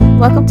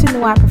Welcome to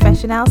Noir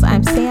Professionals.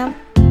 I'm Sam.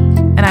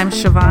 And I'm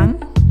Shavon.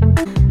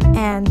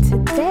 And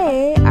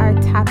today our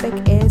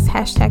topic is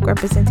hashtag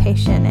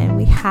representation, and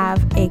we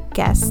have a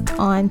guest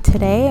on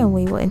today, and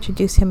we will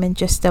introduce him in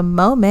just a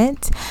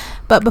moment.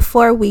 But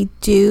before we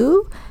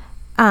do,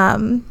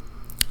 Shavon's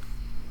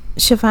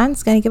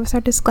going to give us our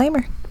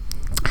disclaimer.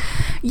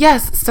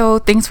 Yes, so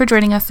thanks for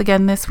joining us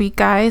again this week,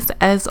 guys.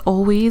 As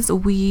always,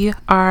 we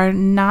are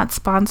not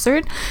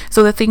sponsored.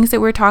 So the things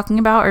that we're talking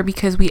about are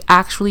because we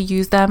actually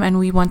use them and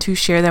we want to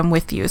share them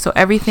with you. So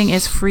everything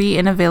is free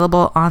and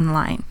available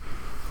online.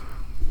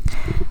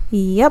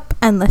 Yep,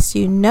 unless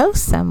you know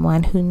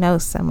someone who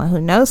knows someone who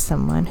knows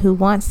someone who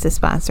wants to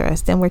sponsor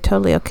us, then we're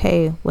totally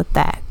okay with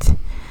that.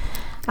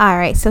 All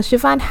right, so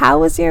Shavon, how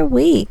was your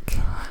week?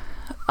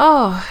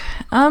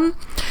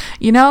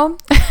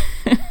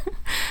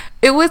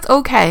 It was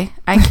okay.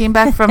 I came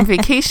back from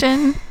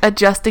vacation,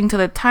 adjusting to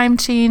the time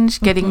change,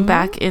 getting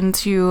back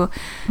into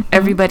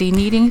everybody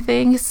needing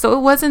things. So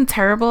it wasn't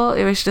terrible.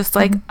 It was just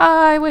like,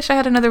 I wish I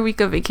had another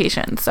week of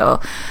vacation. So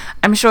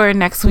I'm sure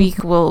next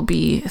week will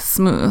be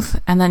smooth.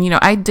 And then,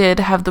 I did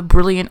have the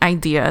brilliant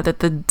idea that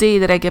the day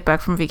that I get back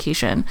from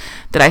vacation,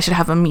 that I should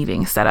have a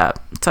meeting set up.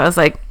 So I was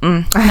like,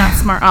 not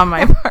smart on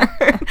my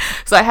part.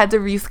 So I had to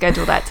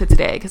reschedule that to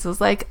today because I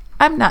was like,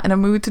 I'm not in a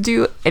mood to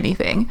do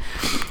anything.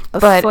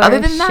 But other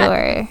than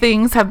that,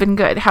 things have been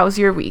good. How's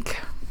your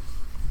week?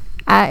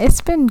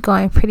 It's been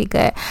going pretty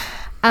good.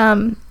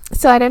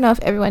 So I don't know if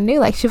everyone knew,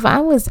 like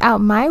Shavon was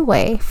out my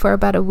way for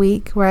about a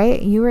week,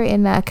 right? You were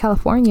in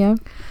California.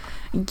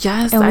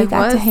 Yes, and we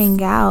got to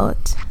hang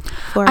out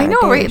for I know,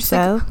 a day right? or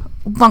so.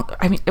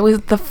 It was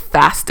the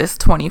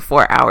fastest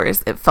 24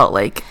 hours it felt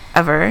like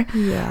ever.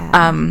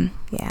 Yeah.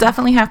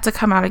 Definitely have to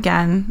come out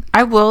again.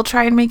 I will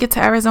try and make it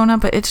to Arizona,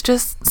 but it's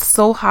just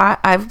so hot.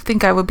 I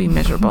think I would be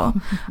miserable.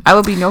 I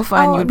would be no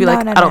fun. You would be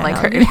I don't like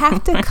her. You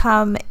have to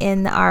come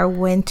in our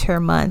winter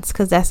months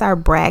because that's our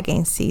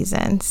bragging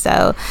season.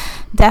 So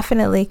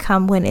definitely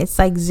come when it's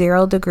like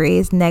 0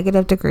 degrees,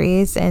 negative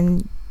degrees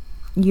in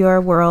your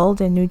world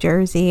in New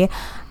Jersey.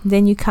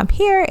 Then you come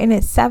here and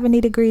it's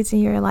 70 degrees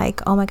and you're like,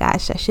 oh my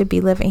gosh, I should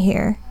be living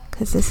here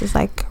because this is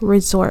like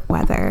resort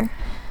weather.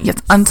 Yes,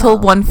 until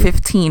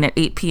 1:15 at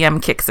 8 p.m.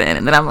 kicks in,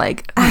 and then I'm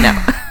like,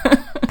 no.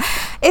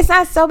 It's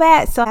not so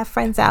bad. So I have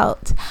friends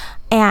out,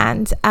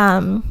 and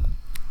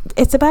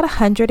it's about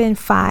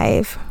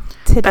 105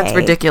 today. That's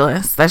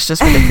ridiculous. That's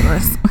just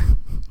ridiculous.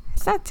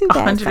 It's not too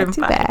bad. It's not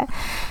too bad.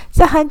 It's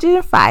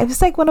 105.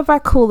 It's like one of our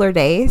cooler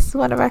days.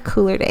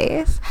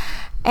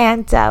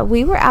 And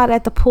we were out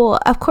at the pool.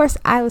 Of course,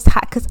 I was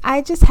hot because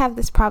I just have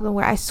this problem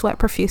where I sweat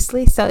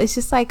profusely. So it's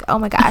just like, oh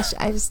my gosh,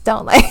 I just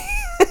don't like...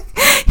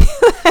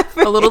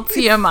 A little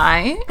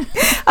TMI.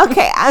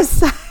 Okay, I'm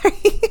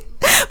sorry.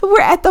 But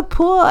we're at the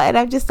pool and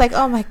I'm just like,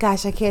 oh my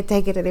gosh, I can't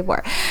take it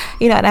anymore.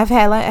 And I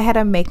had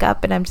on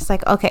makeup and I'm just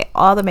like, okay,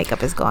 all the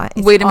makeup is gone.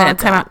 Wait a minute,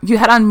 time out. You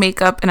had on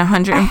makeup in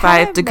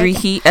 105 degree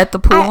heat at the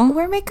pool? I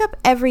wear makeup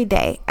every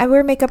day.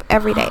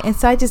 And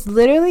so I just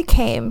literally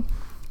came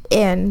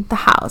in the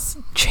house,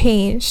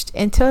 changed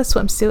into a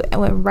swimsuit and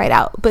went right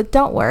out. But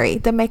don't worry,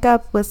 the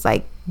makeup was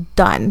like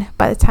done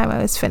by the time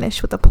I was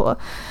finished with the pool.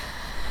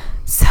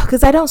 So,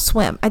 because I don't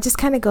swim, I just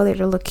kind of go there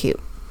to look cute.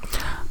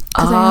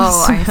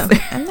 I see.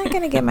 I'm not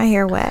gonna get my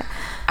hair wet.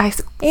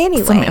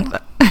 Anyway.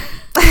 Samantha.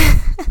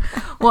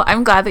 Well,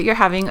 I'm glad that you're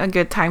having a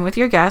good time with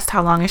your guest.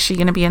 How long is she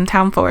gonna be in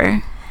town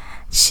for?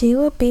 She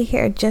will be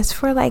here just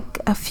for like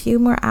a few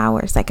more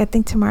hours. Like I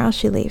think tomorrow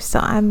she leaves, so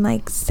I'm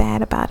like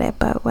sad about it,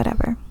 but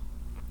whatever.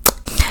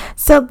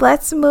 So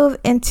let's move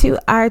into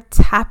our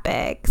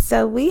topic.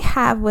 So we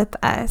have with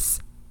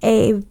us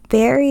a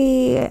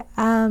very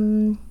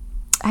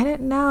I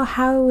don't know,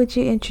 how would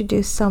you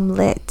introduce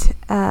Somlit,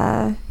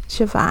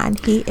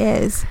 Shavon? He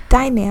is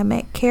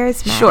dynamic,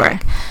 charismatic, sure,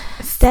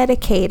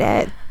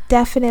 dedicated,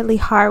 definitely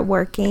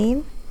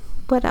hardworking.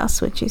 What else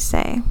would you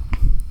say?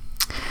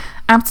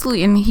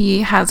 Absolutely, and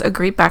he has a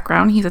great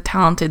background. He's a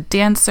talented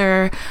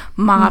dancer,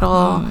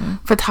 model,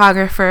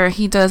 photographer.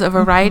 He does a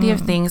variety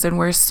of things, and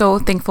we're so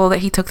thankful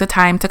that he took the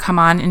time to come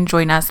on and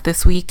join us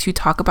this week to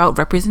talk about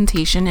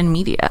representation in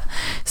media.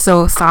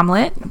 So,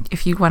 Somlit,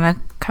 if you want to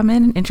come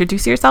in and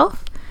introduce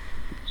yourself.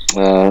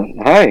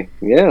 Hi,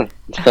 yeah.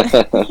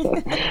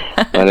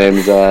 My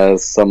name's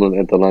Somlit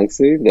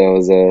Intalangsi.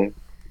 That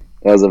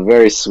was a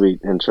very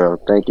sweet intro.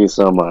 Thank you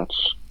so much.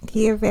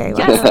 You're very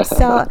welcome.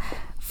 So,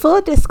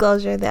 full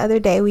disclosure, the other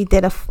day we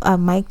did a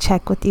mic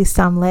check with you,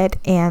 Somlit,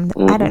 and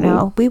I don't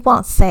know, we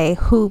won't say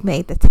who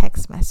made the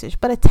text message,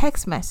 but a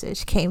text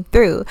message came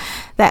through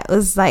that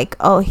was like,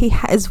 oh,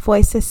 his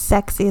voice is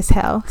sexy as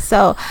hell.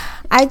 So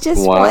I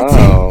just want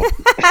to...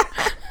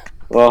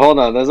 Well, hold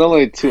on. There's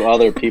only 2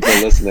 other people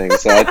listening,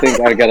 so I think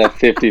I got a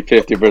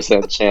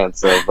 50%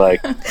 chance of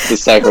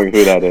deciphering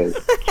who that is.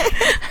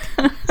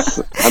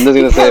 So I'm just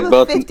gonna say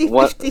both.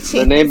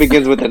 The name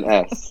begins with an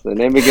S.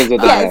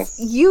 Yes,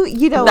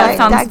 you know that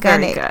what? sounds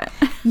very good.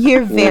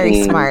 You're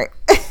very smart.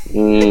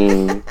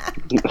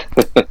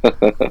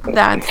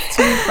 That's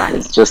too funny.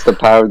 It's just the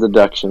power of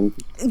deduction.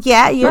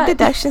 Yeah, your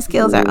deduction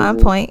skills are on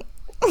point.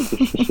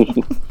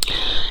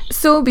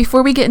 So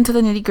before we get into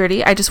the nitty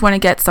gritty, I just want to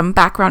get some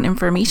background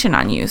information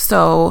on you.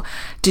 So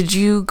did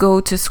you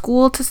go to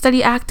school to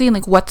study acting?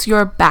 Like, what's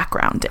your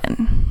background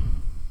in?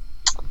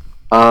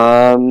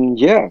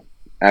 Yeah,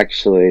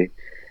 actually,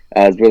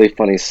 it's really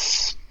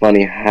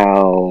funny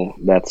how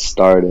that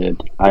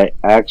started. I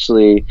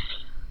actually,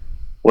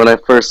 when I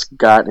first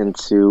got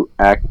into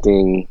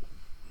acting,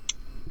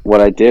 what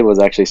I did was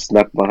actually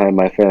snuck behind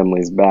my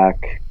family's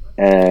back,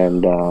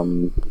 and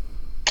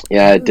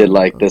yeah, I did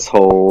like this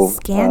whole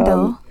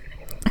scandal.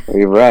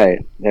 You're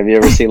right. Have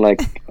you seen like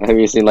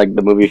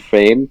the movie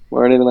Fame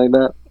or anything like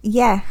that?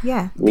 Yeah.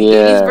 The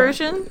 80s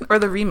version or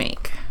the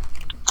remake?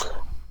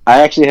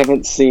 I actually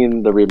haven't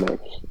seen the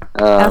remake.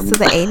 So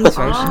the 80s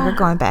version. We're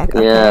going back.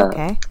 Okay, yeah.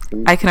 okay.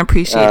 I can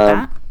appreciate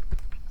that.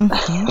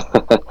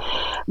 Mm-hmm.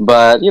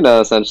 But,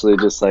 essentially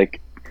just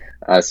like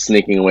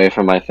sneaking away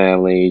from my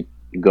family,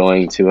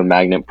 going to a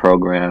magnet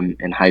program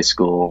in high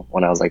school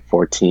when I was like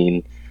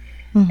 14,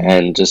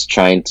 and just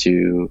trying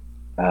to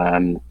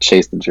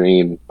chase the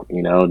dream,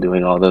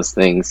 doing all those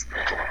things.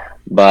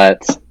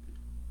 But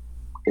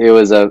it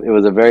was a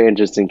very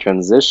interesting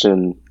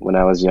transition when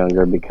I was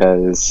younger,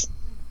 because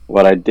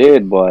what I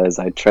did was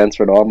I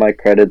transferred all my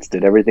credits,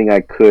 did everything I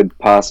could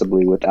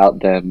possibly without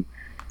them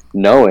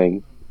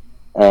knowing.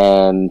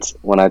 And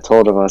when I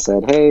told them, I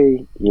said,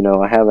 hey,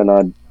 I have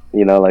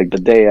like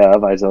the day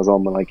of, I was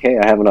almost like, hey,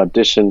 I have an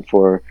audition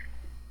for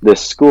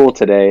this school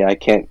today. I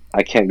can't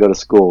go to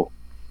school.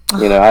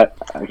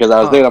 Because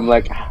I was there, I'm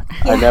like,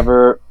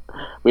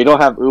 we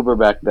don't have Uber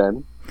back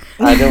then.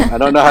 I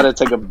don't know how to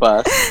take a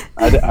bus.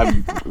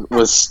 I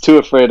was too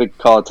afraid to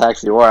call a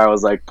taxi, or I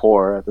was like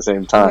poor at the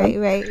same time.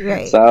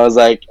 Right. So I was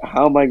like,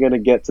 how am I going to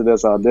get to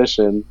this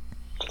audition?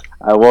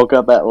 I woke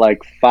up at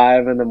like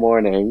 5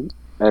 a.m.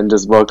 and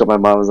just woke up. My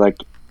mom was like,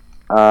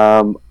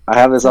 I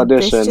have this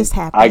audition. This just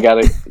happened. I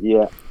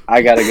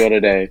gotta go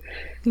today.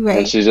 Right.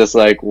 And she's just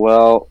like,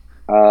 well,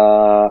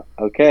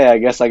 okay, I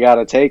guess I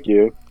gotta take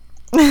you.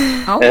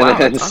 Oh, wow,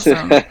 that's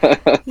awesome.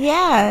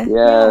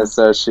 Yeah,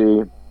 so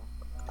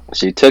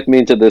she took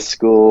me to this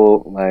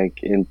school,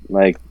 like in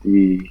like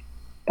the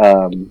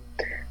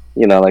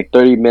like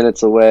 30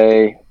 minutes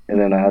away, and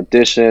then I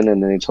auditioned,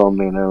 and then they told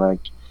me, and they're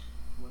like,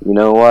 you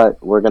know what,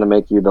 we're gonna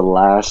make you the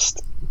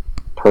last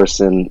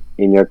person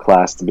in your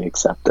class to be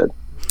accepted.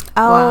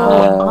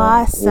 Oh,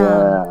 awesome.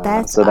 Yeah.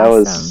 That's so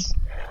awesome.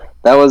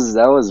 that was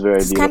very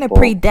it's beautiful. Kind of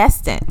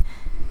predestined.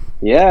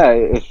 Yeah,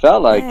 it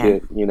felt like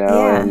it,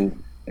 and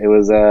it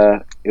was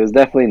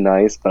definitely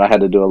nice, but I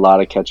had to do a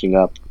lot of catching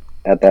up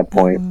at that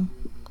point.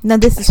 Now,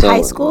 this is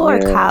high school or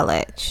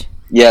college?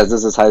 Yes,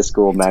 this is high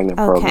school magnet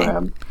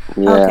program.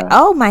 Yeah. Okay.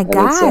 Oh my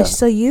gosh!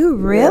 So you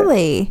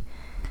really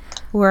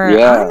were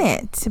on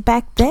it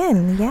back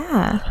then?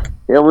 Yeah.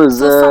 It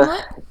was an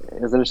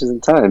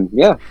interesting time.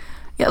 Yeah.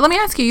 Yeah. Let me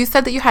ask you. You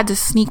said that you had to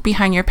sneak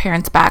behind your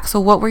parents' back. So,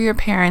 what were your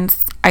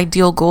parents'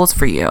 ideal goals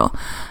for you,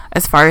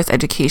 as far as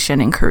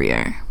education and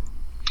career?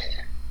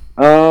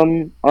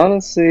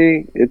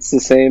 Honestly, it's the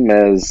same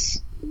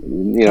as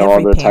every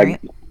all the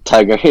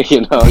tiger,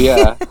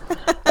 yeah.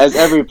 As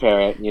every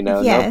parent,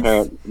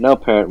 Yes. no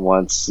parent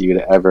wants you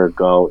to ever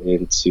go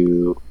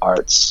into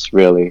arts,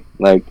 really.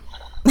 Like,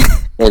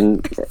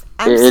 and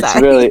it's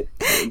really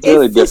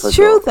difficult. It's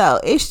true though.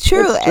 It's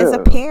true. As a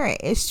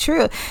parent, it's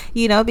true.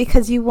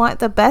 Because you want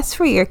the best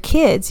for your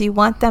kids. You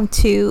want them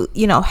to,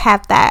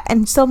 have that.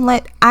 And so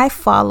I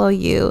follow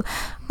you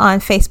on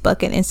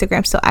Facebook and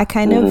Instagram, so I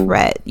kind of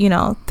read,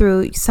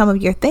 through some of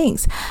your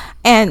things,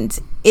 and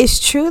it's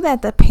true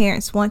that the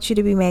parents want you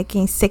to be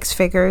making six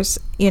figures.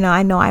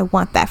 I know I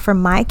want that for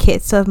my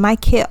kids. So if my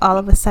kid all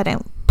of a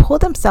sudden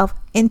pulled himself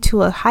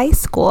into a high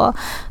school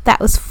that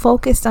was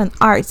focused on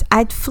arts,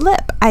 I'd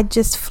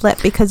just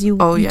flip because you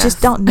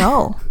just don't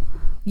know.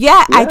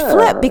 Yeah, I'd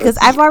flip because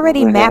I've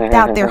already mapped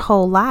out their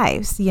whole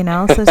lives, So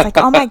it's like,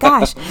 oh my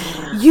gosh,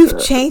 you've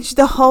changed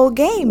the whole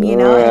game,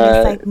 And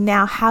it's like,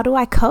 now how do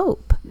I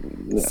cope?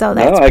 So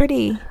that's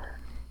pretty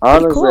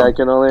honestly cool. I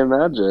can only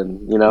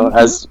imagine,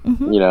 as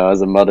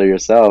as a mother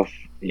yourself,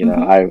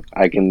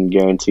 I can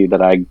guarantee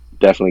that I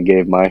definitely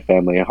gave my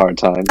family a hard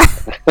time.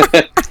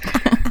 But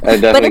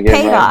it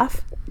paid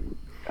off.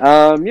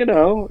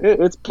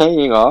 It's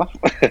paying off.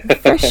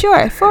 for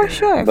sure.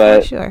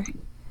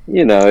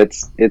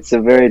 It's a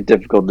very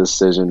difficult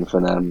decision for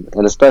them,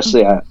 and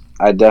especially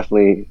I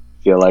definitely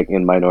feel like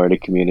in minority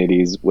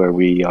communities where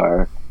we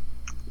are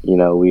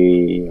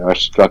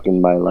struck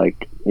by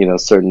like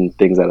certain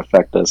things that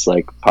affect us,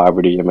 like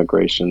poverty,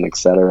 immigration,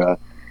 etc.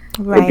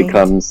 Right.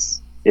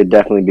 It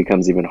definitely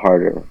becomes even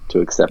harder to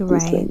accept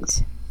these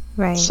things.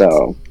 Right.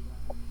 So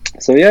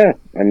yeah,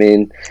 I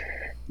mean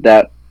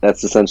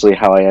that's essentially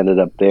how I ended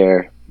up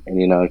there,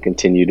 and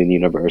continued in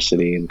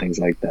university and things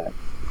like that.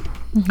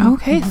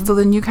 Okay, so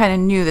then you kind of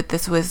knew that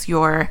this was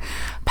your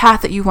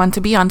path that you want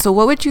to be on. So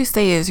what would you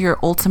say is your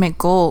ultimate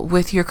goal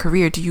with your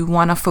career? Do you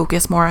want to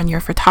focus more on your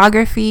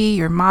photography,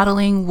 your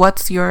modeling?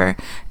 What's your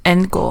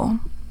end goal?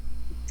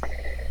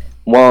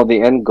 Well,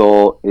 the end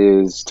goal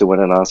is to win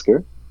an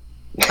Oscar.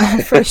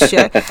 For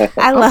sure.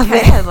 I love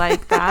it. I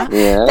like that.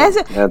 Yeah,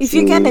 if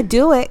you're going to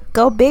do it,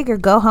 go big or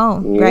go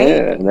home, right?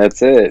 Yeah,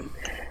 that's it.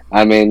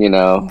 I mean,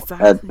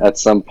 Exactly. at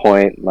some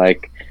point,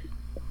 like,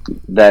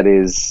 that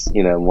is,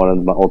 one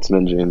of my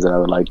ultimate dreams that I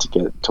would like to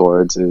get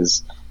towards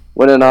is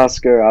win an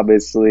Oscar.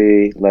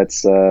 Obviously,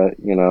 let's,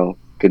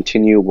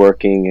 continue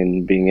working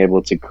and being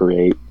able to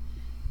create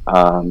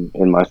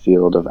in my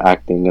field of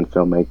acting and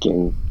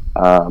filmmaking.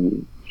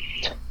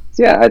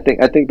 So yeah, I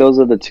think those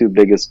are the two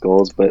biggest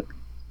goals. But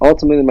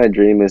ultimately, my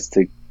dream is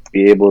to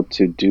be able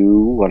to do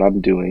what I'm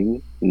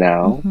doing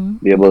now,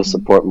 be able to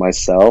support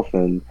myself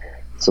and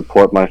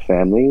support my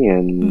family,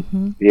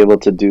 and be able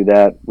to do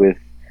that with,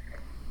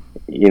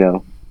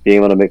 being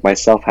able to make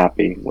myself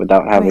happy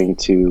without having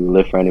to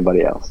live for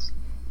anybody else.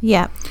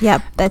 Yep.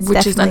 That's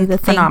Which definitely is the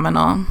thing.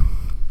 Phenomenal.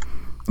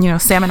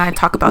 Sam and I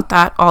talk about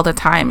that all the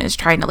time, is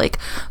trying to like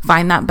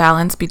find that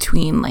balance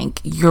between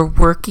like you're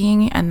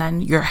working and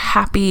then you're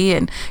happy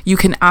and you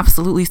can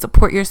absolutely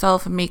support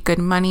yourself and make good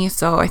money.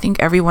 So I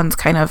think everyone's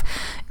kind of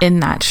in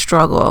that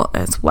struggle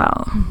as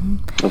well.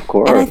 Of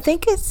course. And I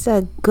think it's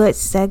a good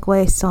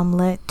segue,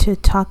 Somlit, to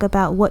talk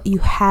about what you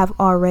have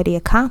already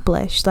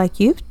accomplished. Like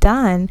you've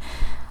done,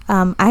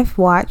 I've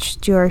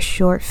watched your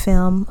short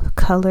film,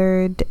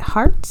 Colored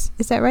Hearts.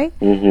 Is that right?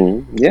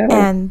 Yeah.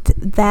 And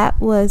that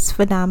was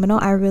phenomenal.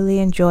 I really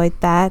enjoyed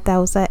that. That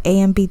was a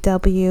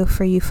AMBW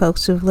for you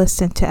folks who've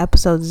listened to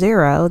episode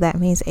 0.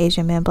 That means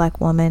Asian Man, Black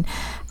Woman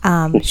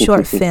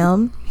short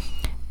film.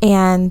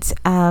 And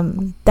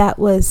that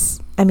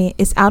was,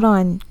 it's out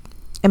on,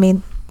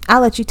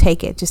 I'll let you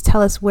take it. Just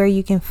tell us where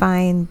you can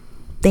find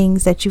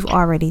things that you've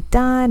already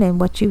done and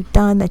what you've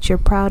done that you're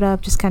proud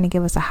of. Just kind of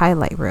give us a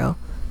highlight reel.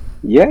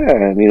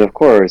 Yeah, of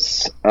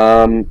course.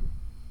 To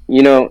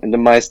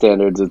my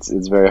standards,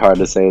 it's very hard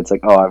to say. It's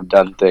like, oh, I've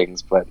done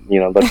things, but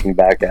looking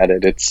back at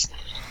it, it's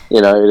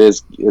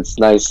it's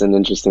nice and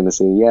interesting to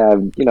see. Yeah,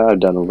 I've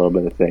done a little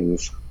bit of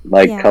things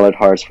like Colored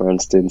Hearts, for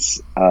instance.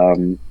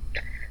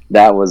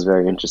 That was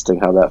very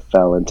interesting how that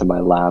fell into my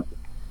lap.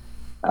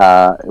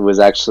 It was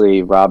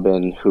actually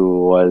Robin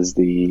who was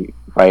the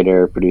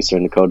writer, producer,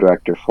 and the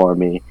co-director for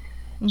me.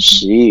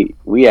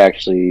 We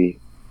actually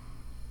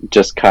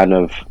just kind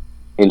of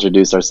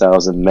introduced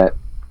ourselves and met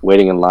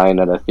waiting in line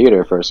at a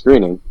theater for a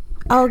screening.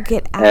 Oh,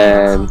 get out.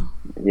 And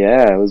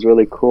yeah, it was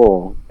really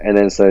cool. And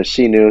then so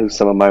she knew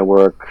some of my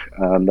work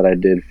that I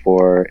did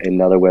for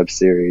another web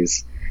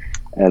series,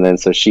 and then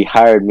so she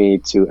hired me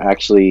to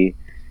actually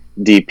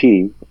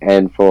DP.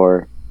 And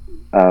for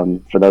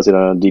those who don't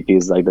know, DP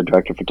is like the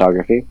director of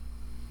photography.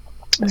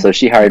 So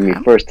she hired me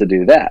first to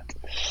do that,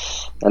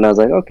 and I was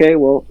like, okay,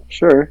 well,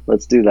 sure,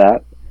 let's do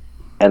that.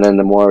 And then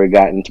the more we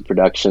got into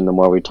production, the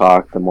more we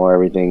talked, the more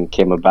everything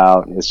came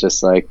about. It's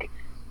just like,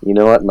 you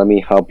know what, let me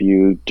help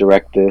you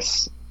direct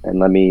this, and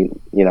let me,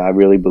 I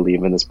really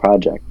believe in this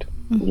project.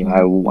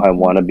 I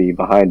want to be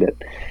behind it.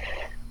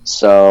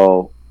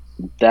 So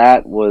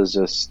that was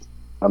just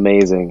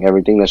amazing.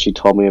 Everything that she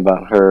told me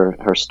about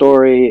her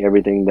story,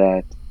 everything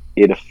that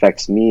it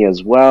affects me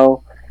as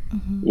well.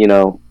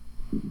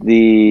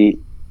 The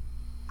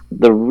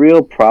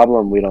real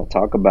problem we don't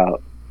talk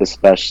about,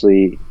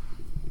 especially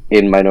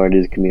in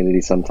minority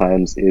communities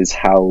sometimes, is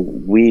how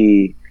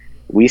we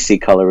see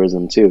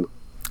colorism too.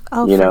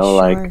 Oh, for sure.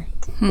 Like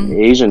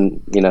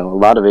Asian, a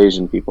lot of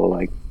Asian people,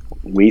 like,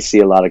 we see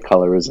a lot of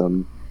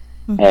colorism,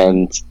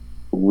 and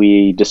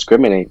we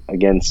discriminate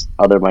against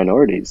other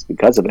minorities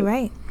because of it.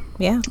 Right.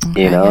 Yeah.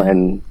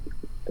 And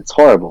it's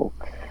horrible.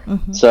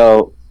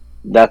 So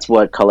that's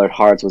what Colored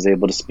Hearts was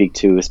able to speak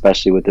to,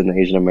 especially within the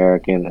Asian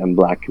American and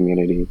Black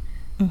community.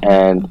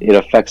 And it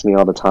affects me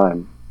all the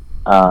time.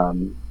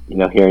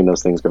 Hearing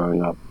those things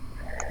growing up,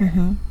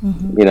 and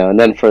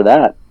then for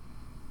that,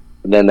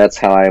 that's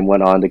how I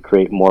went on to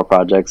create more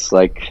projects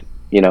like,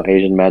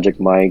 Asian Magic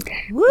Mike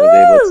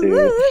was able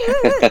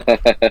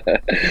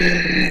to.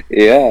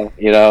 Yeah, if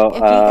you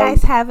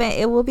guys haven't,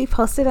 it will be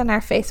posted on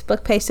our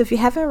Facebook page. So if you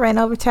haven't ran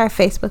over to our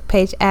Facebook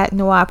page at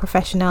Noir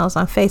Professionals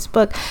on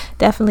Facebook,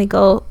 definitely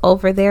go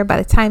over there. By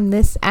the time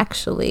this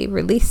actually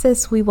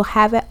releases, we will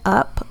have it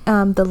up,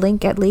 the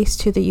link at least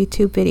to the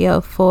YouTube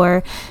video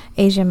for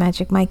Asian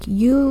Magic Mike.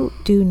 You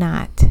do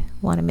not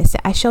want to miss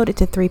it. I showed it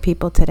to 3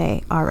 people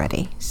today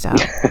already. So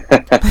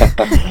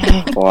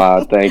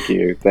wow, thank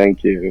you.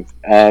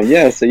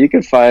 So you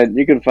can find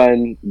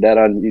that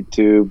on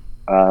YouTube.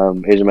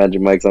 Asian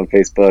Magic Mike's on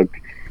Facebook,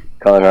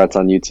 Colored Hearts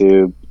on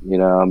YouTube.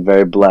 I'm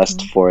very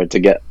blessed for it to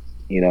get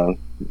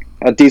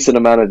a decent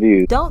amount of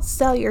views. Don't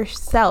sell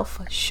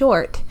yourself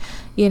short.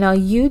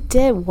 You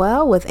did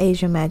well with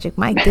Asian Magic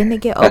Mike. Didn't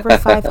it get over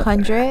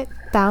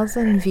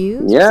 500,000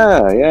 views?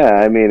 Yeah.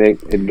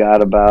 It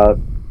got about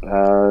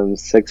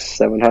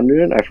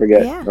 600-700, I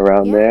forget,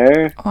 around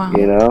there.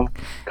 Wow.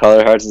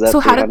 Colored Hearts is at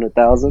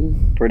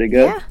 300,000. Pretty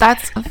good. Yeah.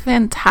 That's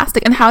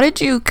fantastic. And how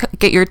did you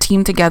get your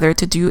team together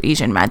to do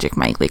Asian Magic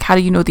Mike? Like, how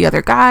do you know the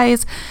other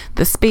guys,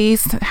 the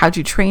space? How'd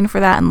you train for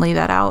that and lay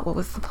that out? What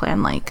was the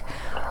plan like?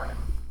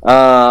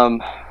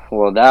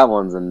 Well, that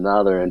one's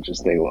another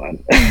interesting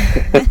one.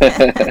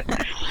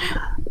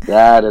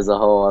 That is a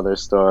whole other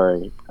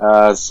story.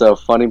 So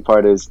funny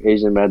part is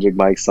Asian Magic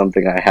Mike's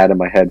something I had in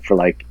my head for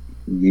like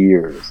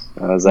years.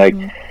 I was like,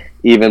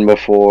 even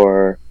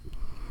before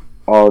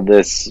all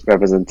this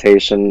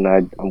representation,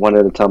 I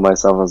wanted to tell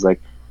myself, I was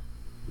like,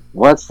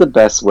 what's the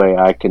best way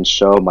I can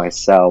show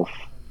myself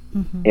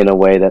in a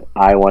way that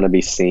I want to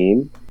be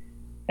seen,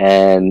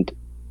 and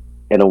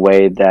in a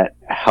way that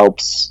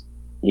helps,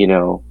 you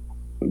know,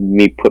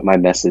 me put my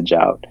message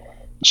out,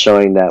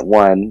 showing that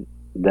one,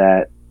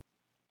 that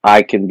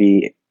I can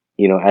be,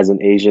 you know, as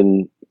an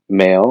Asian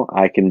male,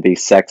 I can be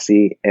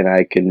sexy and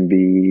I can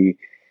be,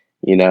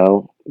 you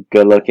know,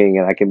 good looking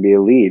and I can be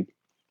a lead.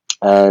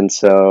 And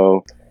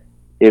so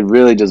it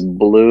really just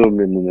bloomed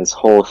into this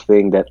whole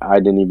thing that I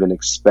didn't even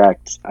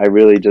expect. I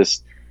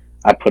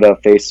put a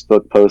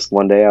Facebook post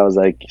one day. I was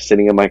like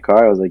sitting in my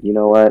car. I was like, you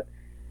know what?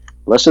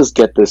 Let's just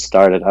get this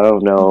started. I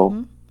don't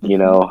know, you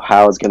know,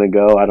 how it's going to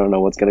go. I don't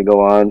know what's going to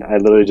go on. I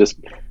literally just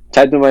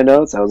typed in my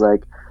notes. I was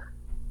like,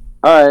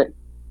 all right,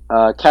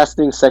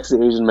 casting sexy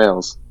Asian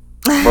males.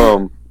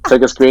 Boom.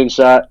 Took a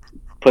screenshot,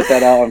 put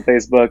that out on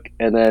Facebook,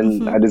 and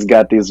then I just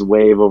got this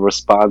wave of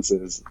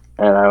responses.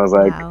 And I was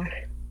like,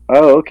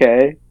 oh,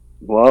 okay.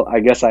 Well, I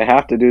guess I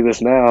have to do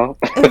this now.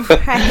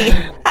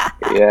 Right.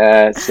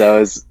 Yeah,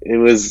 so it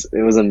was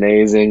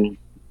amazing.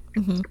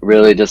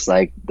 Really, just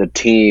like the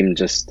team,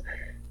 just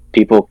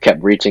people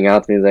kept reaching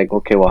out to me like,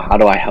 okay, well, how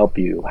do I help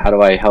you? How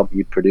do I help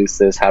you produce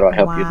this? How do I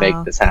help you make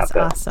this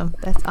happen? That's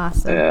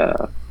awesome. Yeah,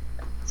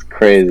 it's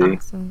crazy.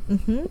 That's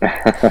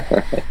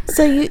awesome.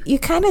 So you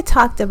kind of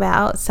talked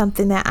about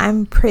something that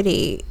I'm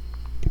pretty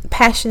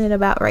passionate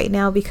about right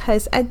now,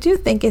 because I do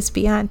think it's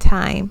beyond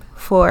time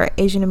for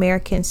Asian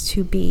Americans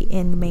to be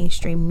in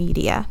mainstream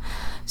media.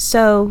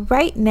 So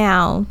right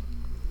now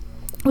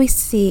we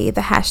see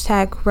the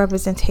hashtag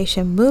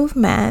representation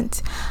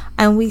movement,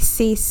 and we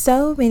see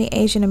so many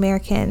Asian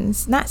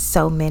Americans, not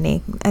so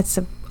many, that's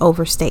an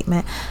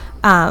overstatement,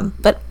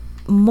 but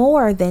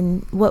more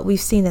than what we've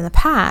seen in the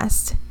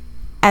past,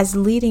 as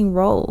leading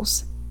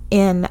roles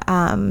in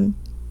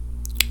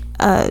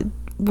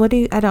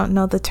I don't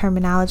know the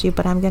terminology,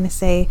 but I'm going to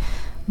say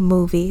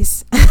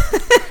movies.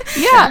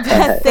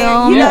 Yeah,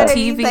 film, you know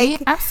TV,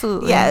 like,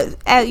 absolutely.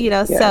 Yeah, you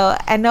know, so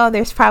I know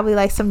there's probably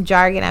like some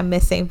jargon I'm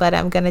missing, but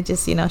I'm going to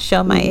just, you know,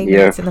 show my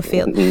ignorance in the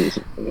field.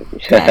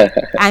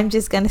 I'm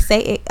just going to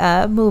say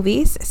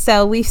movies.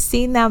 So we've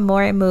seen now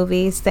more in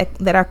movies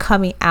that are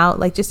coming out.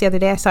 Like just the other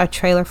day, I saw a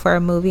trailer for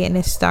a movie and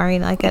it's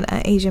starring like an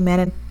Asian man.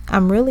 And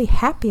I'm really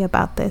happy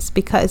about this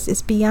because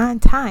it's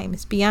beyond time.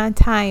 It's beyond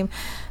time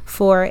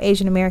for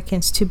Asian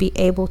Americans to be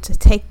able to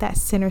take that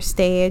center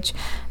stage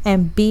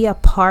and be a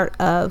part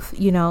of,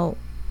 you know,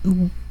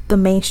 the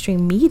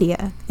mainstream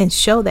media and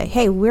show that,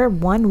 hey,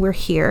 we're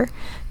here.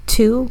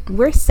 2,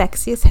 we're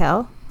sexy as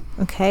hell.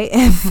 Okay.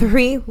 And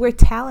 3, we're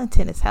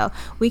talented as hell.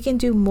 We can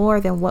do more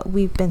than what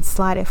we've been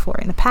slotted for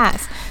in the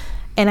past.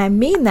 And I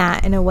mean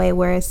that in a way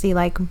where it's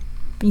like,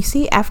 you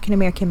see African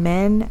American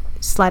men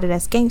slotted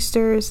as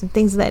gangsters and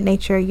things of that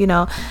nature, you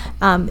know,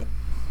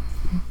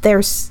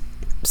 there's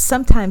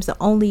sometimes the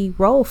only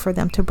role for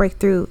them to break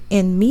through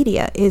in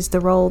media is the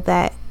role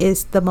that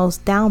is the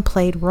most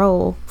downplayed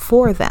role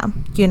for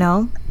them, you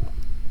know.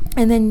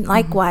 And then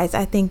likewise,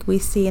 I think we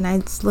see, and I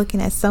was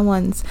looking at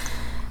someone's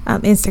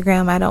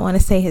Instagram, I don't want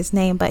to say his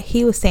name, but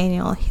he was saying, you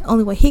know, the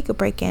only way he could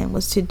break in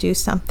was to do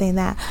something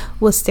that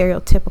was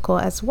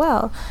stereotypical as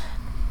well.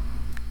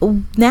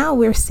 Now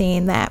we're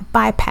seeing that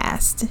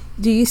bypassed.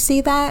 Do you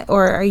see that,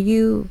 or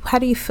how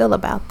do you feel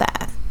about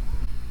that?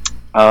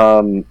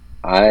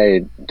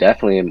 I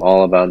definitely am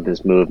all about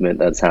this movement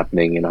that's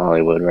happening in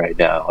Hollywood right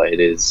now. It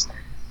is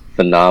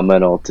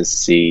phenomenal to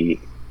see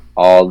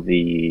all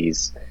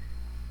these,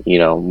 you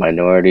know,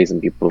 minorities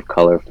and people of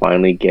color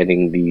finally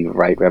getting the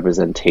right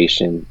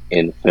representation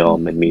in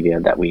film and media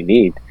that we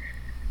need.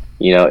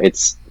 You know,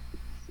 it's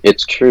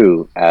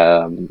true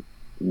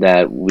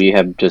that we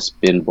have just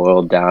been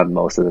boiled down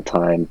most of the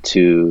time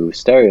to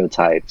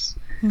stereotypes,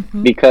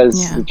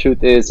 because the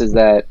truth is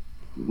that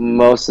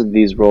most of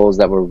these roles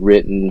that were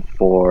written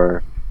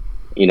for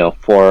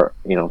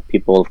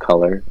people of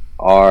color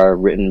are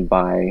written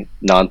by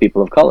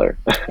non-people of color.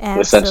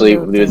 Essentially,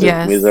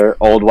 these are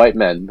old white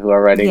men who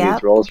are writing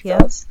these roles for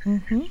us.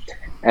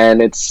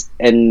 And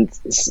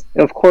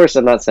of course,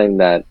 I'm not saying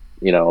that,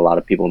 you know, a lot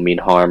of people mean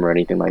harm or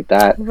anything like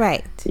that.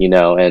 Right. You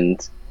know,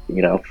 and,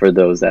 you know, for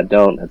those that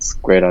don't, that's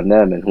great on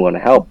them and who want to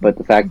help. But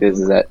the fact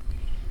is that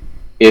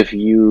if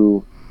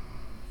you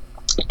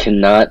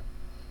cannot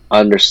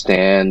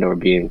understand or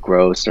be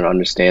engrossed or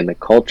understand the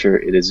culture,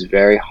 it is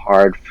very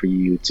hard for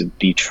you to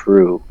be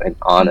true and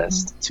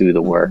honest to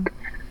the work,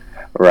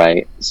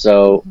 right?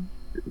 So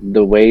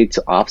the way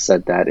to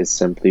offset that is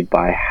simply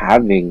by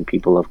having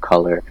people of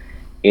color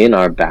in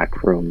our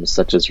back rooms,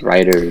 such as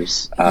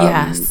writers,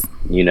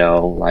 you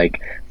know, like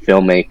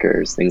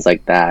filmmakers, things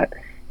like that.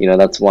 You know,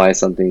 that's why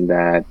something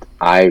that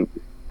I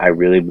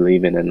really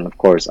believe in, and of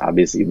course,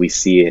 obviously, we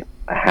see it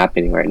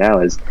happening right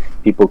now, is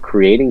people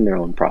creating their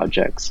own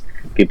projects,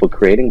 people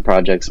creating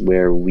projects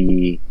where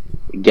we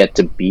get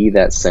to be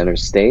that center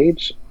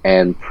stage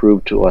and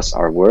prove to us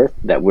our worth,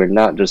 that we're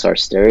not just our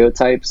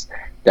stereotypes,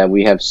 that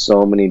we have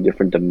so many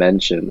different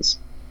dimensions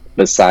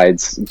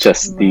besides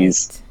just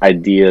these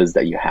ideas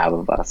that you have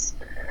of us.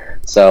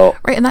 So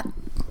Right, and that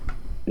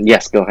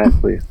yes, go ahead,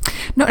 please.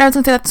 No, I was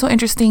going to say that's so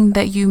interesting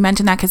that you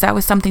mentioned that, because that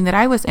was something that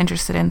I was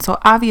interested in. So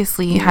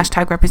obviously,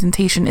 hashtag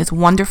representation is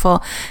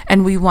wonderful,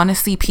 and we want to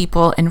see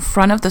people in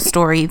front of the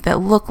story that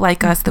look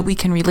like us, that we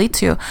can relate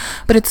to.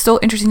 But it's so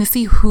interesting to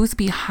see who's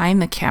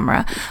behind the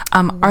camera.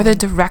 Are the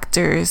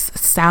directors,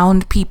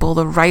 sound people,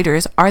 the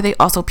writers, are they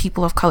also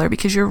people of color?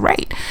 Because you're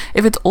right.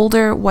 If it's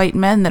older white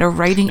men that are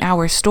writing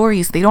our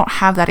stories, they don't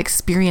have that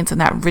experience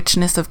and that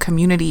richness of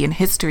community and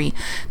history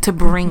to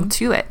bring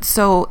to it.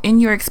 So in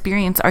your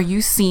experience, are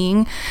you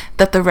seeing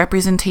that the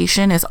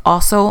representation is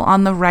also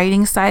on the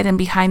writing side and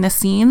behind the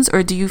scenes,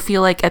 or do you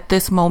feel like at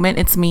this moment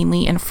it's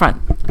mainly in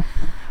front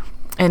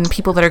and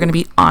people that are going to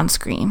be on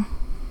screen?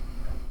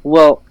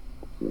 Well,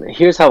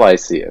 here's how I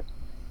see it.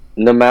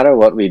 No matter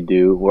what we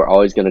do, we're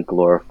always going to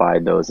glorify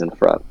those in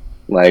front.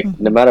 Like,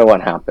 no matter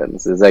what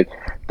happens, it's like,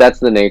 that's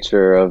the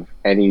nature of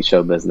any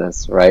show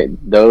business, right?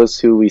 Those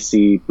who we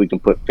see we can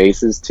put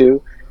faces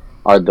to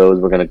are those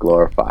we're going to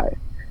glorify.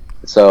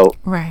 So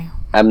Right.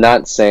 I'm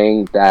not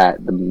saying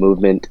that the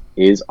movement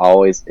is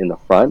always in the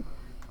front,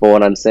 but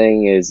what I'm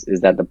saying is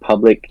that the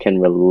public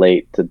can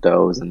relate to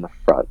those in the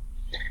front.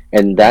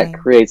 And that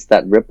creates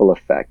that ripple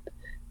effect,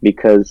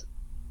 because,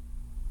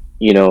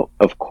 you know,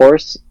 of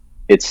course,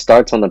 it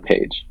starts on the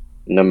page.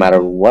 No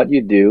matter what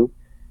you do,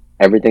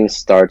 everything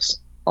starts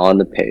on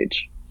the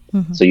page.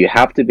 So you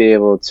have to be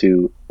able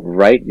to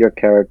write your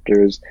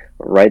characters,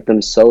 write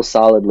them so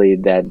solidly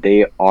that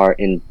they are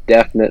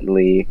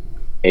indefinitely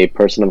a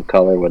person of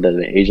color, whether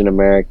they're Asian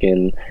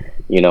American,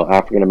 you know,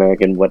 African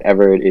American,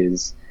 whatever it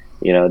is,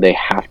 you know, they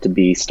have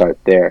to start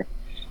there.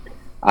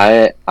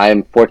 I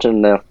am fortunate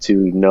enough to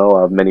know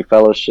of many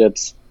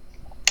fellowships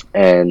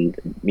and,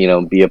 you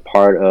know, be a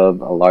part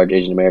of a large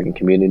Asian American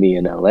community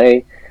in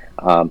LA.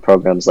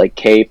 Programs like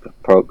CAPE,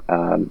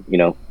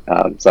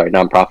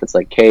 nonprofits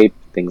like CAPE,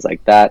 things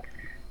like that.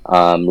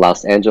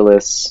 Los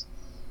Angeles,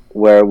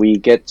 where we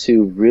get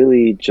to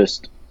really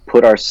just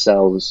put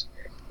ourselves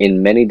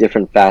in many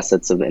different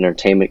facets of the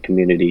entertainment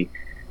community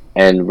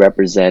and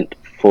represent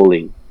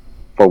fully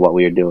for what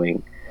we are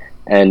doing.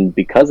 And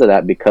because of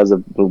that, because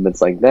of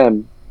movements like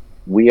them,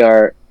 we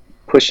are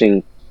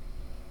pushing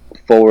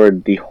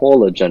forward the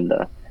whole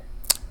agenda.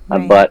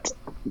 But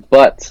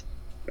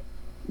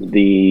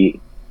the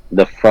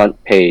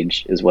front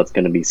page is what's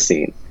going to be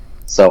seen.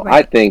 So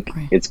I think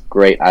it's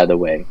great either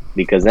way,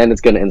 because then it's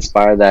going to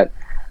inspire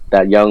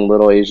that young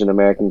little Asian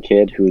American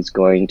kid who's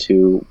going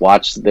to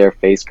watch their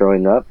face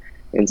growing up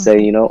and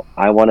say, you know,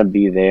 I want to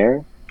be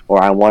there,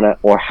 or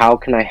how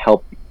can I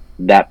help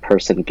that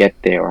person get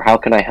there, or how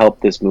can I help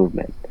this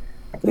movement?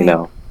 You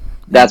know,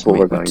 that's what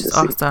we're going to see.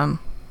 Awesome.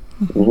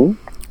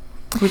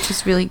 Which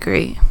is really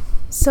great.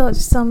 So,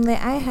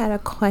 Somlit, I had a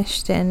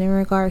question in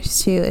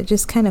regards to, it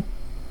just kind of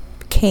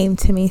came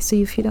to me, so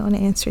if you don't want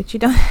to answer it, you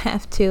don't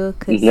have to.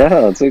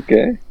 No, it's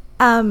okay.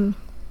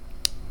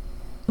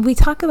 We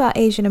talk about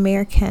Asian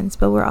Americans,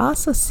 but we're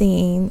also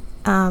seeing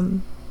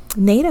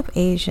Native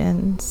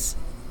Asians,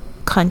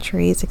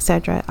 countries,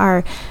 etc.,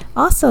 are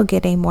also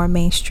getting more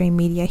mainstream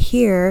media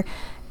here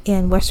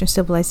in Western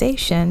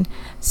civilization.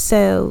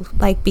 So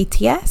like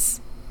BTS,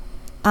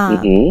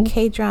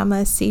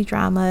 K-dramas,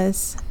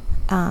 C-dramas,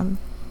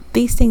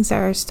 these things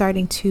are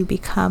starting to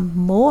become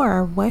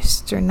more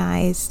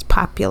westernized,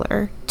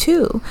 popular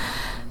too.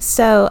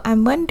 So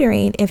I'm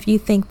wondering if you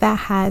think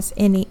that has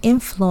any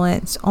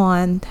influence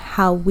on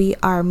how we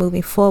are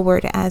moving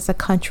forward as a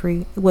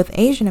country with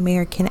Asian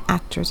American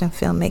actors and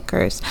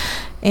filmmakers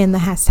in the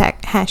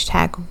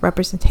hashtag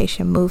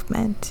representation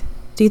movement.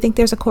 Do you think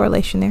there's a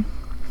correlation there?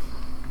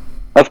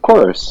 Of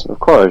course.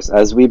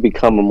 As we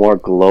become a more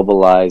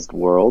globalized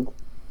world,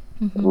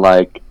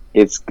 like,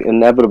 it's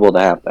inevitable to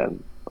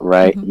happen,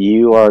 right?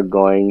 You are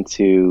going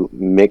to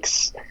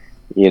mix,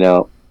 you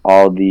know,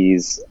 all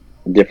these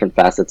different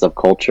facets of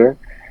culture,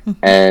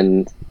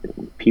 and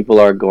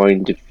people are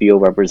going to feel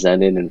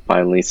represented and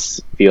finally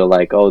feel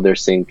like, oh, they're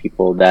seeing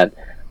people that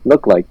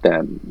look like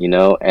them, you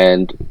know.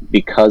 And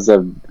because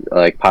of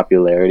like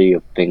popularity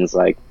of things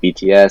like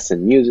BTS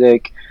and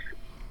music,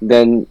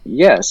 then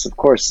yes, of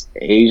course,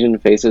 Asian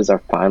faces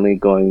are finally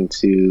going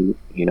to,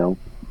 you know,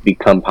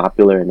 become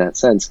popular in that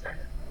sense.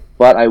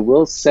 But I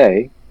will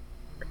say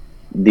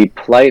the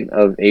plight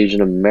of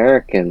Asian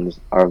Americans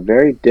are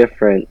very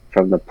different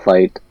from the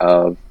plight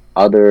of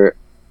other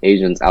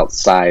Asians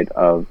outside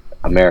of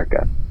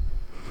America.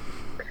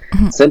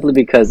 Simply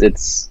because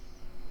it's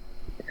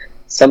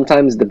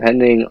sometimes,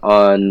 depending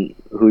on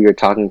who you're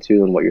talking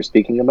to and what you're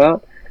speaking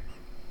about,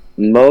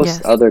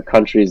 most other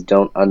countries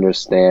don't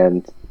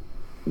understand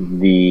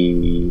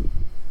the,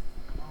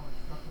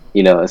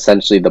 you know,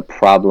 essentially the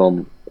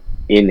problem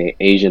in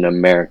Asian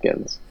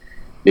Americans,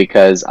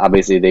 because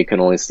obviously they can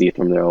only see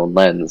from their own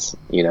lens.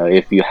 You know,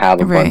 if you have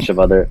a bunch of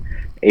other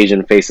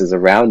Asian faces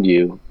around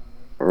you,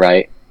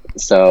 right?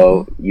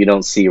 So you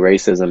don't see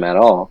racism at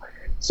all.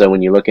 So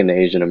when you look into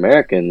Asian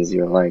Americans,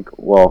 you're like,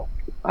 well,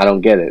 I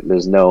don't get it.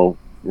 There's no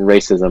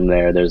racism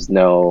there. There's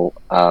no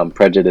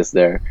prejudice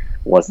there.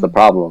 What's the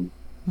problem?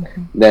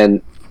 Mm-hmm.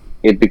 Then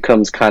it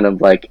becomes kind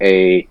of like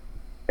a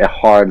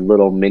hard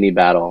little mini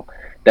battle.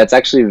 That's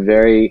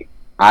actually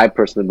I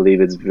personally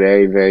believe it's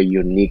very, very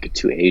unique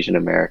to Asian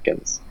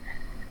Americans.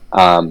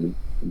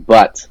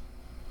 But,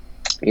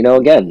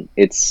 again,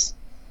 it's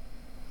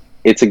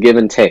a give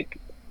and take.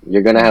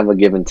 You're going to have a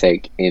give and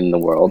take in the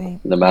world, right,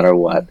 no matter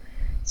what.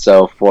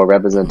 So for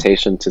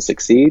representation to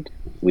succeed,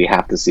 we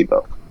have to see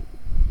both.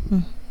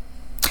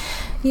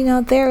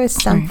 There is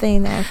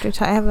something after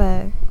I have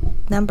a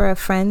number of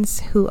friends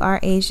who are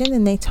Asian,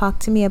 and they talk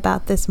to me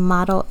about this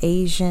model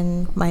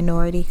Asian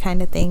minority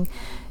kind of thing.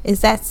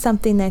 Is that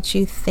something that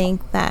you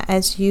think that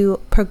as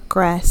you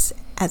progress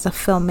as a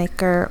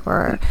filmmaker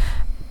or,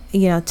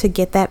 to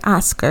get that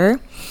Oscar,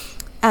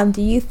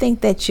 do you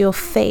think that you'll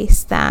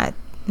face that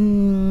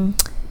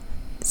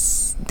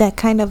that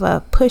kind of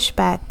a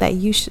pushback that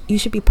you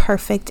should be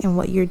perfect in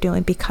what you're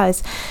doing,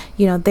 because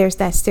there's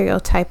that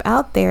stereotype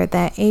out there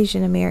that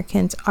Asian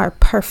Americans are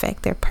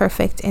perfect. They're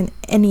perfect in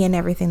any and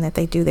everything that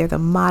they do. They're the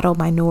model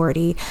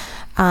minority.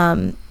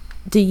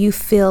 Do you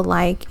feel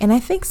like, and I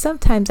think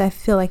sometimes I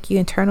feel like you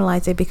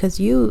internalize it because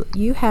you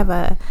have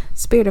a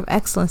spirit of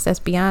excellence that's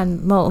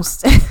beyond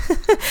most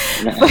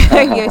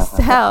for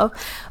yourself,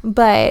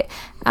 but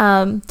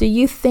do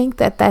you think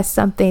that that's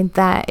something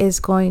that is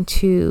going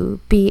to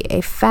be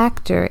a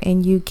factor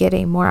in you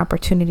getting more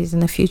opportunities in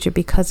the future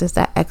because there's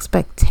that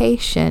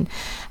expectation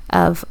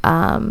of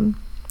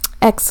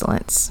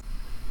excellence?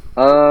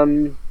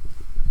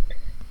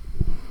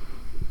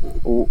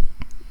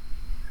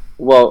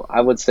 Well, I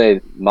would say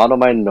model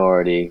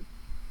minority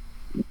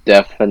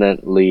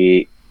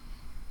definitely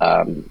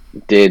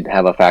did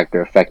have a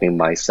factor affecting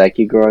my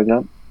psyche growing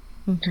up.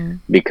 Mm-hmm.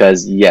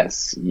 Because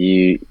yes,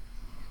 you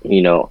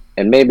know,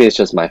 and maybe it's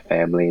just my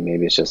family,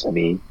 maybe it's just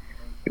me,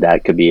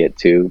 that could be it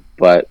too,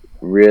 but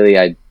really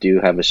I do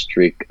have a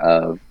streak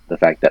of the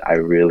fact that I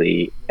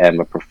really am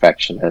a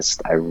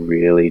perfectionist. I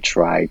really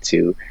try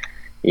to,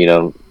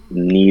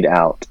 need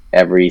out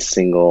every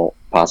single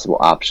possible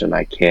option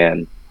I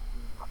can.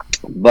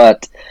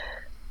 But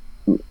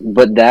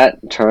that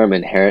term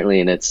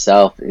inherently in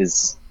itself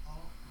it's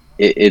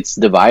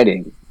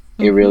dividing.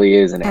 Mm-hmm. It really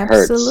is, and it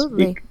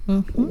Absolutely.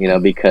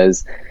 hurts.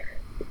 Because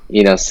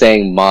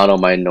saying model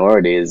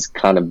minority is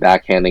kind of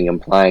backhanding,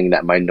 implying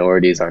that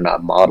minorities are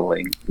not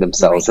modeling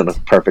themselves in a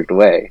perfect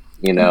way.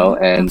 And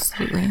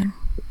Absolutely.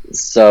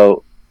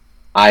 So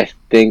I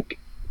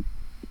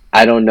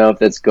don't know if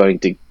that's going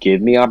to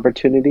give me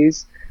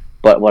opportunities.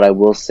 But what I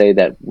will say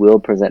that will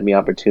present me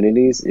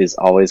opportunities is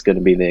always going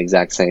to be the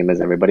exact same as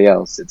everybody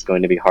else. It's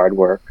going to be hard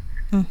work,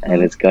 mm-hmm.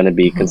 and it's going to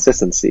be mm-hmm.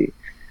 consistency.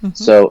 Mm-hmm.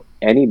 So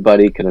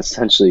anybody can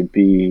essentially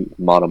be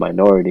model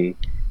minority.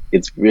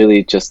 It's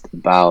really just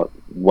about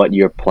what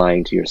you're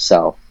applying to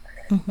yourself.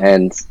 Mm-hmm.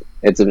 And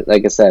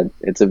like I said,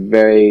 it's a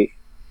very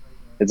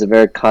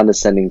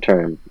condescending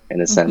term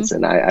in a mm-hmm. sense,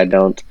 and I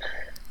don't,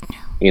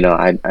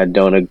 I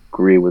don't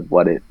agree with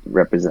what it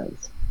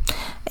represents.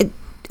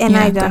 And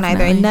I don't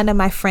either, and none of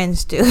my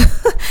friends do.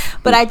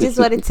 But I just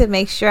wanted to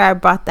make sure I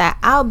brought that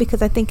out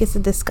because I think it's a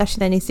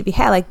discussion that needs to be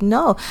had. Like,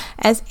 no,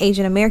 as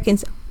Asian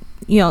Americans,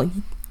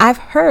 I've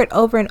heard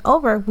over and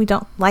over, we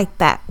don't like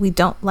that. We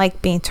don't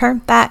like being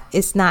termed that.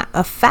 It's not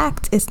a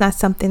fact. It's not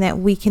something that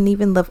we can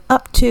even live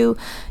up to.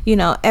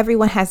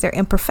 Everyone has their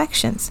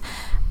imperfections.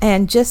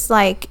 And just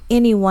like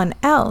anyone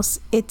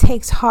else, it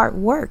takes hard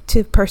work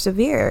to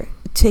persevere,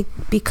 to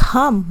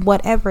become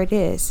whatever it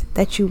is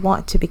that you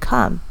want to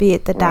become, be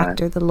it the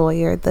doctor, the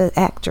lawyer, the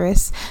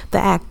actress, the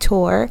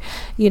actor.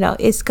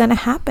 It's going to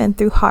happen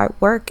through hard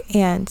work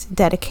and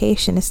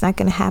dedication. It's not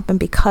going to happen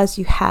because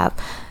you have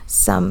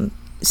some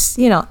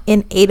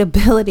innate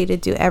ability to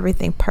do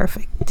everything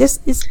perfect.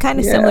 Just it's kind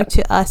of similar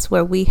to us,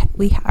 where we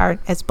are,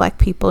 as Black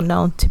people,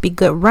 known to be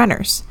good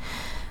runners,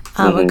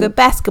 mm-hmm. or good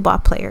basketball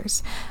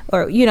players,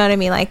 or what I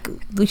mean, like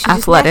we should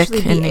athletic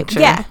just in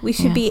nature. We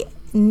should be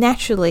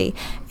naturally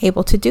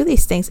able to do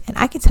these things. And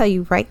I can tell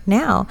you right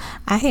now,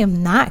 I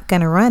am not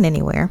gonna run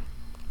anywhere.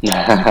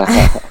 Like,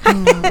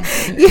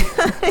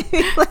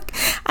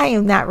 I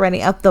am not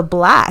running up the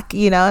block.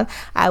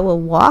 I will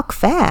walk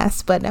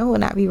fast, but I will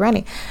not be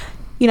running.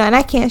 And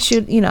I can't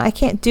shoot. I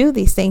can't do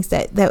these things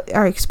that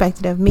are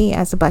expected of me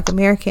as a Black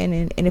American.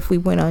 And if we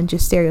went on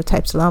just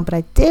stereotypes alone, but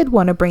I did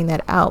want to bring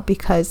that out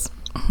because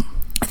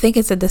I think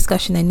it's a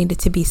discussion that needed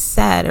to be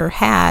said or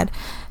had,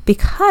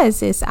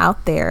 because it's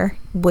out there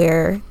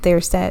where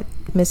there's that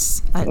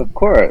of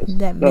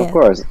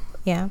course.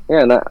 Yeah,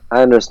 and I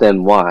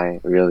understand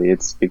why. Really,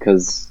 it's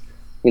because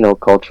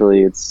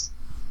culturally,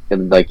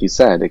 and like you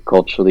said,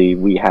 culturally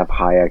we have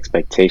high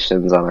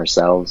expectations on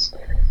ourselves.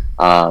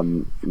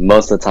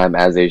 Most of the time,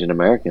 as Asian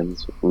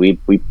Americans,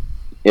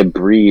 it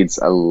breeds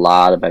a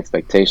lot of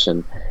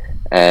expectation,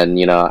 and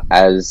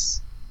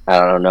as I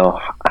don't know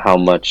how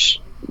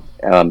much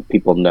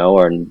people know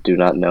or do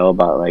not know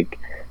about like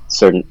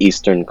certain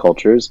Eastern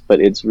cultures, but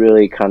it's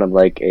really kind of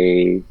like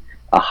a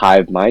a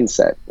hive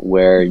mindset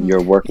where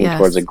you're working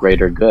towards a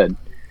greater good,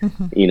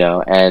 you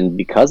know, and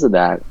because of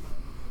that,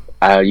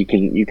 you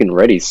can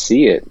already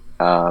see it.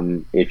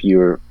 If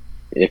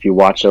you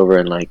watch over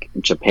in like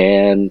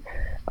Japan,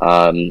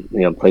 you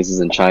know, places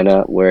in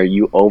China where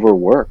you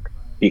overwork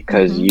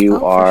because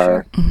you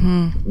are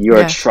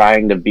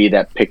trying to be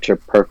that picture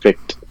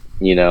perfect,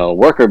 you know,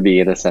 worker bee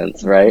in a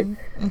sense, right?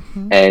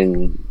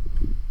 And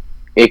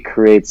it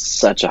creates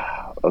such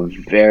a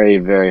very,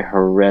 very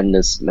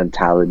horrendous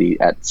mentality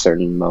at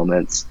certain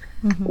moments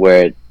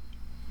where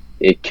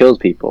it kills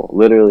people,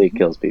 literally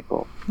kills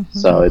people.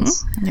 So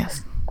it's,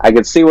 I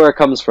could see where it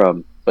comes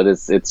from, but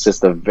it's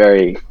just a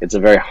very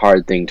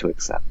hard thing to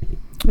accept.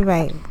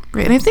 Right.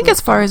 And I think as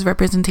far as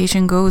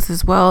representation goes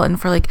as well, and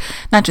for like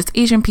not just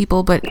Asian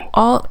people, but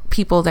all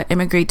people that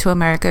immigrate to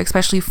America,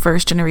 especially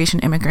first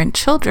generation immigrant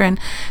children,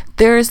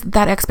 there's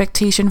that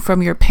expectation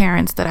from your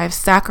parents that I've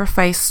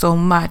sacrificed so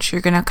much.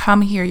 You're going to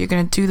come here, you're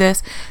going to do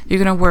this,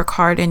 you're going to work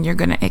hard, and you're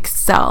going to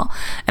excel.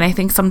 And I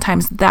think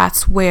sometimes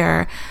that's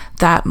where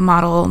that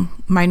model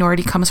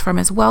minority comes from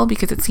as well,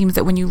 because it seems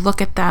that when you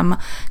look at them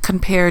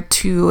compared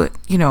to,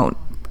 you know,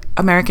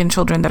 American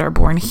children that are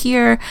born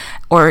here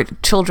or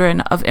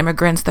children of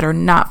immigrants that are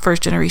not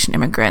first generation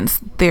immigrants,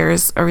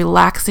 there's a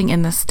relaxing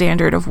in the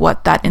standard of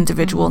what that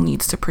individual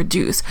needs to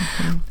produce.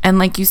 And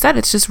like you said,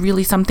 it's just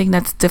really something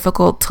that's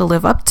difficult to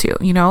live up to.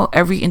 You know,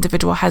 every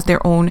individual has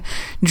their own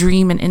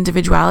dream and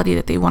individuality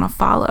that they want to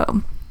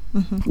follow.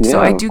 So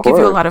I do give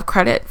you a lot of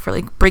credit for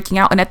like breaking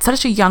out, and at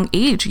such a young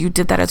age you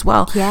did that as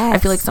well. I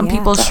feel like some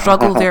people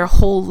struggle their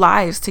whole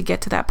lives to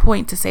get to that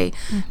point to say,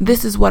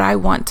 this is what I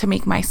want to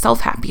make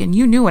myself happy, and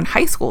you knew in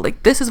high school,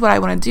 like, this is what I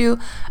want to do,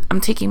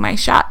 I'm taking my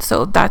shot.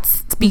 So that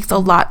speaks a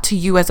lot to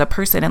you as a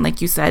person, and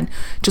like you said,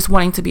 just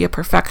wanting to be a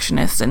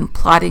perfectionist and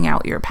plotting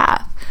out your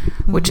path,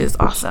 which is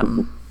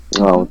awesome.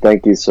 Oh,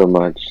 thank you so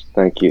much.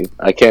 Thank you.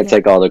 I can't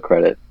take all the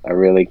credit. I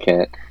really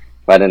can't.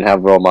 If I didn't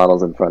have role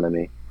models in front of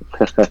me.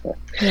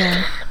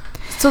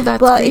 So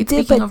that's great.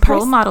 Speaking of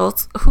role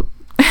models, who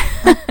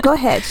go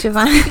ahead,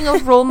 Shavon. Speaking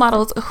of role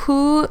models,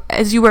 who,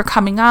 as you were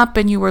coming up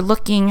and you were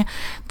looking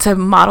to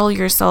model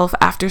yourself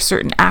after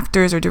certain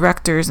actors or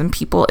directors and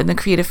people in the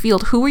creative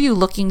field, who were you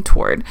looking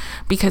toward?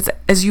 Because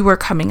as you were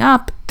coming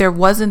up, there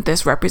wasn't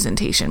this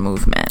representation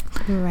movement.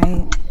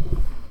 Right.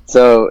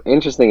 So,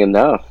 interesting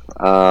enough,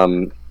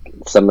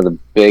 some of the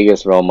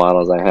biggest role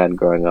models I had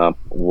growing up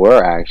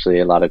were actually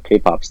a lot of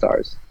K-pop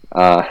stars.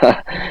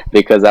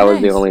 Because that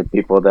was the only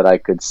people that I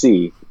could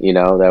see, you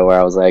know, that where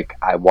I was like,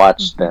 I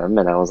watched them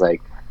and I was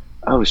like,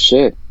 oh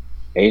shit,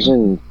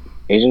 Asian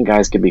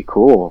guys could be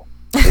cool.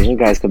 Asian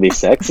guys could be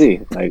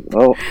sexy. Like,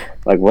 oh,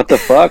 like what the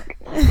fuck,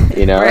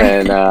 you know?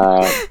 And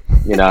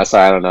you know,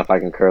 sorry, I don't know if I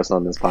can curse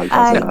on this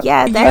podcast.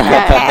 Yeah,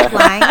 that's our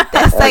tagline.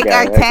 That's like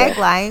our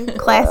tagline.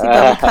 Classy,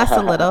 but we cuss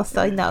a little,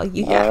 so no,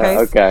 you can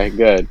curse. Okay,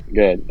 good.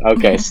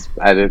 Okay,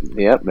 I did.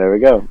 Yep, there we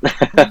go.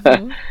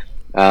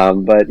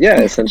 But yeah,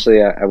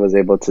 essentially I was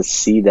able to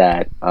see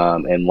that,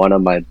 and one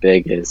of my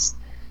biggest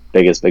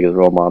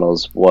role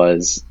models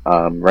was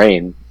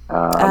Rain.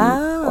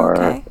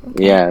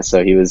 Yeah,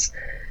 so he was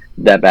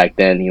that back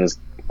then. He was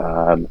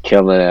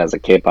killing it as a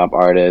K-pop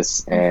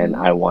artist, and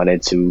I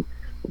was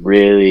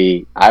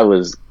really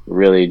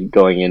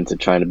going into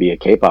trying to be a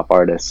K-pop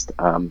artist.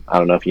 I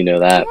don't know if you know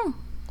that.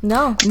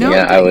 No.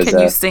 Yeah,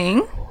 Can you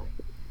sing?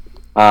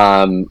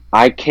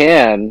 I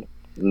can,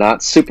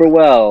 not super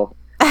well.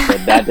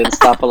 But that didn't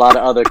stop a lot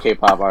of other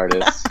K-pop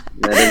artists.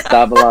 They could fix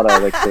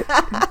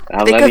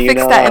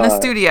that in the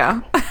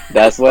studio.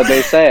 That's what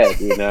they said.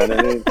 You know what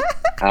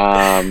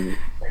I mean?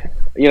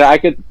 You know, I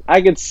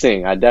could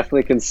sing. I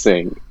definitely can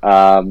sing.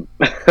 But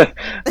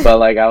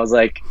like I was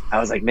like,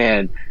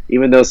 man,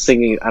 even though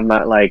singing, I'm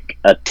not like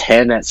a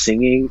 10 at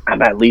singing.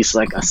 I'm at least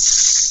like a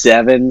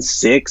 7,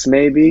 6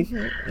 maybe.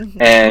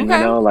 And you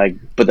know, like,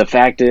 but the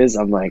fact is,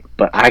 I'm like,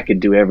 but I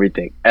could do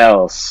everything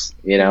else.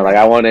 You know, like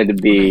I wanted to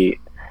be.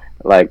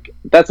 Like,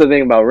 that's the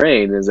thing about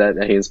Rain, is that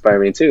he inspired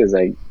me too, is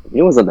like,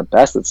 he wasn't the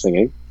best at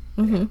singing,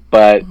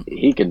 but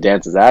he could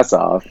dance his ass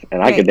off,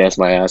 and I could dance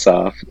my ass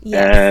off,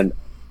 and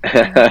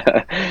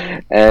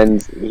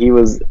and he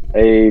was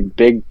a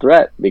big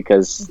threat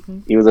because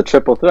he was a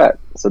triple threat.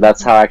 So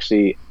that's how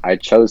actually I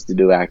chose to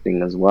do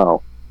acting as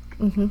well.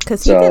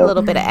 Because he did a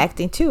little bit of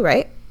acting too,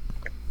 right?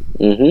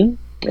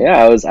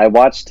 Yeah, I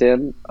watched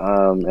him,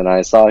 and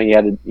I saw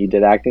he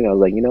did acting. I was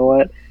like, you know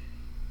what,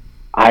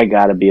 I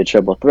gotta be a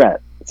triple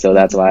threat. So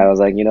that's why I was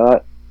like, you know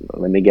what,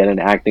 let me get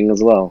into acting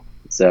as well.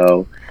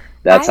 So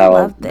that's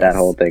how that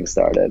whole thing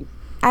started.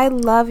 I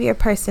love your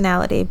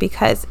personality,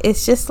 because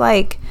it's just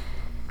like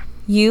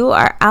you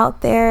are out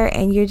there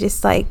and you're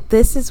just like,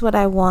 this is what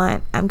I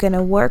want. I'm going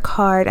to work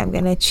hard. I'm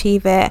going to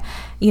achieve it.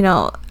 You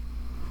know,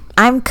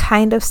 I'm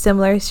kind of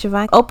similar to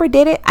Shavon. Oprah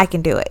did it. I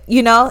can do it.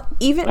 You know,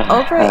 even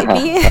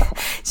Oprah,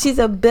 she's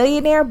a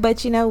billionaire,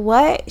 but you know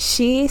what?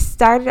 She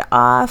started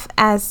off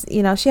as,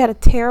 you know, she had a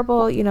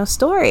terrible, you know,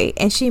 story,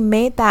 and she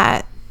made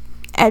that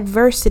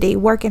adversity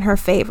work in her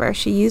favor.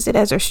 She used it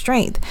as her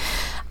strength.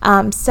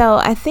 So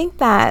I think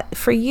that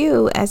for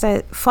you, as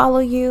I follow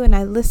you and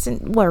I read,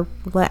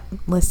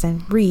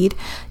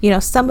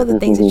 some of the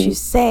things that you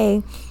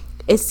say,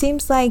 it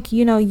seems like,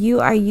 you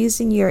are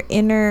using your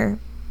inner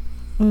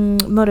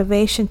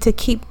motivation to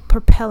keep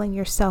propelling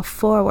yourself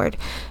forward.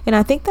 And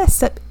I think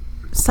that's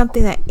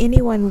something that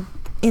anyone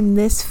in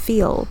this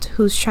field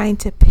who's trying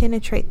to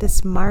penetrate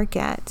this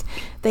market,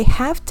 they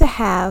have to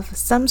have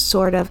some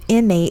sort of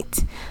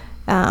innate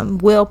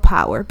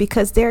willpower,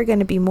 because there are going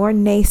to be more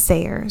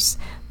naysayers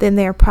than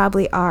there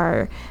probably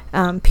are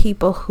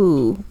people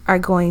who are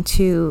going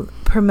to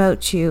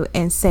promote you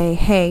and say,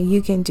 hey,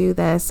 you can do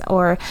this,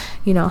 or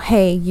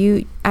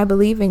hey, I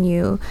believe in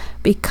you,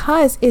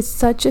 because it's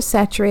such a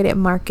saturated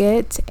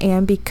market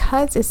and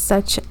because it's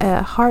such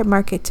a hard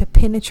market to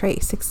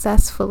penetrate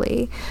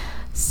successfully.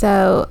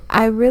 So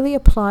I really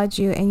applaud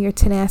you and your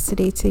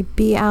tenacity to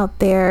be out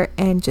there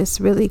and just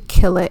really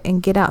kill it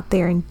and get out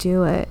there and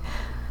do it.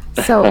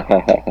 So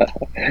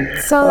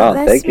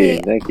that's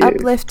me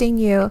uplifting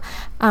you.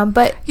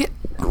 But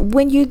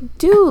when you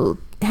do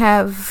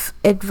have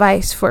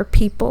advice for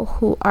people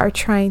who are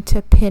trying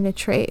to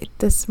penetrate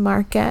this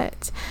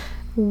market,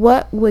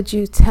 what would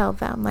you tell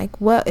them? Like,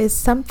 what is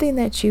something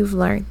that you've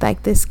learned,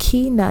 like this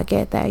key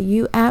nugget that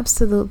you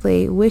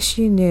absolutely wish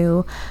you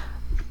knew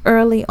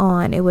early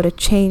on? It would have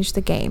changed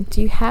the game.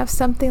 Do you have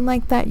something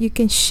like that you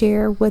can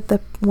share with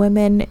the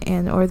women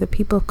or the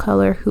people of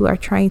color who are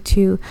trying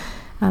to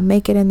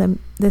make it in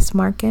this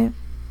market?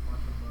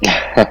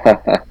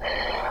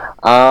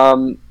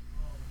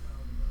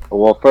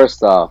 Well,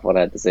 first off, what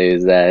I have to say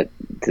is that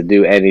to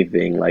do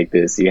anything like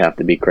this, you have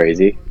to be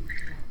crazy.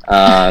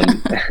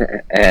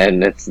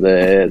 And it's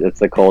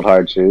the cold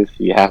hard truth.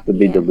 You have to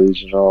be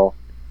delusional.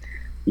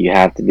 You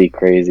have to be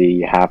crazy.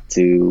 You have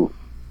to,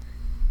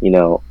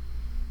 you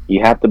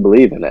have to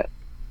believe in it.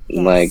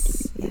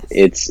 Yes.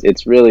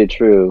 It's really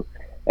true.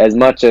 As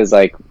much as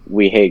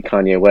we hate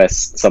Kanye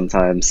West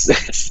sometimes,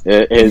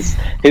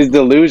 his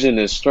delusion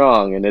is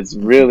strong, and it's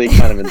really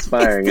kind of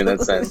inspiring in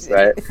that sense,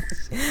 right?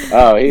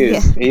 Oh,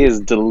 he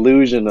is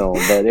delusional,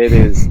 but it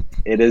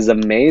is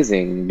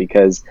amazing,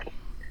 because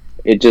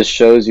it just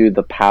shows you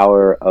the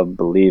power of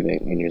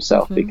believing in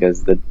yourself.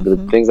 Because the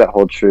things that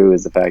hold true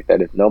is the fact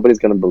that if nobody's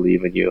going to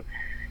believe in you,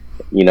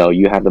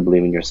 you have to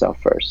believe in yourself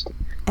first.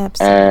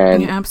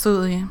 Absolutely.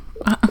 Absolutely.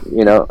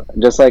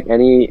 Just like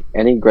any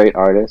great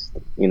artist,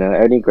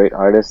 any great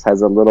artist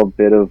has a little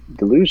bit of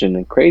delusion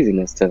and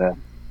craziness to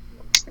them,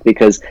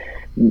 because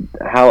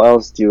how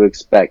else do you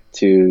expect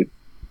to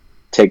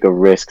take a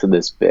risk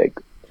this big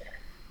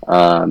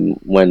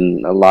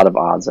when a lot of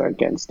odds are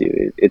against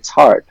you? It's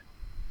hard.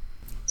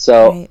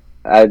 So right.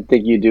 I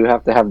think you do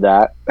have to have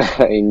that,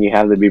 and you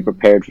have to be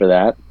prepared for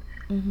that.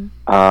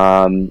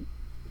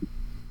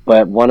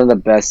 But one of the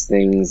best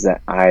things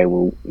that I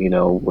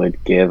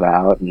would give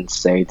out and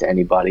say to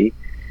anybody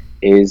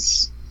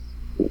is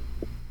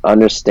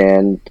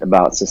understand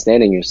about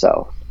sustaining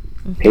yourself,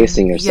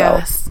 pacing yourself.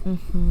 Yes.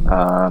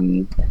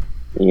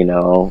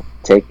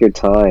 Take your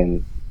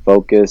time,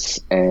 focus,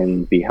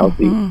 and be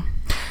healthy.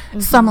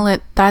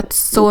 Somlit, that's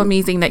so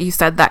amazing that you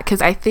said that, because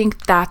I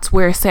think that's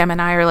where Sam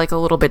and I are a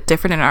little bit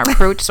different in our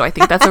approach. So I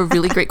think that's a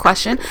really great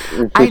question.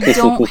 I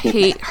don't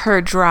hate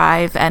her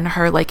drive and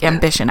her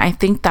ambition. I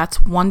think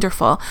that's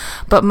wonderful.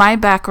 But my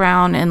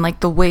background and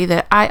the way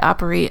that I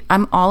operate,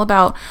 I'm all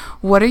about,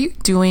 what are you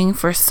doing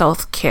for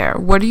self-care?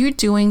 What are you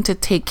doing to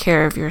take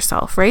care of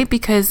yourself, right?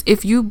 Because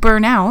if you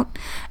burn out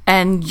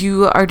and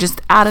you are just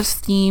out of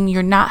steam,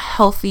 you're not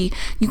healthy,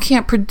 you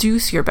can't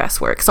produce your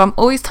best work. So I'm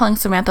always telling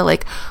Samantha,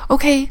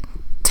 okay,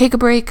 take a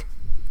break,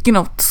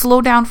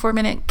 slow down for a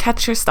minute,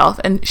 catch yourself.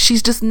 And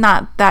she's just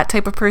not that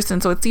type of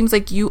person. So it seems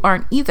like you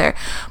aren't either.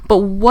 But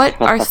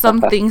what are some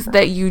things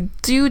that you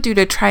do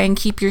to try and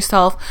keep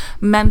yourself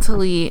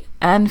mentally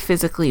and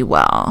physically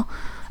well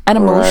and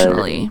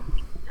emotionally? Right.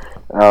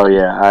 Oh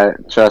yeah,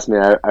 trust me,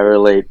 I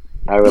relate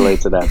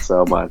to that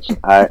so much.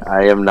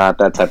 I am not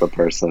that type of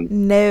person.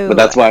 No, but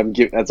that's why I'm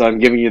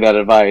giving you that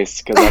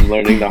advice, because I'm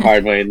learning the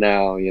hard way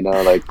now.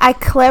 I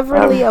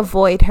cleverly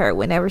avoid her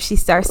whenever she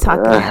starts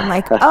talking. I'm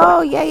like,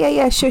 oh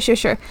yeah,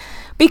 sure.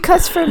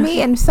 Because for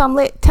me, and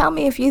Somlit, tell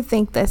me if you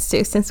think this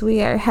too, since we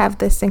have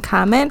this in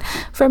common.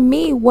 For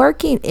me,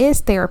 working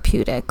is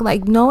therapeutic.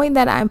 Knowing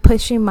that I'm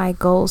pushing my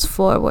goals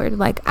forward.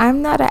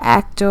 I'm not an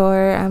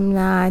actor, I'm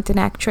not an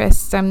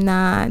actress, I'm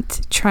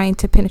not trying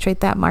to penetrate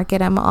that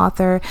market. I'm an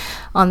author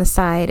on the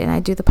side, and I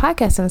do the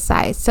podcast on the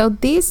side. So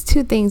these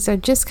two things are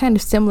just kind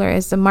of similar,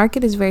 as the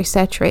market is very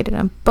saturated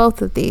on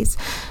both of these.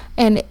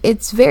 And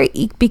it's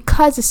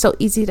because it's so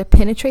easy to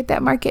penetrate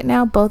that market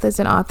now, both as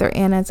an author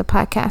and as a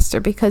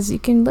podcaster, because you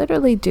can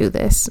literally do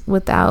this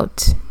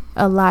without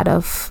a lot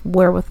of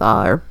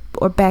wherewithal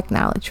or back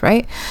knowledge,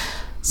 right?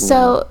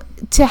 So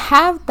to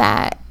have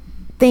that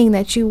thing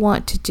that you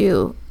want to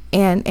do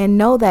and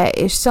know that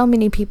there's so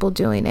many people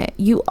doing it,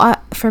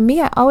 for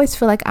me, I always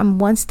feel like I'm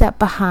one step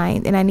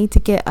behind and I need to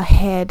get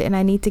ahead. And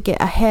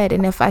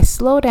if I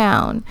slow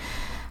down,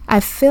 I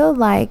feel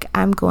like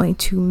I'm going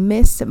to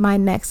miss my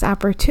next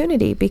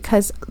opportunity,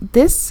 because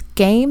this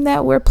game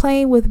that we're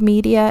playing with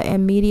media,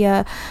 and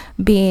media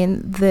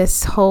being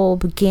this whole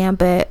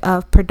gambit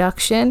of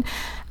production,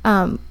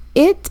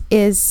 it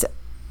is,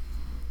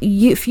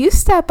 if you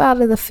step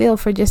out of the field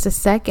for just a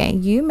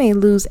second, you may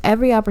lose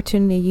every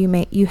opportunity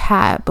you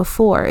had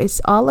before. It's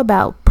all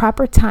about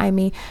proper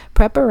timing,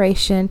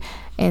 preparation,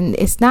 and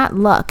it's not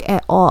luck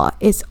at all.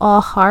 It's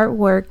all hard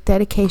work,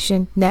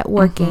 dedication,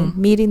 networking,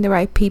 meeting the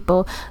right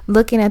people,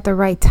 looking at the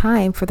right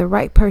time for the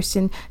right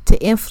person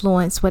to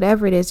influence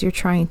whatever it is you're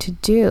trying to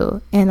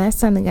do. And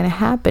that's only going to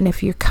happen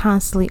if you're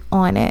constantly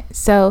on it.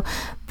 So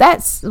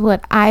that's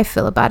what I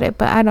feel about it.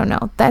 But I don't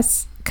know.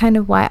 That's kind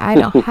of why I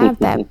don't have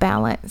that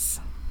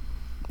balance.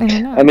 I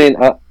don't know. I mean,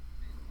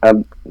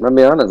 I'll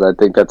be honest. I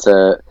think it's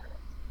a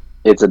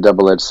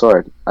double-edged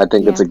sword. I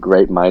think it's a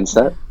great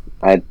mindset.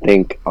 I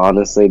think,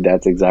 honestly,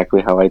 that's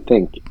exactly how I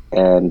think,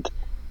 and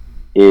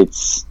it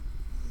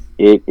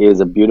is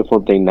a beautiful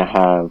thing to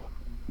have,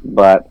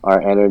 but our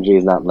energy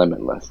is not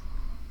limitless.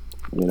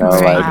 You know,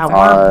 right. like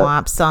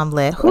womp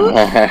Somlit.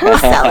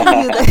 Who's telling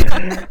you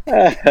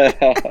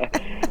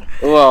that?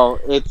 Well,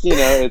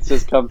 it's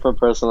just come from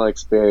personal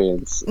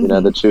experience. You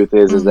know, the truth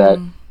is that,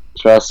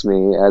 trust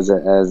me, as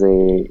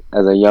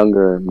a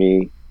younger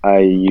me, I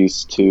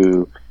used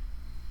to,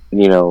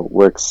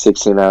 work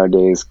 16-hour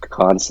days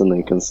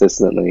constantly,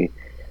 consistently.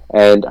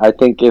 And I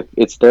think if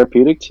it's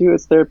therapeutic to you,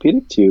 it's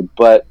therapeutic to you.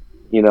 But,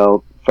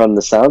 from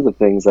the sounds of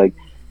things, like,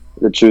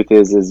 the truth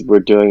is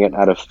we're doing it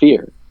out of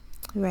fear.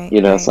 Right.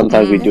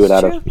 Sometimes we do it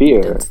out of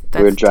fear.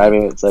 We're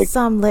driving, it's like...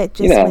 Somlit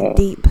just went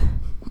deep.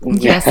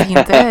 Yes, he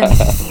did.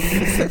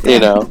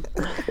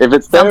 If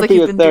it's sounds like therapy,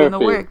 you've it's been therapy. doing the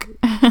work.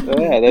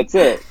 Yeah, that's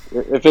it.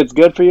 If it's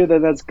good for you,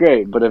 then that's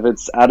great. But if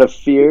it's out of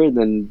fear,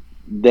 then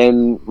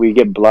we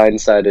get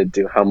blindsided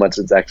to how much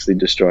it's actually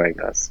destroying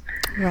us.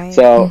 Right.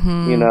 So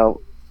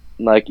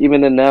like,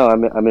 even now,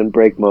 I'm in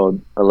break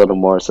mode a little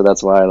more. So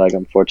that's why, like,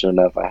 I'm fortunate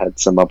enough I had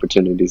some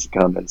opportunities to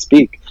come and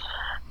speak.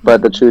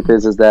 But the truth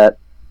is that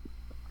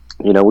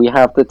we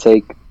have to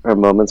take our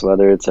moments,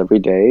 whether it's every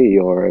day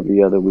or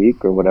every other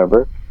week or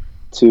whatever,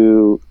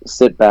 to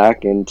sit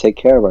back and take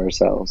care of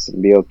ourselves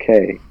and be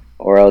okay.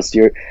 Or else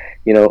you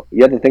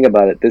have to think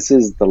about it. This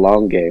is the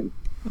long game,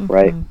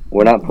 right?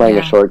 We're not playing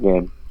a short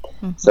game.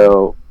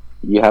 So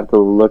you have to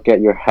look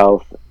at your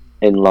health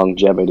and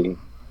longevity.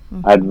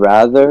 I'd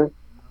rather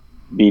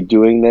be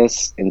doing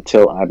this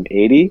until I'm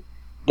 80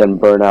 than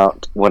burn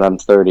out when I'm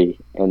 30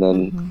 and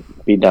then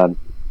be done.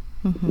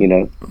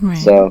 Right.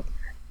 So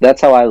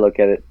that's how I look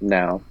at it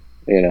now,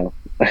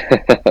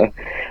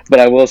 But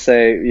I will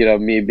say,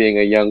 me being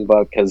a young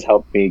buck has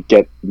helped me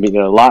get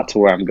a lot to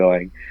where I'm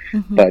going.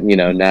 But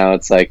now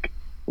it's like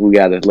we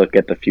got to look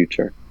at the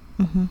future.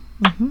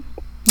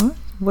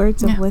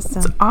 Words of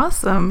wisdom. It's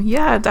awesome.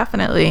 Yeah,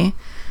 definitely.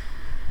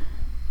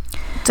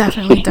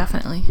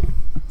 Definitely.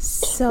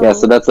 So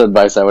that's the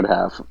advice I would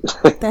have.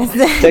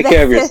 Take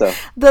care of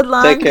yourself. The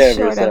long and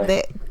short of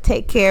it.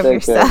 Take care of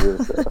yourself.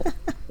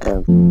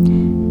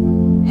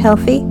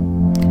 Healthy,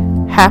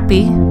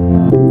 happy,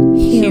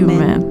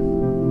 human.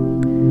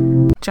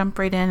 Jump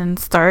right in and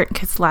start,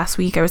 because last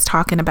week I was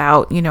talking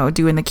about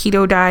doing the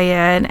keto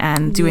diet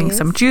and doing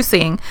some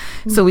juicing,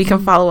 so we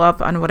can follow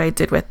up on what I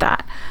did with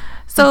that.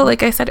 So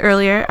like I said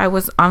earlier, I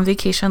was on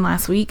vacation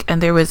last week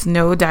and there was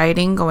no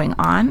dieting going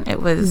on.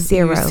 It was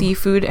 0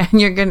 seafood and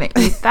you're gonna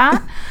eat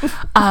that.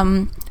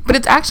 But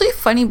it's actually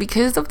funny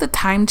because of the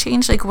time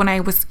change. Like, when I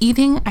was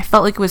eating, I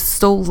felt like it was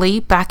so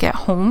late back at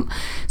home,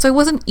 so I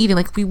wasn't eating.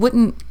 Like, we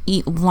wouldn't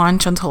eat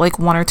lunch until like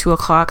 1 or 2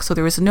 o'clock, so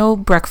there was no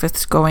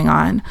breakfast going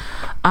on.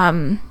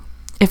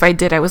 If I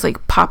did, I was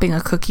like popping a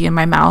cookie in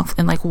my mouth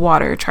and like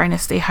water, trying to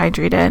stay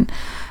hydrated,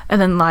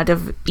 and then a lot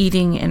of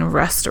eating in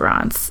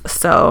restaurants.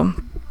 So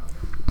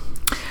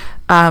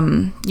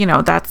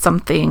that's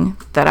something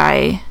that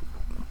I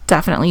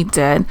definitely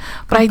did.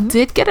 But I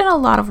did get in a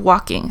lot of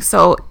walking.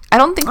 So I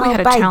don't think we had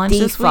a challenge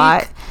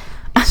default.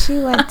 This week. She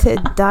went to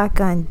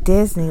doggone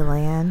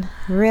Disneyland.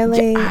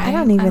 Really? Yeah, I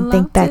don't even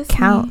think that Disney.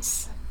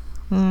 counts.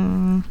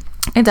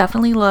 I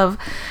definitely love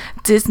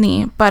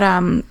Disney. But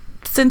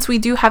since we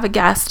do have a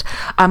guest,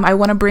 I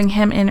want to bring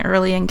him in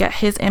early and get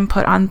his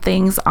input on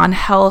things, on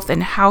health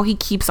and how he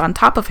keeps on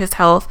top of his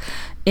health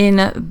in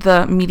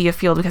the media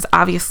field, because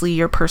obviously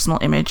your personal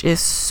image is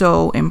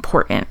so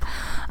important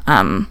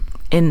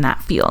in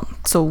that field.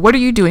 So what are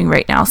you doing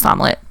right now,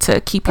 Somlit,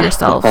 to keep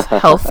yourself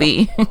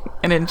healthy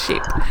and in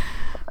shape?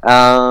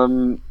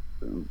 Well,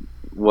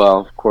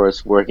 of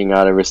course, working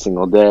out every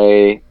single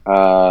day,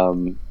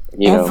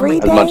 Every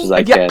day? as much as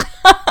I can.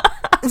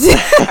 I was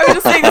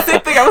just saying the same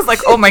thing. I was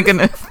like, oh my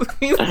goodness.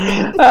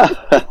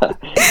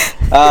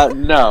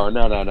 No,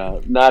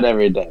 not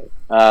every day.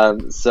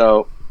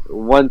 So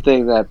one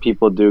thing that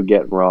people do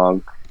get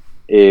wrong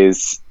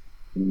is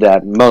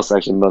that most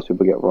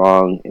people get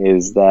wrong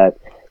is that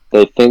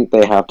they think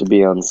they have to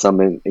be on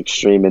some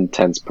extreme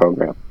intense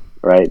program,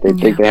 right? They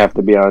think they have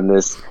to be on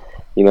this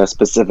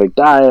specific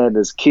diet,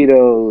 this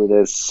keto,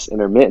 this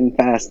intermittent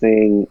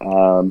fasting,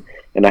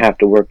 and I have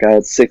to work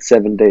out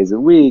 6-7 days a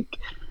week.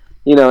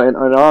 And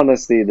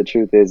honestly, the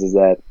truth is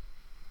that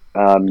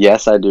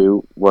yes, I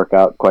do work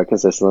out quite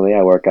consistently.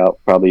 I work out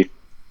probably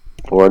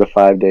 4 to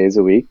 5 days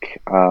a week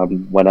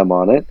when I'm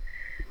on it.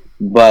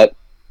 But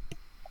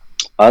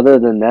other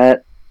than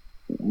that,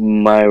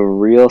 my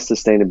real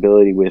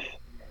sustainability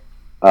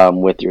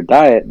with your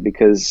diet,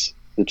 because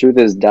the truth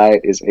is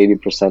diet is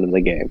 80% of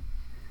the game.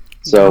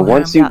 So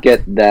once you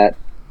get that,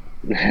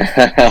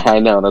 I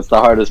know that's the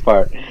hardest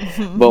part.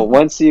 But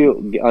once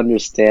you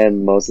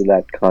understand most of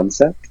that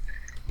concept,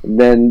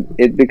 then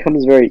it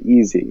becomes very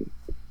easy.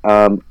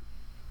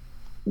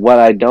 What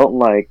I don't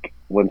like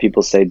when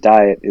people say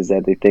diet is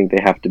that they think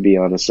they have to be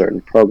on a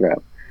certain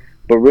program.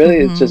 But really,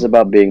 it's just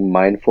about being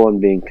mindful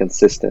and being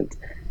consistent.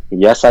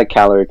 Yes, I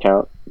calorie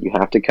count. You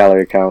have to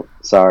calorie count.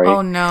 Sorry.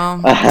 Oh, no.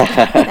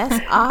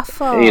 That's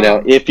awful.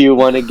 If you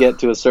want to get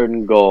to a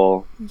certain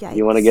goal, Yikes.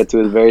 You want to get to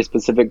a very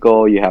specific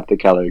goal, you have to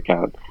calorie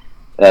count.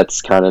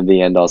 That's kind of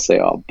the end all say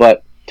all.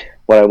 But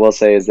what I will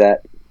say is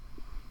that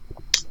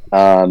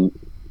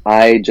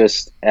I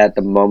just, at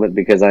the moment,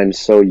 because I'm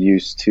so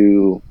used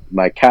to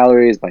my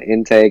calories, my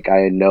intake,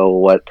 I know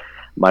what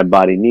my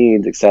body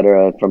needs,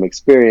 etc. from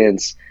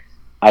experience,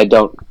 I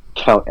don't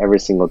count every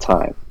single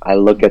time. I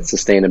look at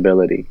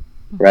sustainability,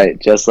 right?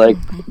 Just like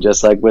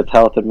with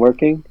health and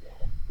working,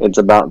 it's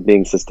about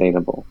being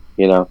sustainable,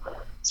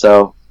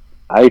 So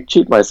I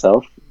treat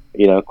myself,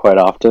 quite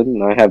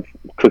often. I have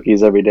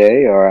cookies every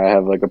day, or I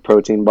have like a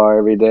protein bar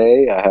every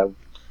day. I have,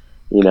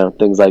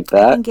 things like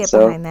that. I can get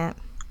behind that.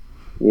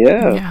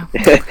 Yeah.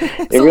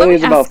 It So really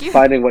is about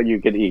finding what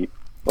you can eat.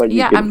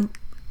 I'm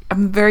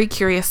very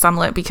curious,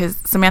 Somlit, because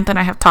Samantha and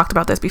I have talked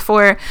about this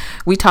before.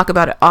 We talk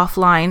about it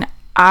offline.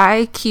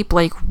 I keep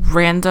like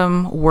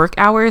random work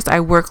hours. I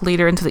work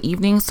later into the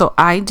evening, so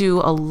I do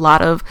a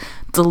lot of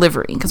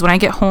delivering, because when I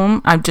get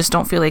home, I just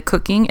don't feel like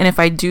cooking. And if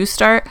I do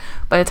start,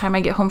 by the time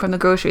I get home from the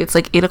grocery, it's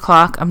like 8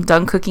 o'clock. I'm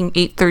done cooking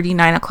 8:30,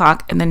 9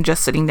 o'clock, and then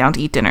just sitting down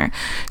to eat dinner.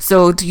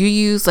 So do you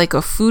use like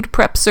a food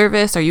prep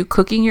service? Are you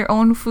cooking your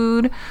own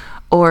food,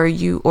 or are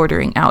you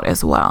ordering out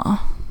as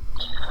well?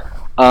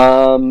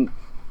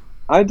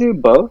 I do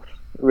both,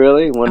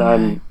 really, when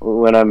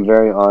I'm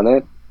very on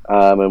it,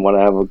 and when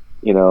I have a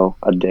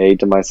day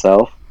to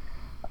myself.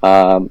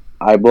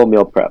 I will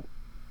meal prep.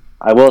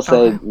 I will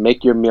say,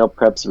 make your meal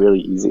preps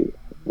really easy.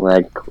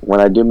 Like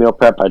when I do meal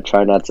prep, I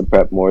try not to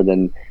prep more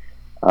than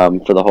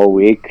for the whole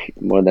week,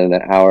 more than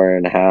an hour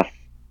and a half,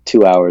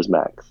 2 hours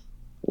max.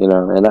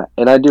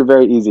 And I do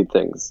very easy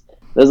things.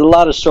 There's a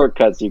lot of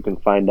shortcuts you can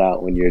find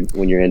out when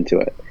you're into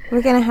it.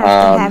 We're gonna have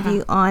to have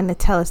you on to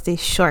tell us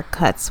these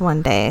shortcuts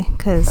one day,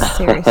 because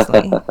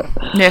seriously.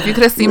 Yeah, if you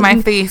could have seen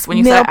my face when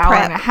you said hour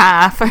and a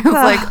half, I was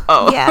like,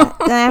 oh. Yeah,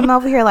 and I'm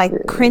over here like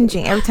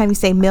cringing every time you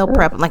say meal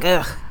prep. I'm like,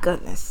 ugh,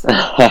 goodness.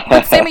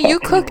 But Sammy, you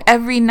cook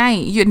every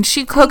night. And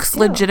she cooks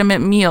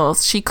legitimate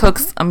meals. She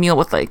cooks a meal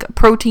with like a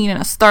protein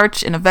and a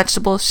starch and a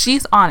vegetable.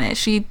 She's on it.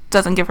 She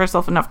doesn't give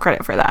herself enough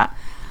credit for that.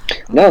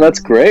 No, that's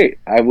great.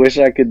 I wish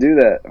I could do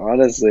that,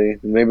 honestly.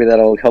 Maybe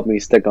that'll help me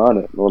stick on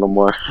it a little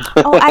more.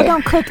 I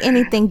don't cook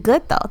anything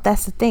good, though.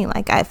 That's the thing.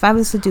 Like, if I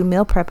was to do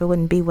meal prep, it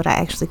wouldn't be what I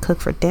actually cook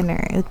for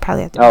dinner. It would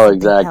probably have to be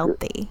something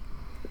healthy.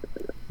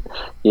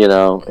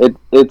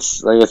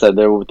 It's like I said,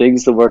 there were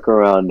things to work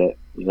around it.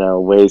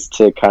 Ways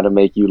to kind of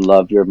make you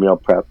love your meal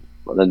prep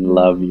and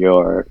love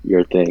your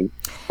thing.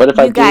 But if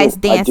you guys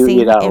dancing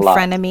in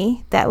front of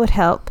me, that would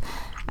help.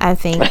 I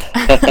think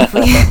if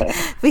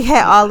we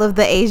had all of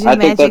the Asian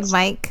Magic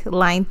Mike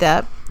lined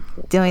up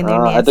doing their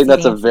Nancy I think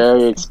that's dances. a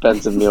very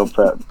expensive meal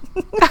prep.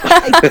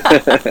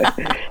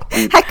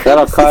 I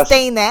couldn't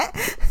sustain that.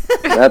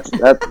 That's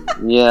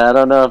yeah. I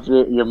don't know if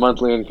your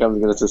monthly income is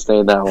going to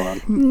sustain that one.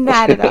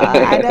 Not at all.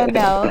 I don't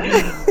know.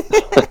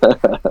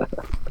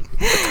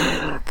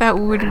 That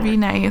would be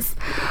nice.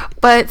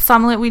 But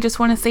Somlit, we just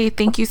want to say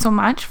thank you so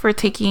much for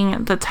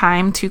taking the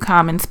time to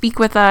come and speak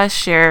with us,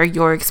 share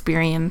your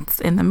experience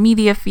in the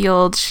media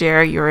field,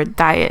 share your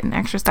diet and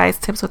exercise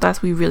tips with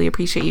us. We really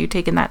appreciate you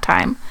taking that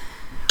time.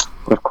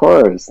 Of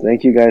course.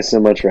 Thank you guys so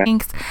much.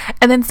 Thanks.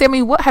 And then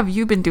Sammy, what have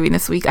you been doing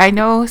this week? I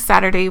know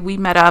Saturday we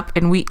met up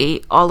and we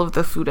ate all of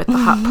the food at the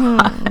hot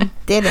pot.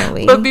 Didn't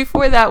we? But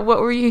before that,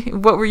 what were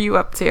you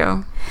up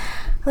to?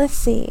 Let's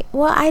see.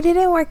 Well, I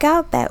didn't work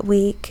out that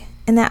week.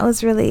 And that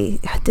was really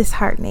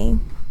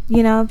disheartening,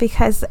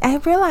 because I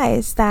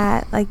realized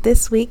that like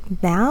this week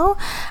now,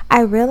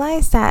 I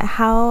realized that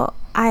how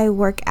I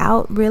work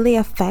out really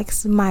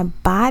affects my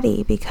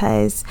body,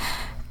 because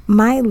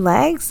my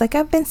legs, like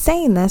I've been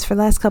saying this for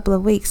the last couple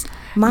of weeks,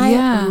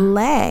 my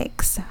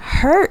legs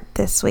hurt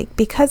this week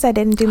because I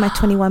didn't do my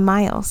 21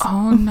 miles.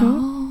 Oh,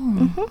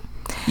 no. Mm-hmm.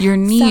 Your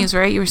knees,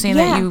 right? You were saying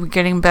that you were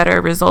getting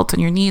better results on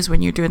your knees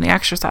when you're doing the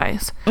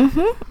exercise.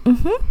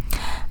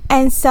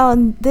 And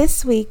so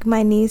this week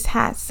my knees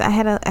I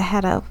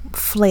had a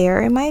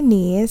flare in my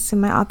knees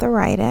and my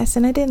arthritis,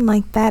 and I didn't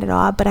like that at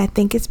all, but I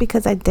think it's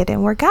because I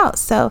didn't work out.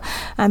 So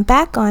I'm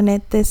back on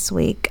it this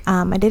week.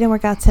 I didn't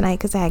work out tonight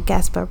because I had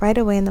guests, but right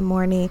away in the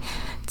morning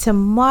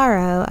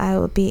tomorrow I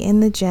will be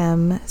in the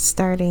gym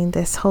starting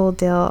this whole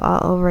deal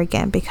all over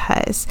again,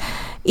 because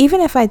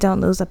even if I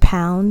don't lose a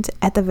pound,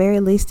 at the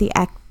very least the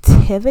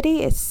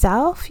activity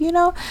itself,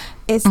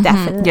 is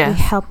definitely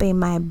helping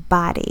my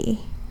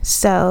body.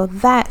 So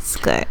that's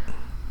good.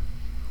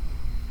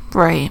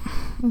 Right.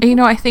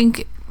 I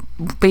think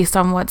based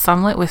on what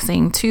Somlit was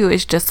saying too,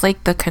 is just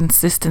like the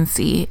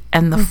consistency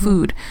and the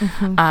food.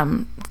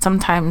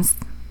 Sometimes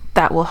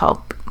that will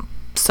help.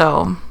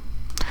 So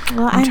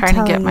I'm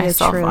trying to get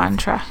myself on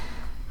track.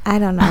 I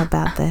don't know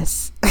about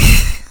this.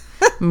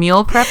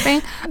 Meal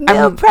prepping?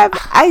 Meal prep.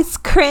 I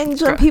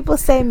cringe when people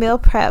say meal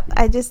prep.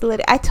 I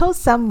told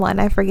someone,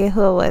 I forget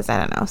who it was, I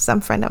don't know,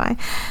 some friend of mine.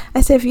 I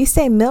said, if you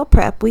say meal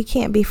prep, we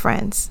can't be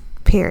friends.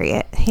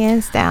 Period.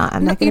 Hands down.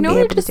 I'm not going to be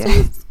able to do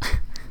it.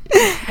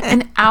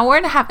 An hour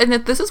and a half, and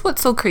this is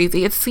what's so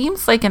crazy. It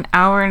seems like an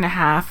hour and a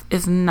half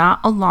is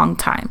not a long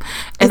time.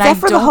 And is that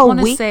for the whole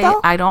week,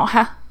 though? I don't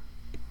have.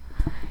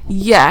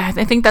 Yeah,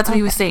 I think that's what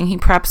he was saying. He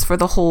preps for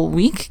the whole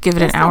week. Give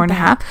it an hour and a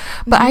half.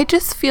 But I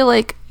just feel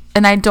like,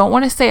 and I don't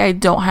want to say I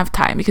don't have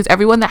time, because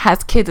everyone that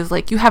has kids is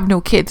like, you have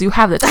no kids, you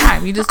have the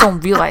time, you just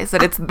don't realize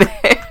that it's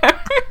there.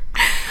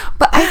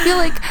 But I feel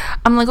like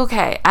I'm like,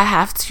 okay, I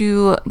have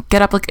to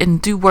get up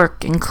and do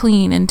work and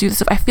clean and do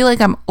stuff. I feel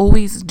like I'm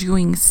always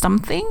doing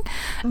something.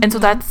 And so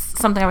that's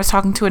something I was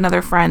talking to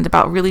another friend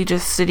about, really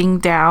just sitting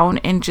down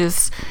and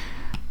just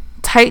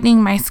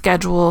tightening my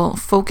schedule,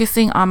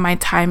 focusing on my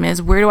time.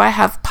 Is where do I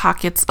have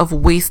pockets of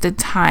wasted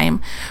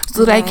time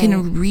so that I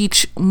can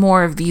reach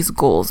more of these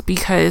goals,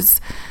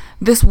 because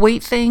this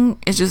weight thing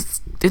is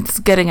just, it's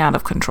getting out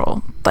of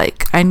control.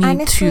 Like, I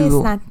need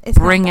to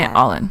bring it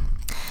all in.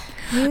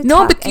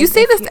 But you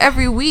say this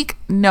every week.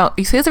 No,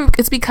 you say this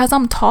it's because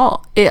I'm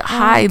tall. It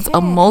hides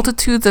a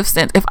multitudes of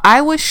sins. If I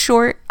was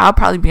short, I'll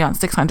probably be on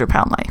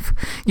 600-pound life.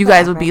 You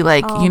guys would be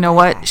like, you know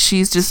what?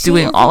 She's just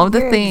doing all of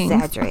the things.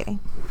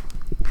 Exaggerating.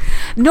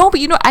 No, but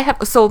I have.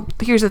 So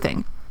here's the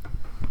thing.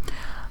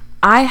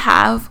 I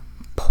have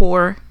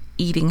poor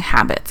eating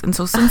habits, and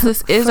so since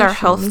this is our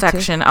health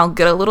section, I'll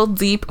get a little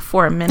deep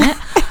for a minute.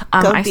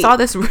 I saw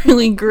this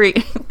really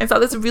great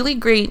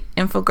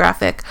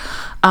infographic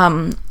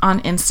on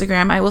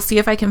Instagram. I will see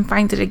if I can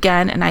find it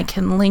again, and I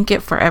can link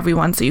it for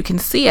everyone so you can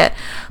see it.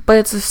 But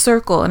it's a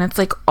circle, and it's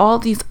like all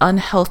these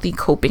unhealthy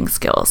coping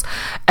skills.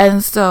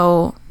 And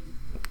so,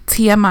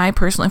 TMI,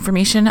 personal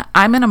information,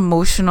 I'm an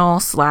emotional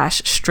 /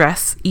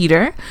 stress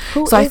eater.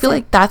 So I feel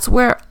like that's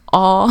where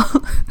all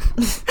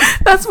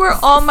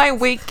my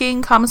weight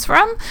gain comes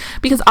from,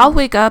 because I'll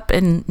wake up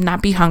and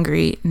not be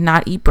hungry,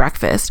 not eat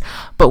breakfast,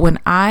 but when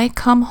I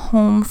come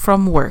home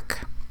from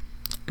work,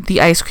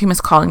 the ice cream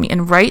is calling me.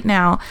 And right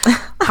now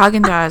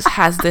Haagen-Dazs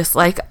has this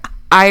like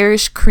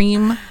Irish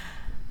cream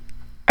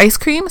ice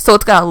cream, so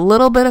it's got a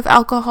little bit of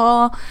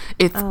alcohol,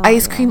 it's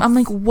ice cream. I'm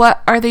like,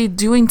 what are they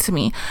doing to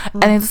me?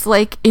 And it's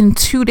like, in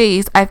 2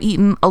 days I've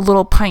eaten a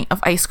little pint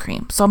of ice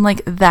cream, so I'm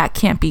like, that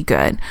can't be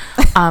good.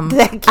 Been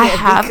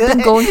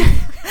going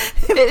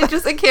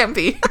it can't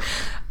be.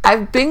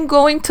 I've been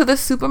going to the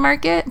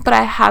supermarket, but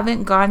I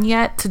haven't gone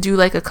yet to do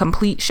like a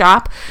complete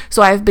shop.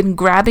 So I've been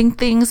grabbing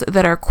things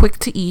that are quick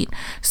to eat,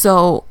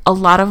 so a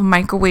lot of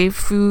microwave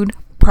food,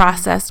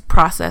 processed.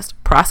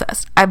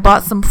 I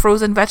bought some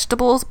frozen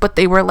vegetables, but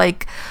they were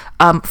like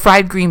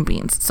fried green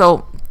beans,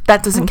 so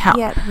that doesn't count.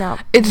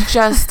 It's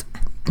just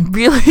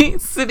really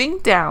sitting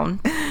down,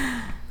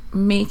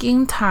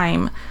 making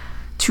time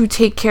to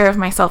take care of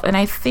myself. And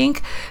I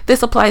think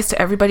this applies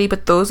to everybody,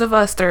 but those of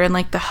us that are in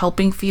like the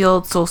helping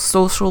field, so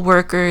social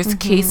workers,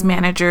 case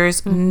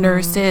managers,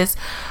 nurses,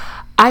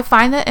 I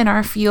find that in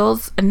our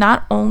fields,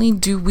 not only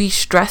do we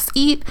stress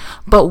eat,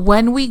 but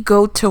when we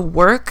go to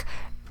work,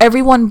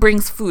 everyone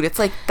brings food. It's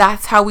like,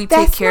 that's how we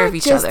take care of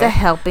each other. That's not just a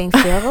helping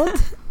field.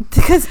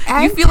 Because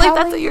you feel like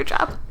that's your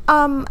job?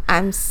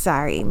 I'm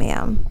sorry,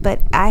 ma'am,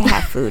 but I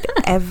have food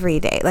every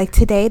day. Like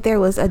today, there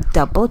was a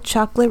double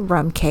chocolate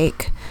rum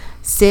cake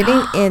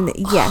sitting in.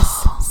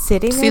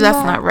 See,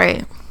 that's not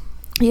right.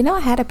 I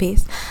had a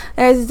piece.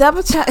 There's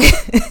double chocolate.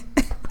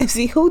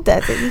 See, who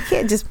does it? You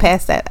can't just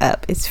pass that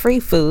up. It's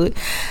free food.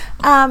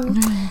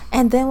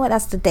 And then what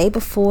else? The day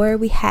before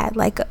we had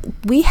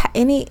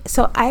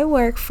so I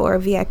work for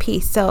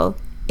VIP, so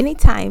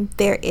anytime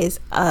there is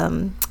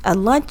a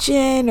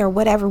luncheon or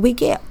whatever, we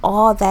get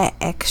all that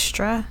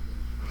extra,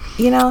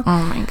 Oh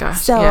my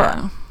gosh.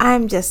 So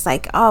I'm just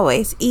like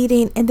always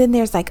eating, and then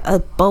there's like a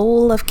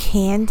bowl of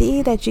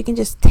candy that you can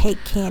just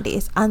take candy.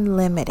 It's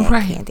unlimited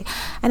candy.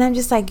 And I'm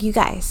just like, you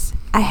guys,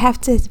 I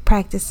have to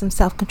practice some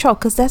self-control,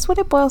 because that's what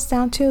it boils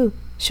down to,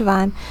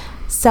 Shavon.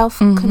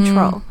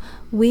 Self-control.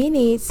 We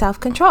need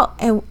self-control,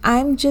 and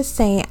I'm just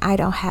saying I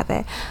don't have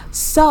it.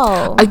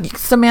 So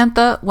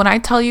Samantha, when I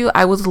tell you,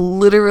 I was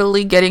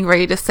literally getting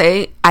ready to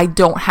say I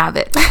don't have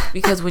it,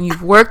 because when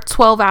you've worked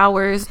 12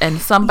 hours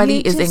and somebody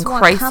is in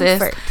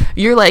crisis,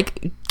 you're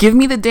like, give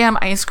me the damn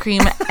ice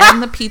cream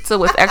and the pizza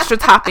with extra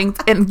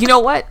toppings, and you know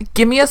what,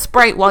 give me a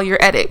Sprite while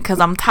you're at it, because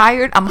I'm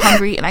tired, I'm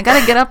hungry, and I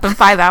gotta get up in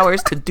 5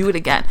 hours to do it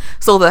again.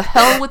 So the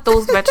hell with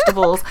those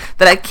vegetables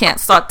that I can't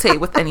saute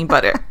with any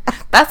butter.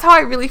 That's how I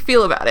really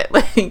feel about it.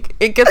 Like,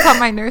 it gets on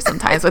my nerves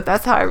sometimes, but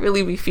that's how I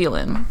really be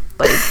feeling.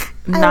 Like,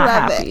 not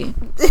happy.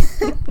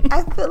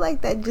 I feel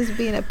like that just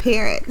being a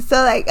parent.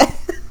 So like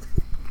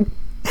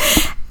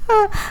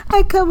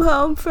I come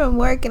home from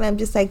work and I'm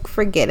just like,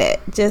 forget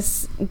it,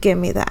 just give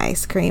me the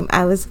ice cream.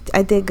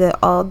 I did good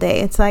all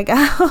day. It's like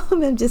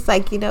I'm just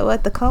like, you know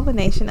what, the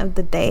culmination of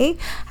the day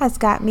has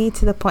got me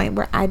to the point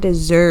where I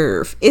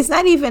deserve, it's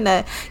not even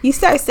you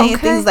start saying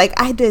things like,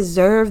 I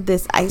deserve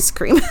this ice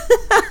cream.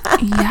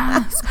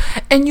 Yes.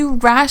 And you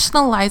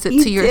rationalize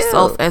it to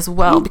yourself as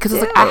well, because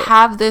it's like, I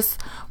have this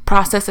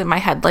process in my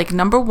head. Like,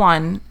 number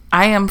one,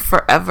 I am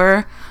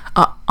forever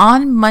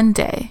on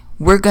Monday,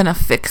 we're gonna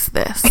fix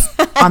this.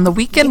 On the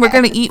weekend, we're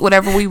gonna eat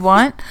whatever we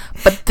want,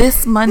 but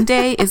this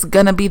Monday is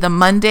gonna be the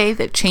Monday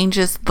that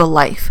changes the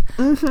life.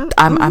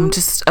 I'm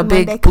just a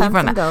big believer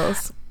in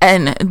that.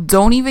 And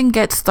don't even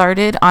get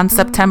started on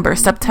September.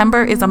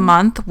 September is a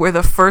month where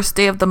the first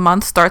day of the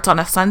month starts on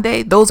a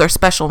Sunday. Those are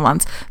special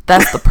months.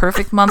 That's the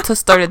perfect month to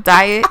start a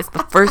diet. It's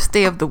the first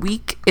day of the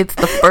week. It's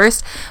the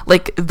first,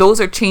 like,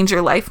 those are change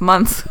your life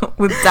months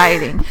with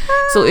dieting.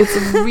 So it's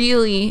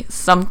really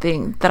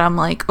something that I'm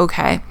like,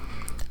 okay,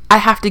 I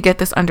have to get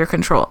this under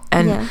control.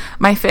 And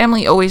my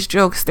family always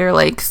jokes, they're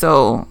like,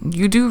 so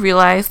you do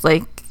realize,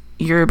 like,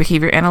 you're a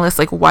behavior analyst,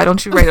 like, why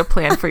don't you write a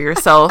plan for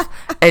yourself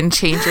and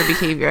change your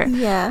behavior?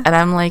 And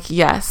I'm like,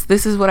 yes,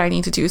 this is what I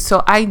need to do.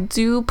 So I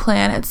do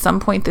plan at some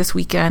point this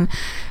weekend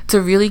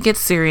to really get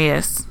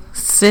serious,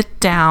 sit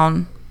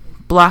down,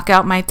 block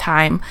out my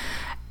time,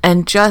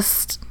 and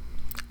just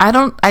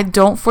I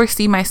don't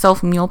foresee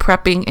myself meal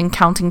prepping and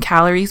counting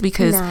calories,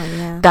 because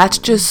that's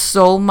just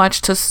so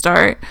much to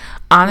start.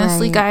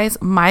 Honestly,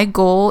 guys, my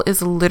goal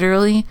is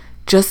literally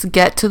just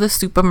get to the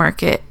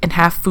supermarket and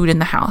have food in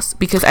the house,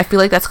 because I feel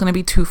like that's going to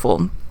be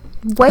twofold.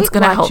 Weight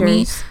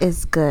Watchers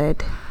is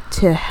good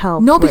to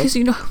help. No, because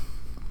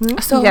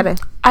so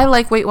I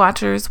like Weight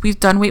Watchers. We've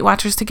done Weight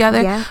Watchers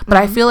together, but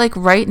I feel like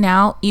right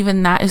now,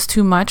 even that is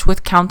too much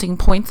with counting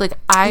points. Like,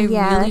 I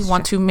really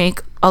want to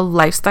make a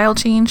lifestyle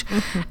change,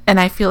 and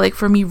I feel like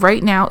for me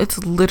right now,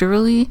 it's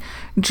literally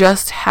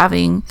just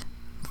having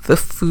the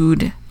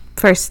food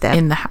first step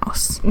in the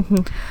house.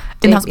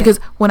 Because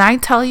when I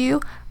tell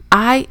you,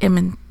 I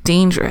am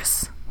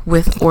dangerous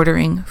with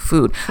ordering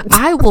food.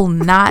 I will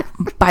not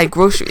buy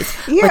groceries.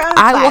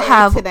 I will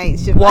have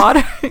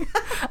water.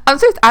 I'm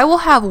serious. I will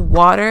have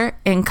water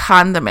and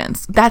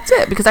condiments. That's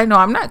it, because I know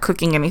I'm not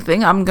cooking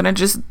anything. I'm gonna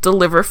just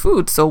deliver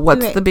food. So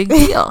what's the big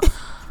deal?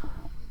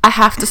 I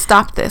have to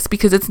stop this,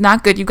 because it's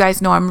not good. You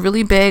guys know I'm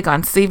really big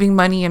on saving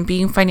money and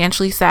being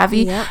financially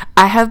savvy.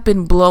 I have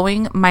been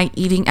blowing my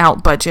eating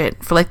out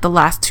budget for like the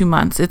last 2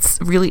 months. It's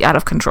really out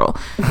of control.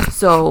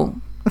 So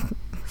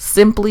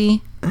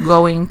simply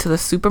going to the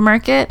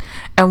supermarket,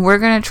 and we're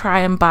gonna try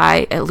and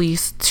buy at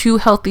least 2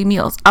 healthy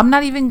meals. I'm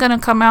not even gonna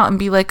come out and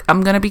be like,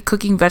 I'm gonna be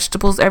cooking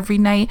vegetables every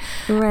night.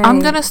 I'm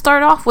gonna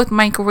start off with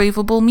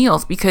microwavable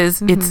meals,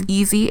 because it's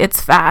easy,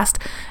 it's fast,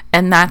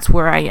 and that's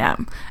where I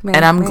am.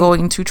 And I'm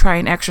going to try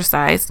and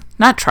exercise.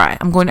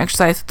 I'm going to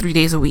exercise 3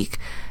 days a week.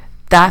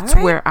 That's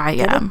where I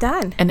am.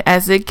 And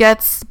as it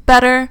gets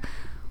better,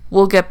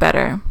 we'll get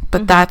better.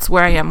 But that's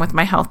where I am with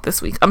my health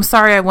this week. I'm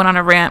sorry I went on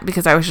a rant,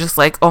 because I was just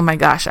like, oh my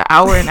gosh, an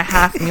hour and a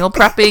half meal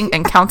prepping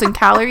and counting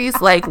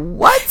calories. Like,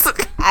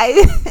 what?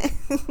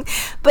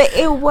 But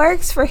it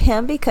works for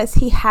him, because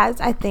he has,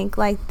 I think,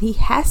 like, he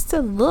has to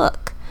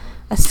look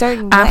a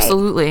certain way.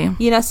 Absolutely.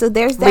 You know, so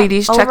there's that.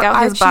 Ladies, check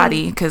out his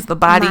body, because the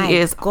body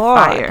is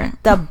fire.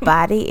 The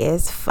body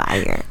is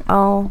fire.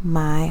 Oh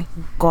my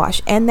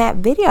gosh. And that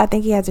video, I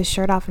think he has his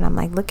shirt off, and I'm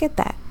like, look at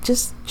that.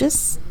 Just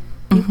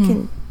you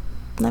can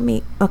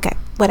okay,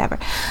 whatever.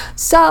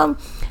 So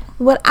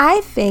what I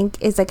think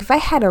is, like, if I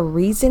had a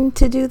reason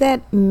to do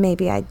that,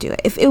 maybe I'd do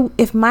it.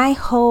 If my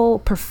whole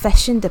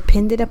profession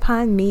depended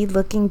upon me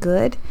looking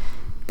good,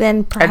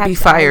 then perhaps I'd be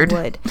fired.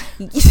 I would.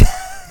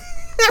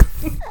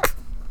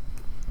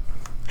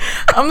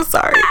 I'm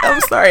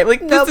sorry.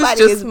 Like, nobody this is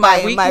just is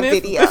buying my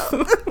video.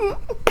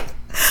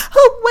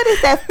 What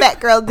is that fat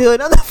girl doing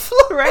on the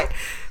floor? Right?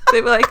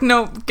 They'd be like,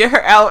 no, get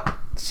her out.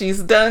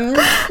 She's done.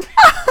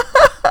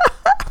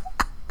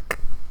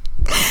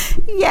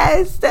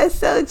 Yes, that's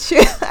so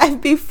true.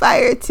 I'd be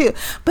fired too.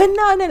 But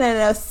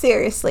no,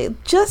 seriously,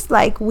 just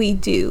like we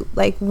do,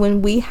 like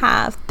when we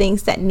have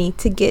things that need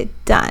to get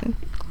done,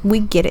 we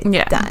get it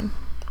done,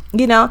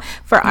 you know,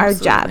 for our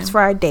jobs, for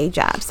our day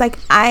jobs. Like,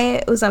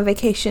 I was on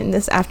vacation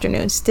this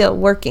afternoon, still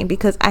working,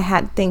 because I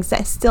had things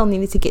that still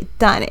needed to get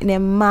done, and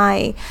in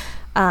my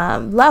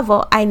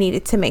level, I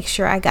needed to make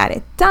sure I got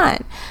it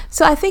done.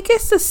 So I think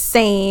it's the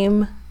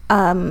same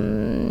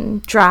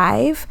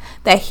drive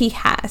that he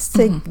has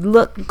to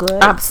look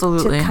good.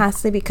 Absolutely. To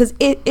constantly, because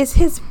it is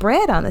his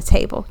bread on the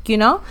table, you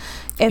know?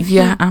 If he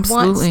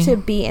wants to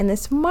be in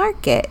this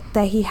market,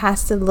 that he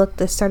has to look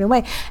this certain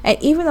way.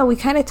 And even though we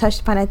kind of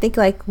touched upon, I think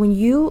like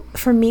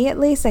for me at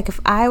least, like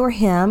if I were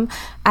him,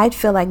 I'd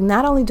feel like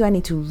not only do I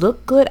need to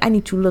look good, I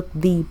need to look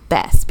the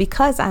best,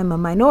 because I'm a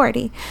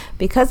minority,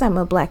 because I'm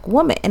a black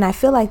woman. And I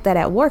feel like that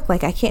at work,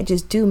 like I can't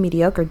just do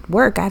mediocre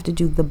work. I have to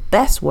do the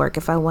best work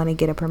if I want to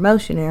get a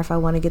promotion, or if I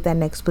want to get that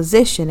next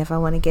position, if I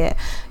want to get,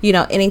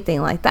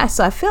 anything like that.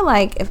 So I feel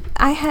like if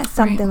I had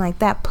something like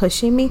that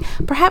pushing me,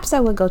 perhaps I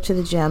would go to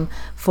the gym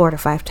 4 to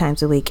 5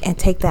 times a week and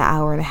take that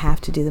hour and a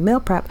half to do the meal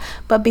prep.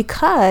 But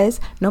because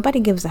nobody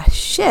gives a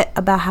shit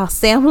about how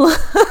Sam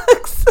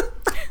looks,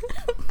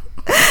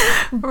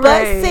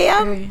 but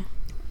Sam,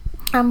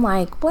 I'm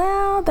like,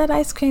 well, that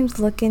ice cream's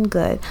looking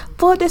good.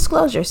 Full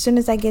disclosure, as soon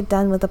as I get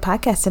done with the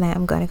podcast tonight,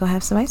 I'm going to go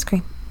have some ice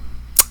cream.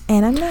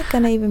 And I'm not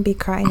going to even be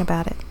crying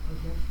about it.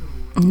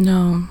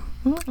 No.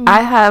 Mm-mm.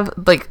 I have,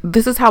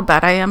 this is how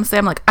bad I am,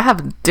 Sam. I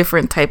have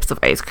different types of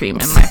ice cream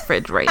in my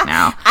fridge right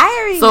now. I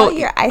already know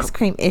your ice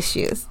cream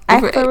issues. I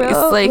for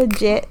real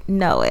legit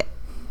know it.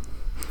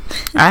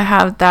 I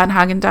have that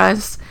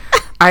Haagen-Dazs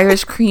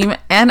Irish cream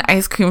and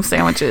ice cream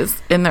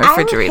sandwiches in the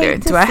refrigerator.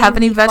 Do I have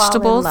any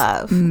vegetables?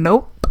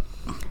 Nope.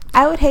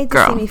 I would hate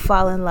to see me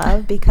fall in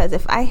love, because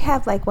if I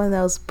have one of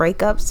those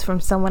breakups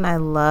from someone I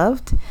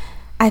loved,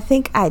 I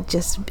think I'd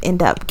just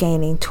end up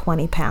gaining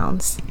 20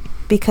 pounds.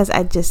 Because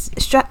I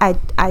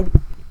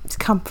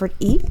comfort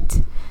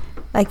eat,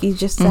 like you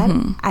just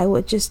said. I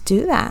would just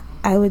do that.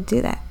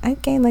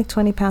 I'd gain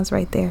 20 pounds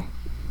right there.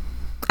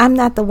 I'm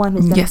not the one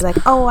who's gonna be like,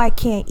 oh, I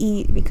can't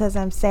eat because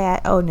I'm sad.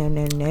 Oh,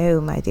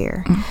 no, my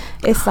dear.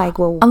 It's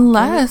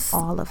unless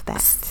all of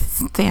that,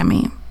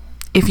 Sammy,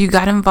 if you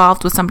got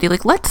involved with somebody,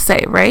 let's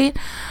say, right?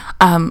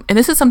 And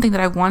this is something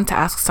that I want to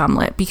ask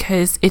Somlit,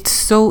 because it's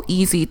so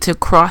easy to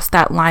cross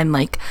that line.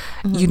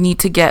 You need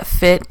to get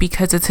fit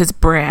because it's his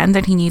brand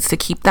and he needs to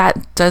keep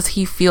that. Does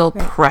he feel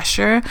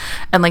pressure?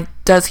 And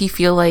does he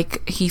feel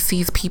like he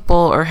sees people,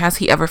 or has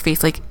he ever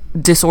faced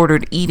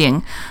disordered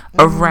eating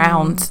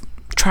around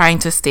trying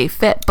to stay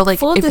fit? But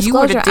full if you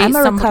were to date I'm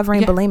a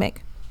recovering bulimic.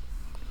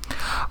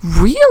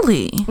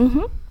 Really?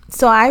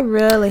 So I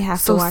really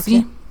have to watch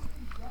it.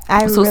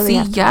 I really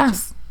have to watch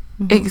it.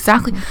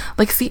 Exactly.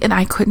 See, and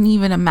I couldn't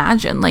even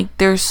imagine.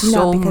 There's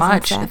so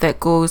much that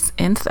goes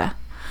into that.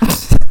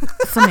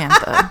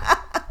 Samantha.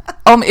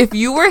 If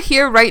you were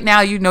here right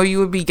now, you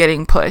would be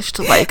getting pushed.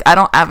 I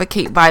don't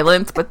advocate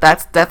violence, but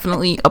that's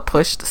definitely a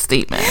pushed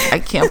statement. I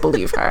can't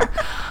believe her.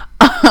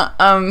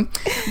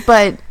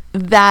 But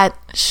that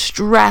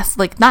stress,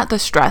 not the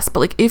stress,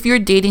 but if you're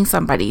dating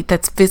somebody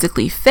that's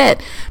physically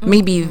fit,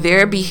 maybe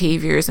their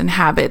behaviors and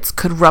habits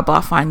could rub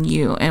off on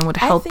you and would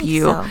help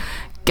you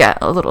get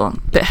a little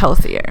bit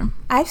healthier.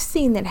 I've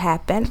seen it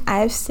happen.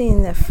 I've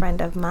seen a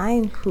friend of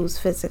mine who's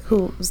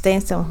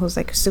dating someone who's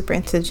super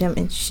into the gym,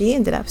 and she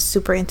ended up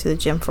super into the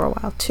gym for a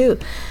while too.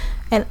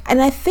 And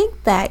I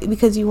think that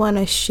because you want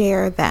to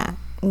share that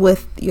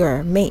with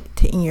your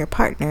mate and your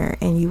partner,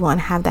 and you want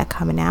to have that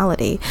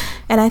commonality.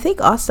 And I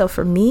think also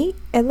for me,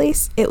 at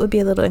least, it would be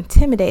a little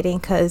intimidating,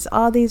 because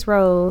all these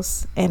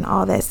roles and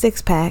all that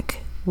six-pack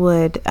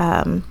would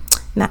not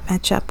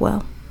match up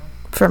well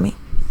for me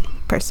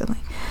personally.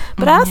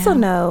 But I also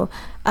know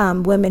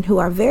women who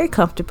are very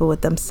comfortable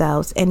with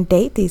themselves and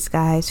date these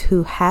guys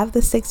who have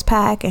the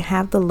six-pack and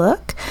have the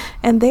look,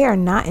 and they are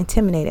not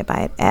intimidated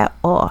by it at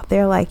all.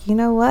 They're like, you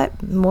know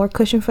what, more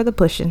cushion for the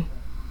pushing,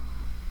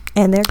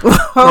 and they're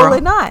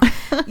rolling on.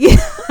 You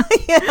know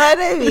what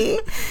I mean?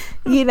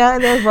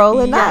 They're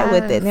rolling on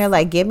with it, and they're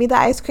like, give me the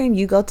ice cream,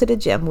 you go to the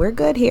gym, we're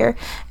good here.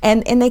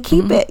 And they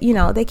keep it,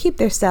 they keep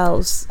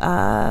themselves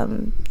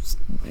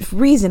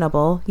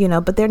reasonable,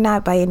 but they're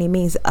not by any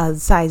means a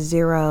size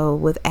 0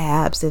 with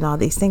abs and all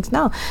these things.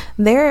 No,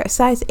 they're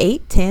size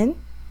 8, 10,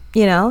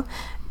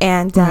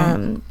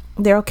 and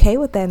they're okay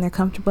with that, and they're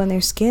comfortable in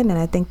their skin. And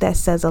I think that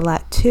says a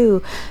lot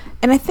too.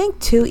 And I think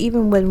too,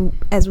 even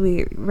as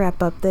we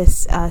wrap up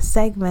this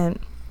segment,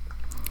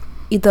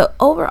 the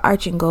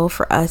overarching goal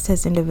for us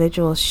as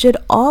individuals should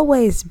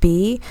always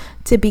be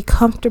to be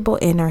comfortable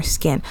in our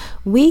skin.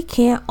 We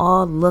can't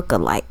all look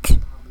alike,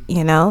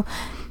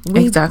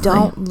 We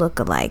don't look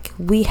alike.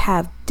 We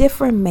have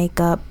different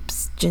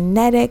makeups,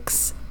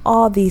 genetics,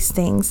 all these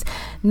things.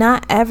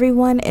 Not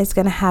everyone is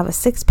going to have a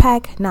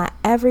six-pack. Not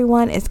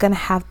everyone is going to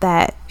have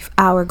that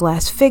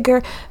hourglass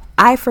figure.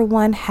 I, for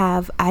one,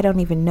 I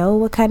don't even know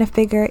what kind of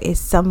figure, is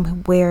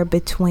somewhere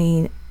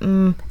between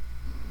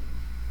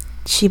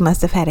she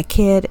must have had a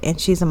kid and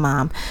she's a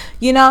mom,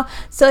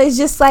 so it's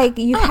just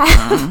you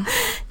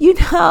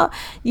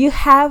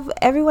have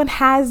everyone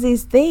has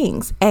these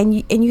things,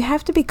 and you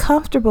have to be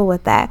comfortable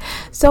with that.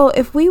 So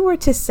if we were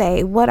to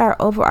say what our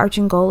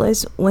overarching goal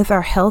is with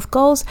our health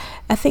goals,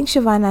 I think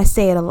Shavon and I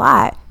say it a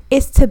lot,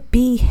 is to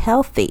be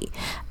healthy.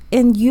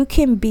 And you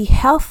can be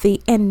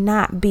healthy and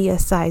not be a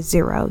size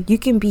 0. You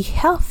can be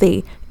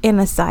healthy in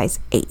a size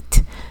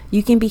 8.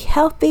 You can be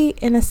healthy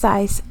in a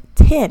size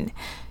 10.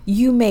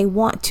 you may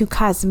want to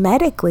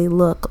cosmetically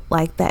look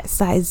like that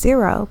size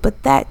 0,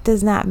 but that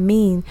does not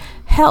mean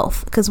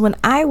health. Because when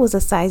I was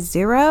a size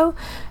 0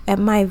 at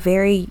my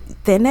very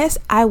thinnest,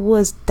 I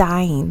was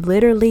dying,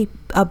 literally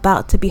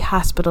about to be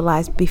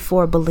hospitalized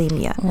before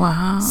bulimia.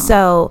 Wow.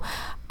 So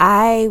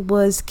I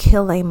was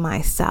killing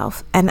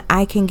myself, and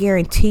I can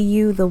guarantee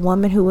you the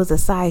woman who was a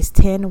size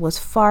 10 was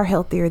far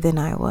healthier than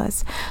I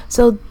was.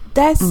 So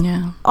that's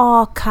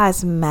all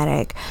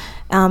cosmetic.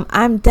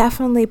 I'm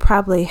definitely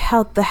probably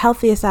the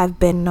healthiest I've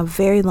been in a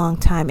very long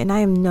time, and I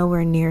am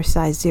nowhere near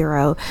size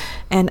 0.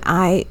 And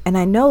I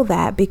know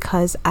that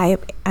because I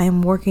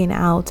am working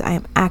out, I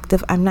am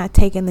active, I'm not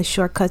taking the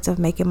shortcuts of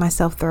making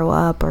myself throw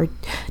up or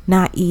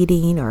not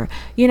eating or,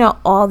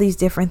 all these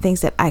different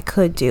things that I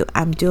could do.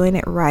 I'm doing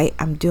it right,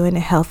 I'm doing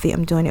it healthy,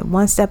 I'm doing it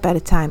one step at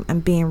a time. I'm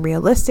being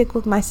realistic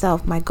with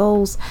myself, my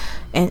goals,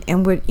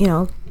 and we're,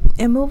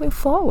 and moving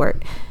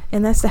forward.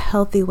 And that's the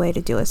healthy way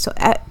to do it. So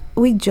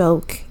we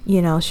joke,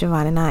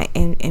 Shavon and I,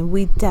 and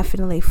we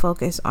definitely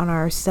focus on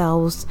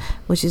ourselves,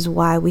 which is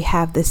why we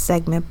have this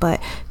segment.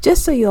 But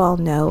just so you all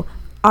know,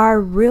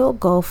 our real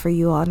goal for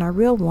you all, and our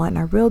real want,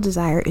 our real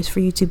desire is for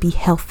you to be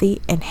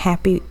healthy and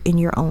happy in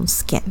your own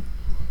skin.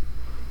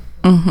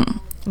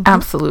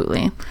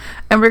 Absolutely.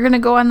 And we're going to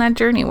go on that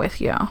journey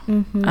with you.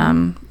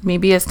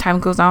 Maybe as time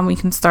goes on, we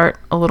can start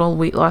a little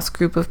weight loss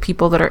group of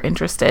people that are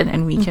interested,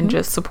 and we can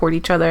just support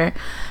each other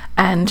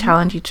and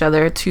challenge each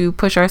other to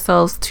push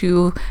ourselves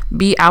to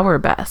be our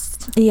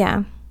best.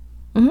 Yeah.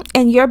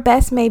 And your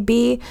best may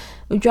be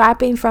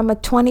dropping from a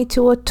 20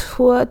 to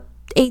a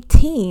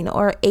 18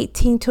 or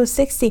 18 to a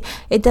 16.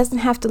 It doesn't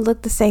have to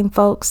look the same,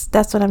 folks.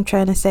 That's what I'm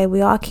trying to say.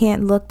 We all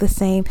can't look the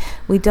same.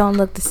 We don't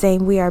look the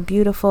same. We are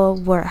beautiful.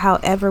 We're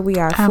however we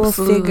are, full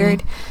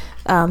figured,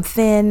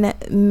 thin,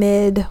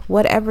 mid,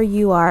 whatever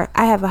you are.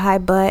 I have a high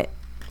butt.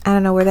 I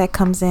don't know where that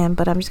comes in,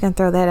 but I'm just going to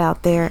throw that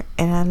out there,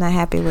 and I'm not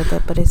happy with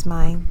it, but it's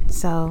mine.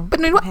 So,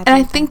 but and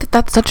I think that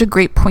that's such a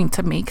great point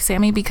to make,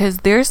 Sammy, because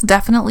there's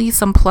definitely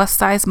some plus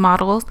size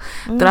models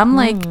that I'm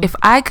like, if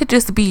I could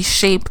just be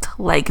shaped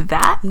like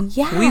that,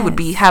 we would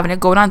be having it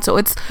going on. So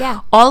it's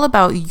all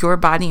about your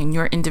body and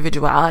your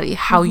individuality,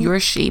 how you're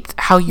shaped,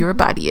 how your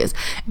body is,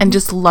 and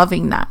just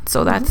loving that.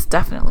 So that's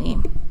definitely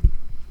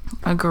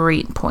a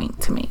great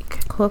point to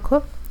make.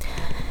 Cool.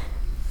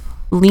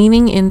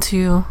 Leaning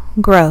into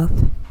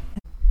growth.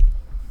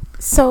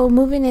 So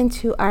moving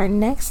into our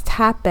next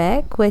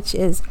topic, which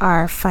is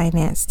our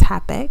finance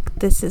topic.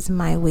 This is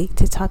my week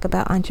to talk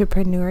about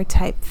entrepreneur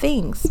type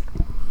things.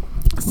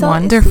 So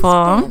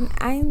wonderful.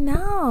 I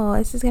know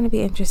this is going to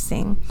be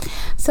interesting.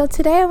 So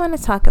today I want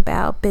to talk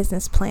about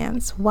business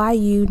plans, why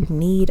you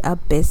need a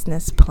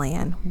business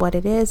plan, what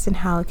it is and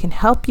how it can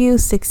help you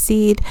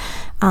succeed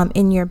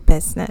in your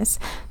business.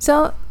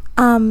 So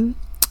I'm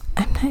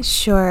not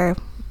sure.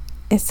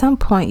 At some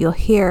point you'll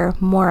hear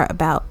more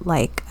about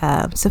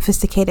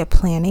sophisticated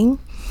planning.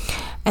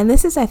 And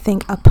this is, I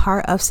think, a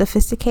part of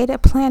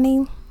sophisticated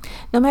planning.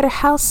 No matter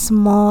how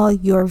small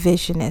your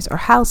vision is or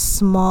how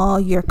small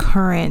your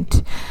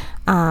current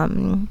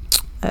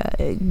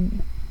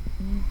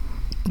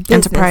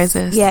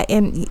enterprises. Yeah,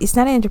 and it's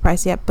not an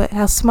enterprise yet, but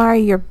how small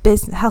your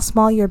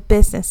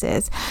business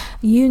is,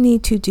 you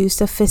need to do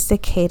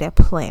sophisticated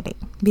planning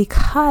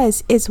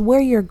because it's where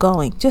you're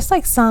going. Just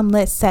like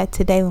Somlit said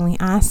today when we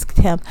asked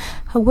him,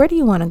 where do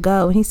you want to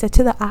go? And he said,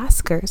 to the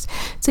Oscars.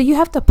 So you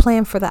have to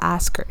plan for the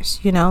Oscars,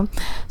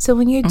 So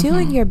when you're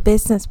doing your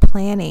business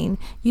planning,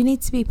 you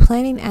need to be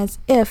planning as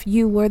if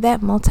you were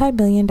that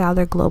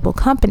multi-billion-dollar global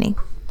company.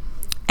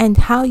 And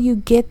how you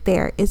get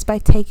there is by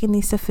taking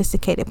these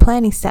sophisticated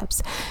planning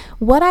steps.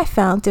 What I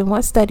found and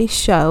what studies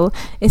show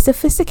is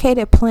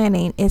sophisticated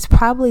planning is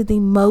probably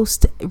the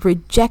most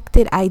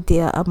rejected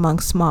idea among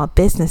small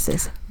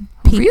businesses.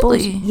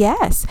 Really?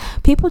 Yes.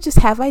 People just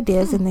have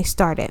ideas and they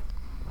start it.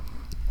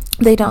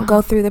 They don't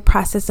go through the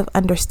process of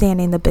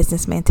understanding the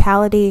business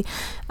mentality.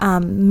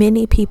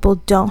 Many people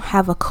don't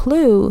have a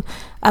clue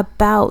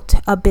about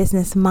a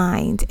business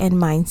mind and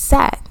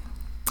mindset.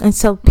 And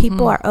so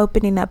people are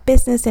opening up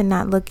business and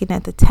not looking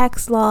at the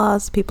tax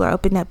laws. People are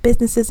opening up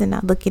businesses and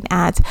not looking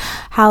at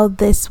how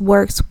this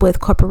works with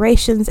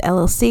corporations,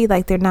 LLC.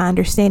 Like they're not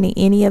understanding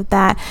any of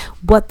that,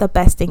 what the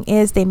best thing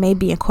is. They may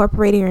be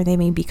incorporating or they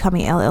may be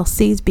becoming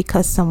LLCs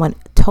because someone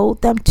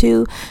told them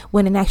to,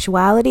 when in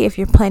actuality, if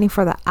you're planning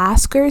for the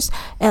Oscars,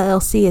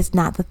 LLC is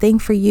not the thing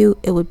for you.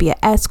 It would be an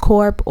S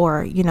Corp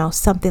or,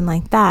 something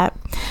like that.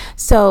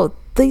 So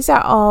these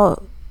are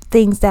all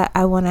things that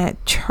I want to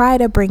try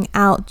to bring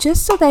out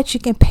just so that you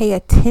can pay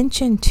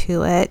attention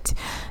to it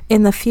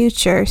in the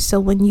future. So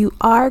when you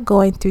are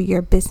going through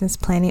your business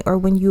planning or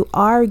when you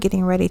are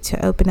getting ready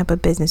to open up a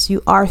business,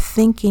 you are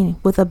thinking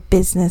with a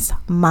business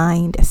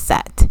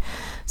mindset.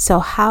 So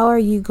how are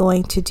you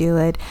going to do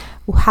it?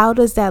 How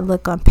does that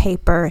look on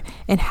paper?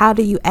 And how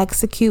do you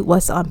execute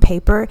what's on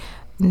paper?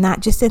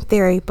 Not just in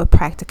theory, but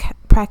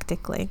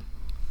practically.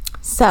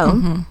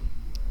 So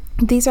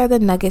these are the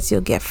nuggets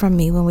you'll get from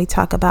me when we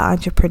talk about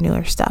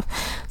entrepreneur stuff.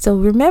 So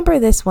remember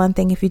this one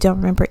thing. If you don't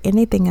remember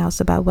anything else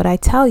about what I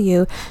tell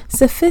you,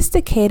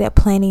 sophisticated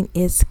planning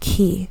is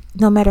key.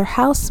 No matter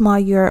how small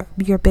your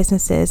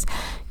business is,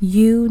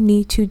 you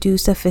need to do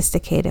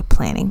sophisticated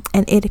planning,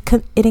 and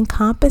it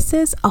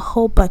encompasses a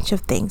whole bunch of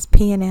things.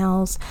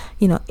 P&Ls,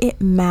 it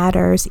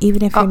matters,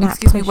 even if you're not.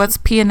 Excuse me. What's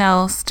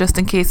P&Ls? Just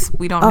in case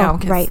we don't know,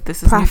 because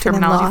this is profit new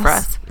terminology for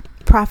us.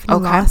 Profit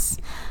and loss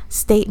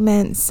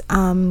statements,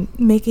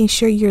 making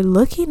sure you're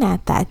looking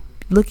at that,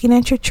 looking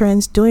at your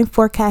trends, doing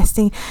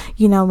forecasting.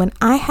 When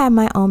I had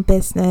my own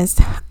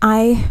business,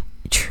 I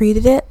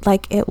treated it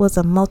like it was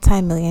a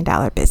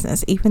multi-million-dollar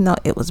business, even though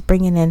it was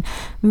bringing in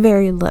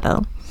very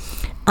little.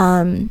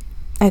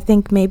 I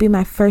think maybe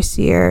my first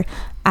year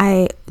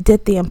I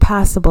did the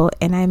impossible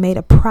and I made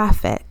a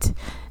profit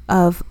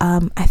of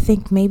I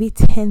think maybe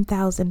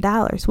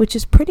 $10,000, which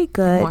is pretty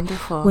good.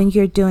 Wonderful. When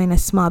you're doing a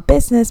small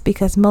business,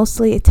 because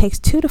mostly it takes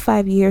 2 to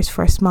 5 years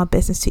for a small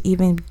business to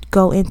even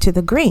go into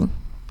the green.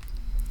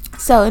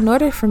 So in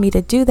order for me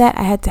to do that,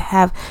 I had to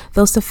have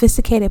those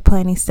sophisticated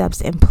planning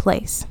steps in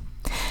place.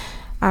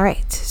 All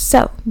right,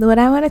 so what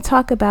I want to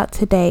talk about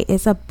today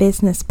is a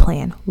business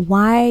plan.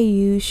 Why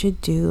you should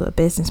do a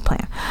business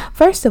plan.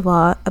 First of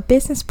all, a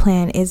business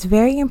plan is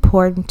very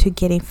important to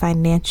getting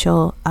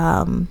financial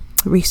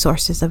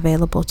resources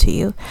available to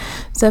you.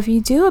 So if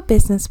you do a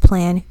business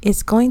plan,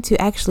 it's going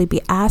to actually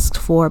be asked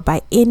for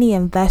by any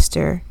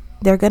investor.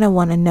 They're going to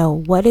want to know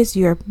what is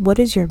your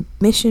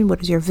mission,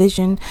 what is your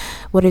vision,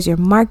 what is your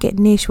market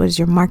niche, what is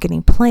your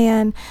marketing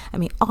plan. I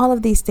mean, all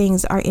of these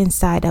things are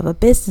inside of a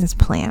business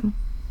plan.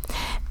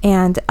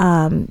 And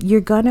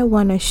you're going to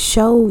want to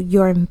show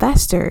your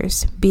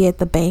investors, be it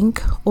the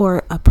bank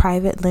or a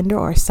private lender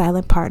or a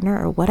silent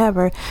partner or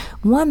whatever,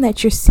 one,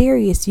 that you're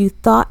serious. You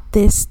thought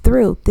this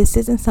through. This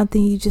isn't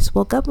something you just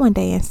woke up one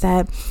day and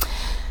said,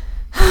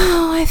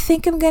 oh, I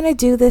think I'm going to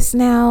do this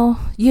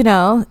now.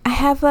 I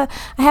have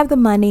the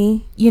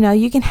money.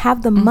 You can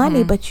have the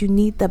money, but you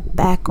need the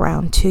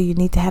background too. You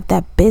need to have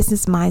that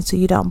business mind so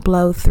you don't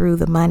blow through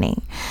the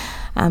money.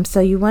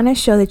 So you want to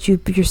show that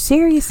you're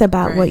serious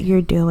about what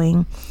you're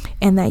doing,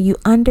 and that you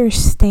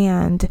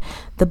understand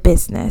the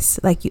business,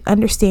 like you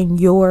understand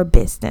your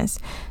business.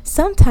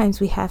 Sometimes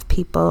we have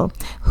people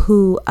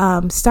who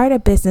start a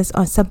business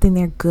on something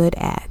they're good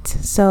at.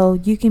 So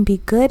you can be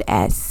good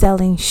at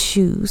selling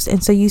shoes,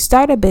 and so you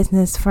start a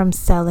business from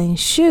selling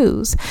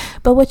shoes.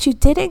 But what you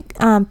didn't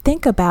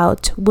think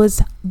about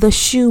was the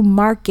shoe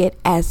market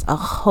as a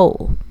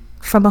whole.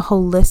 From a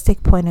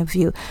holistic point of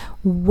view,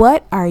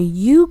 what are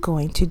you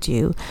going to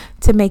do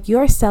to make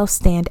yourself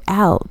stand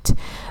out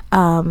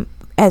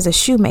as a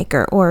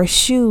shoemaker or a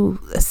shoe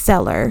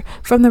seller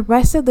from the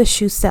rest of the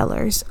shoe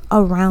sellers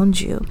around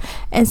you?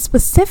 And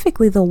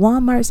specifically the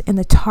Walmarts and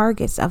the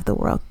Targets of the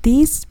world.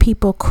 These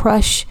people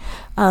crush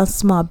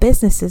small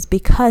businesses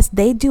because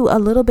they do a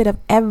little bit of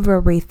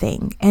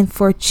everything and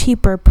for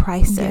cheaper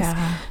prices.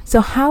 Yeah.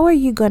 So how are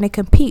you going to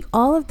compete?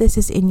 All of this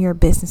is in your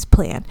business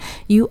plan.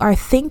 You are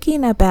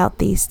thinking about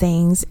these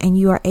things and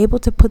you are able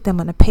to put them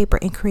on a paper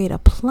and create a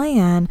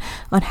plan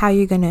on how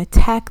you're going to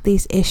attack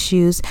these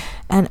issues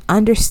and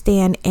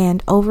understand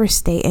and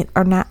overstate,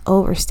 or not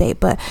overstate,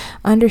 but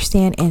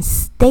understand and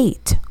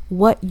state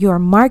what your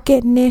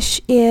market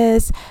niche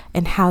is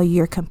and how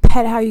you're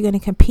going to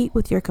compete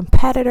with your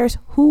competitors.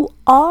 Who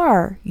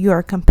are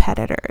your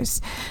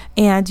competitors?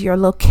 And your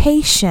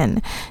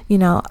location,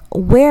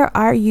 where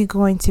are you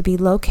going to be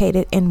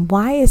located and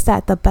why is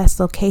that the best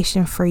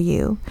location for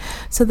you?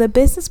 So the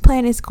business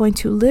plan is going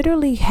to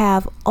literally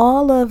have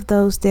all of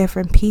those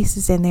different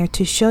pieces in there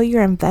to show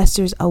your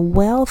investors a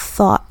well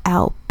thought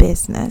out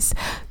business.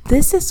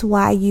 This is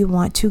why you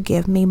want to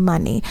give me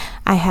money.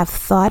 I have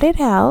thought it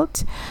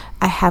out.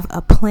 I have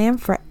a plan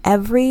for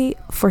every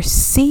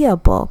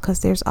foreseeable,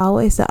 because there's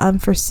always the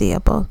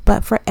unforeseeable,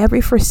 but for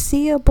every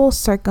foreseeable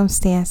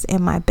circumstance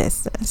in my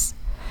business.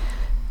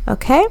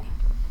 Okay?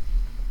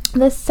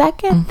 The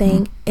second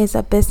thing is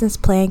a business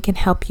plan can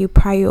help you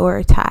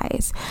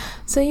prioritize.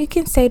 So you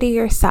can say to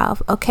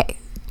yourself, okay,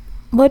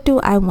 what do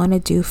I want to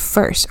do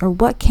first? Or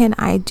what can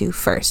I do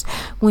first?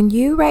 When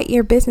you write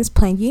your business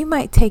plan, you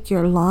might take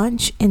your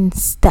launch in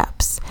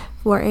steps.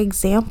 For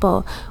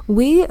example,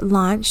 we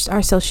launched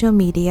our social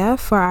media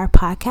for our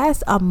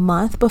podcast a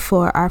month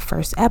before our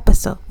first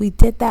episode. We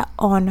did that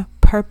on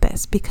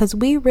purpose because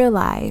we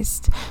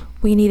realized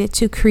we needed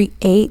to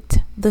create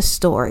the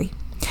story.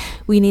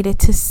 We needed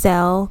to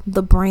sell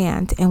the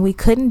brand, and we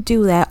couldn't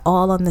do that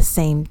all on the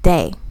same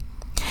day.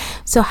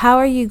 So how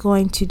are you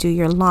going to do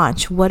your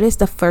launch? What is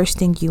the first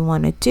thing you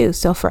want to do?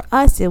 So for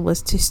us, it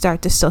was to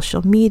start the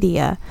social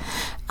media.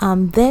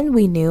 Then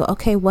we knew,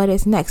 okay, what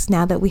is next?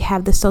 Now that we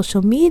have the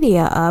social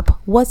media up,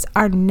 what's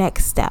our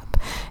next step?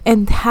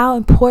 And how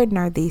important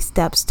are these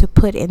steps to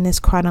put in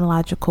this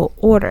chronological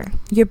order?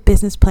 Your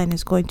business plan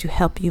is going to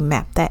help you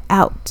map that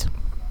out.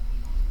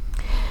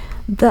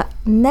 The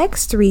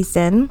next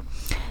reason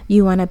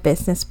you want a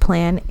business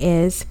plan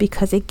is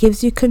because it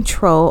gives you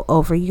control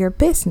over your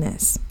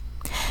business.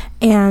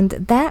 And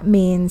that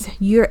means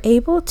you're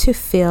able to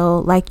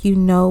feel like you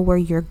know where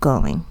you're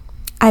going.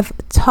 I've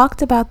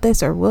talked about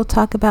this, or will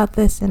talk about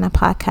this in a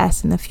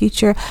podcast in the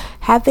future,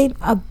 having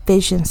a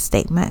vision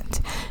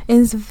statement. It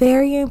is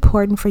very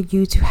important for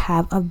you to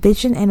have a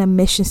vision and a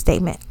mission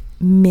statement.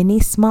 Many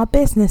small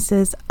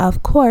businesses,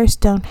 of course,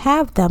 don't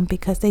have them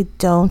because they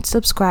don't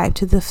subscribe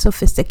to the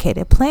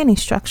sophisticated planning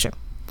structure.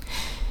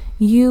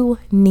 You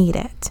need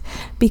it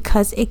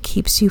because it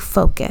keeps you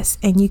focused,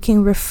 and you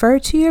can refer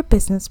to your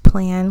business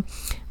plan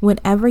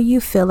whenever you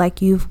feel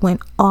like you've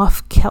went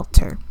off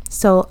kilter.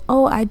 So,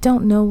 I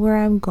don't know where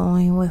I'm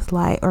going with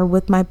life or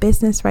with my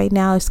business right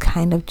now. It's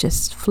kind of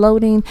just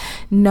floating.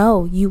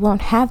 No, you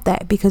won't have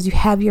that because you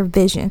have your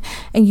vision,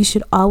 and you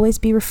should always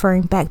be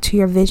referring back to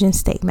your vision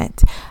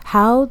statement.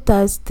 How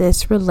does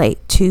this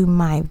relate to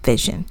my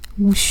vision?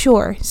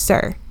 Sure,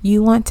 sir,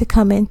 you want to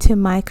come into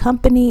my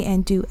company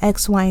and do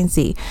X, Y, and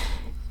Z.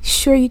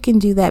 Sure, you can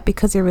do that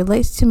because it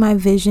relates to my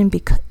vision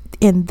because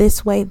in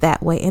this way,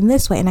 that way, in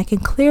this way, and I can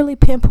clearly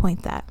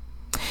pinpoint that.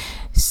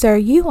 Sir,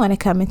 you want to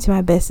come into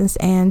my business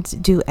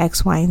and do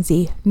X, Y, and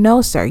Z.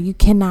 No, sir, you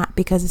cannot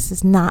because this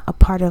is not a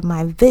part of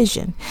my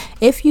vision.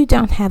 If you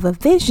don't have a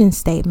vision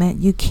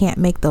statement, you can't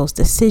make those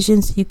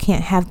decisions. You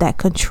can't have that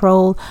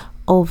control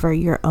over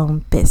your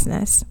own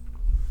business.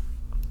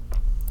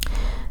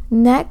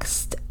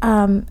 Next,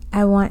 I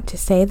want to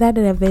say that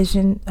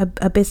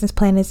a business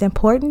plan is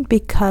important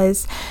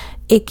because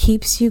it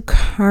keeps you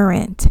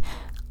current.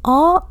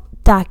 All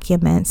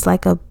documents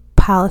like a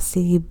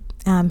policy,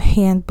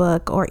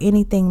 handbook, or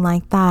anything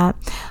like that,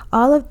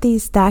 all of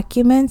these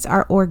documents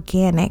are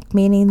organic,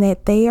 meaning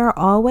that they are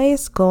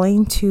always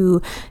going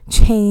to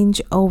change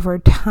over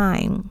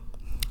time.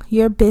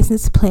 Your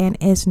business plan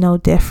is no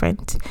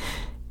different.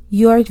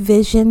 Your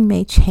vision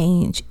may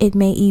change. It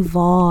may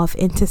evolve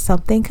into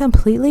something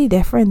completely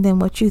different than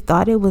what you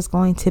thought it was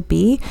going to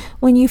be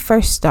when you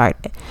first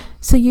started.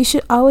 So you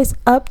should always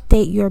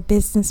update your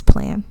business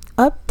plan.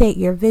 Update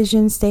your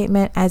vision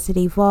statement as it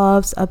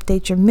evolves.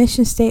 Update your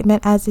mission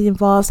statement as it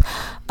evolves.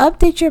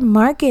 Update your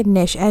market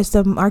niche as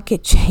the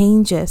market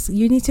changes.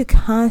 You need to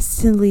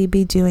constantly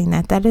be doing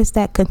that. That is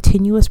that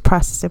continuous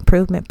process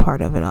improvement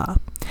part of it all.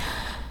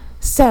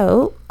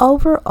 So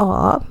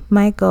overall,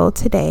 my goal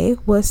today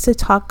was to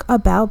talk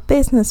about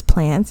business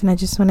plans, and I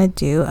just want to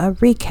do a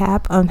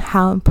recap on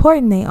how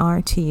important they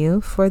are to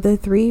you for the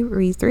three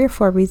or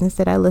four reasons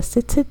that I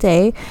listed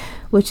today,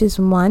 which is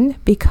 1,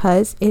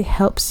 because it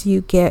helps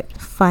you get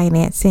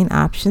financing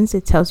options.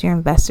 It tells your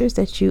investors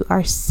that you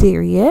are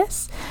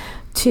serious.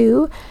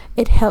 2,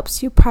 it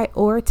helps you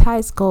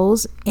prioritize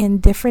goals in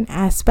different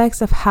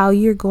aspects of how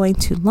you're going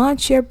to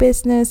launch your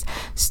business,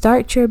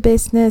 start your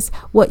business,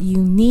 what you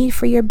need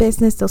for your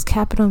business. Those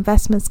capital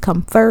investments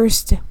come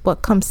first,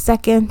 what comes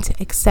second,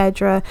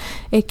 etc.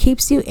 It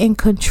keeps you in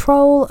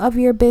control of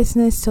your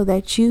business so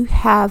that you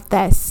have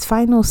that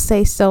final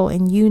say so,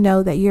 and you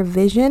know that your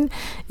vision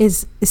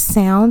is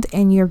sound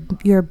and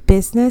your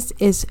business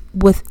is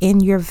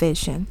within your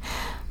vision.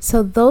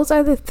 So those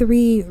are the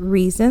 3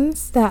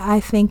 reasons that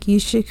I think you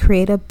should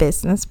create a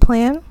business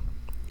plan.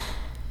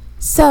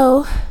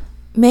 So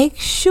make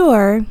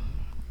sure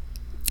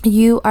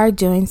you are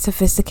doing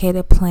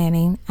sophisticated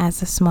planning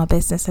as a small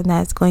business, and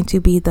that's going to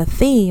be the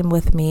theme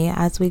with me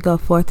as we go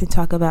forth and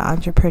talk about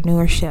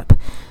entrepreneurship.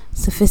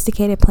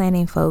 Sophisticated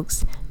planning,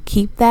 folks.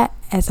 Keep that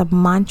as a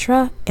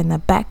mantra in the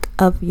back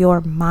of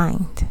your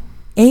mind.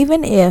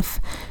 Even if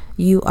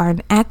you are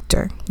an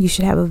actor, you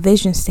should have a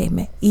vision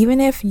statement. Even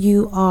if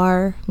you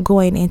are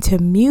going into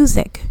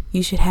music,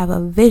 you should have a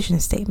vision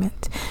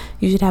statement.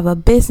 You should have a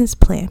business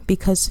plan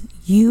because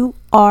you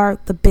are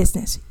the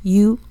business.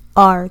 You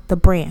are the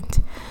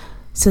brand.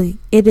 So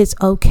it is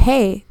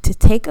okay to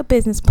take a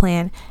business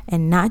plan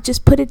and not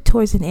just put it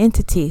towards an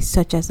entity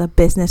such as a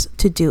business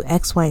to do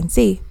X, Y, and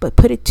Z, but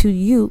put it to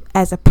you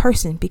as a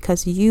person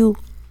because you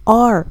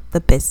are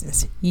the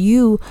business.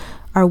 You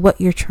are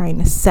what you're trying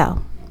to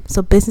sell.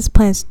 So business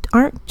plans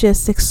aren't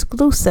just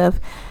exclusive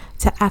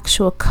to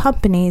actual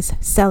companies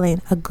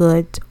selling a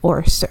good or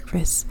a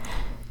service.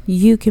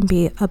 You can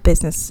be a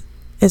business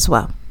as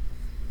well.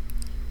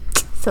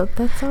 So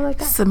that's all I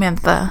got.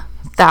 Samantha,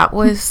 that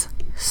was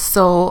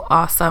so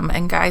awesome.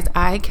 And guys,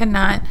 I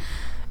cannot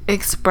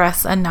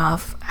express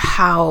enough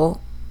how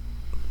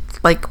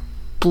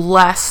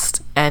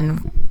blessed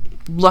and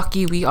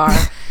lucky we are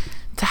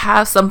to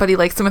have somebody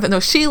like Samantha. No,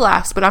 she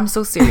laughs, but I'm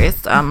so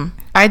serious.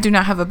 I do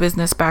not have a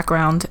business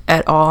background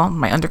at all.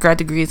 My undergrad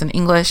degree is in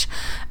English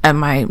and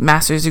my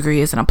master's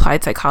degree is in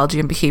applied psychology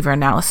and behavior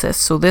analysis.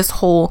 So this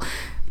whole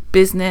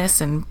business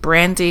and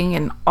branding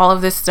and all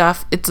of this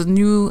stuff, it's a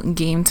new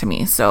game to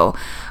me. So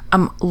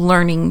I'm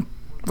learning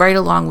right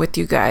along with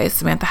you guys.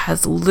 Samantha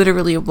has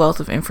literally a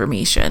wealth of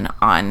information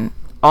on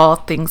all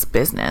things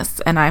business,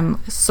 and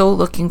I'm so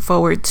looking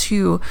forward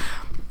to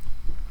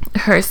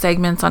her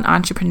segments on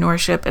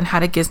entrepreneurship and how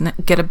to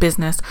get a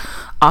business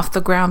off the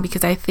ground,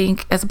 because I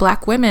think as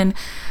Black women,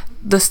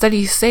 the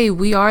studies say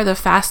we are the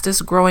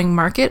fastest growing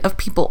market of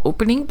people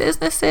opening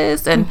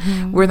businesses,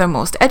 and we're the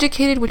most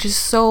educated, which is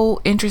so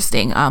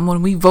interesting.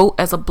 When we vote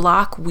as a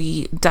block,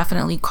 we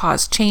definitely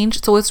cause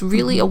change. So it's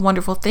really a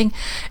wonderful thing.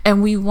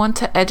 And we want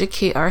to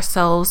educate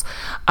ourselves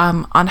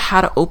on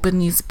how to open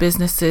these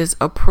businesses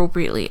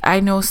appropriately. I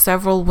know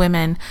several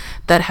women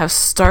that have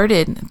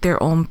started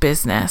their own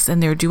business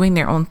and they're doing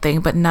their own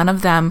thing, but none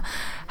of them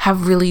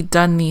have really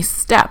done these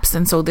steps.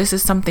 And so this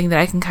is something that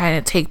I can kind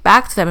of take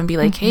back to them and be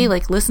like, hey,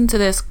 like, listen to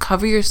this,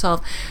 cover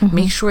yourself,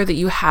 make sure that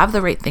you have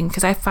the right thing.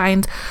 Because I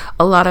find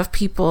a lot of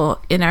people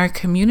in our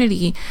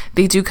community,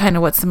 they do kind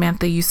of what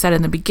Samantha, you said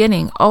in the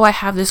beginning. Oh, I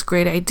have this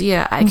great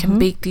idea. I can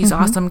bake these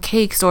awesome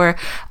cakes, or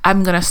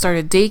I'm going to start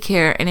a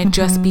daycare. And it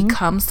just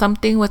becomes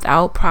something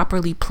without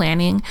properly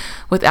planning,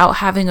 without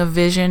having a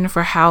vision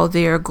for how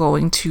they are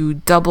going to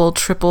double,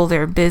 triple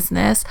their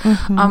business.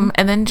 And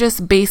then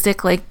just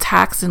basic like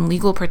tax and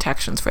legal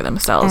protections for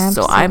themselves.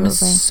 Absolutely. So I'm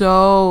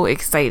so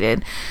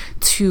excited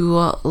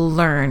to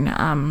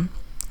learn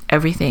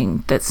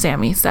everything that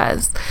Sammy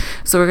says.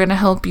 So we're going to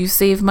help you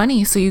save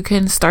money so you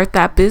can start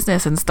that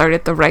business and start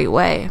it the right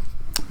way.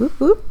 Whoop,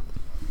 whoop.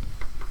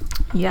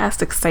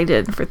 Yes,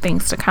 excited for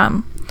things to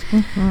come.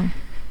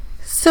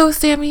 So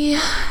Sammy,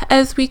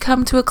 as we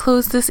come to a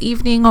close this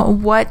evening,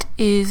 what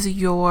is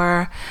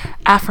your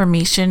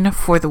affirmation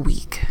for the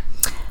week?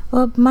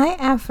 Well, my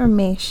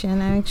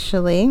affirmation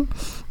actually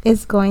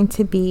is going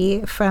to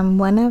be from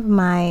one of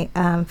my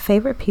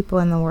favorite people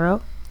in the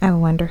world. I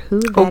wonder who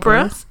that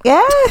Oprah? is.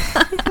 Yeah.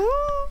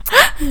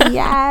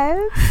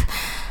 Yes.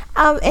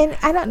 And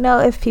I don't know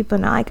if people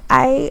know, like,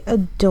 I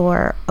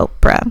adore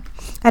Oprah.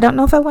 I don't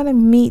know if I want to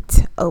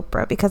meet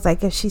Oprah because,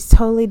 like, if she's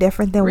totally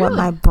different than what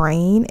my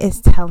brain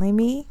is telling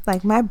me.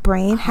 Like, my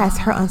brain has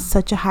her on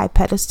such a high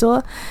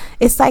pedestal.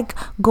 It's like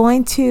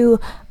going to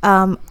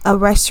a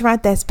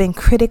restaurant that's been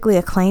critically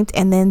acclaimed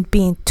and then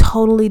being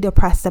totally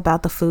depressed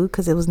about the food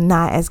because it was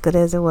not as good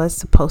as it was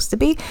supposed to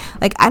be.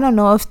 Like, I don't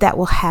know if that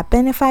will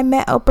happen if I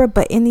met Oprah,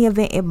 but in the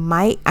event it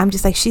might, I'm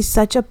just like, she's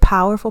such a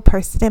powerful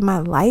person in my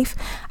life.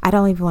 I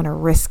don't even want to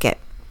risk it.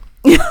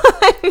 You know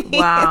what I mean?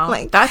 Wow,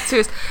 like, that's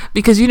serious.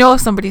 Because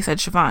if somebody said,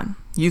 Shavon,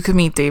 you could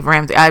meet Dave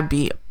Ramsey, I'd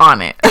be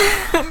on it.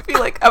 I'd be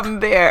like,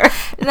 I'm there.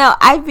 No,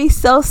 I'd be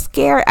so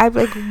scared. I'd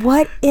be like,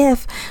 what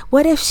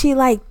if she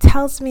like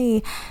tells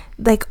me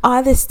like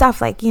all this stuff?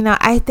 Like,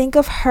 I think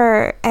of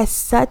her as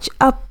such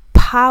a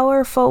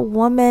powerful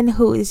woman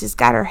who has just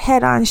got her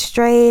head on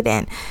straight,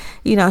 and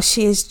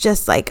she is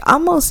just like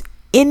almost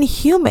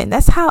inhuman.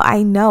 That's how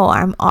I know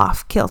I'm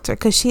off kilter,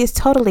 because she is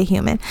totally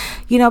human,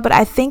 but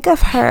I think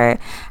of her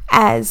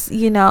as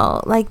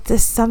like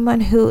this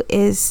someone who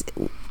is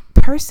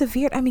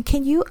persevered. I mean,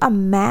 can you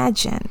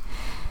imagine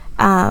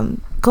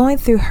going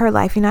through her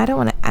life? I don't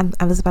want to,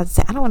 I was about to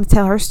say, I don't want to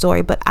tell her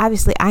story, but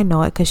obviously I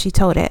know it because she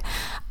told it.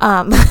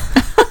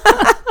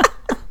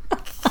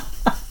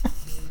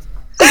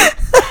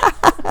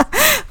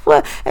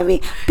 Well, I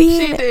mean,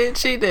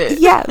 she did.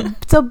 Yeah.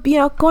 So,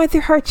 going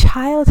through her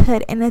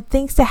childhood and the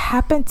things that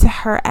happened to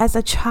her as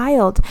a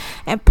child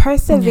and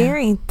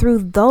persevering through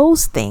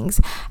those things,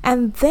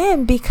 and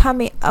then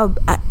becoming an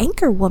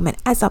anchor woman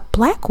as a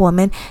Black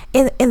woman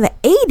in the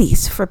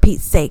 80s, for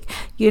Pete's sake.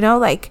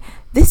 Like,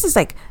 this is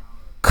like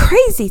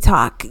crazy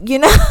talk, you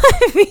know what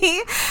I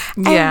mean?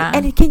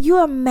 And can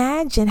you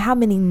imagine how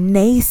many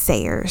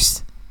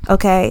naysayers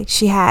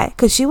she had?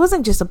 Because she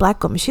wasn't just a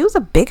Black woman, she was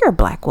a bigger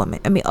Black woman.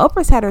 I mean,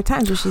 Oprah's had her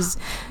times where she's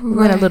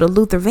run a little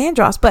Luther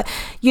Vandross, but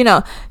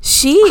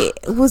she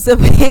was a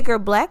bigger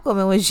Black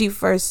woman when she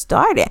first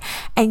started.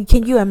 And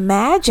can you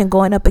imagine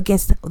going up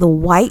against the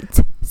white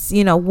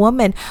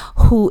woman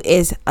who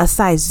is a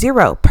size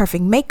 0,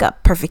 perfect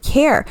makeup, perfect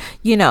hair?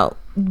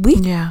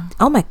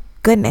 Oh my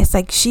goodness,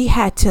 like, she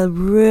had to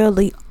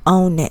really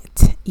own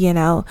it,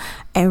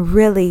 and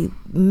really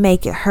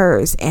make it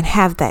hers and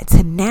have that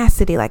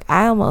tenacity. Like,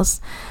 oh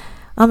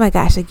my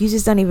gosh, like, you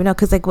just don't even know.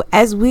 Because, like,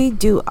 as we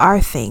do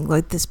our thing,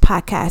 like this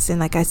podcast, and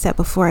like I said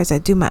before, as I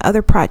do my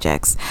other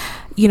projects,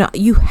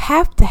 you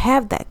have to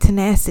have that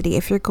tenacity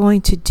if you're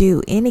going to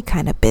do any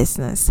kind of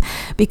business,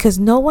 because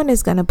no one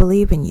is going to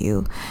believe in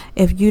you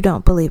if you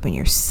don't believe in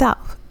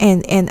yourself.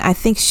 And I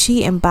think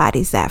she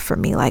embodies that for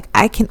me. Like,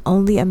 I can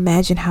only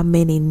imagine how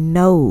many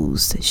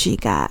no's she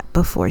got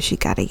before she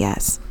got a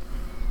yes.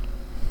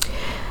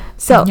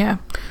 So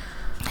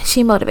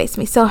she motivates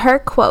me. So her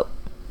quote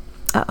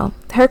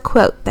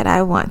that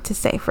I want to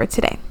say for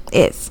today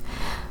is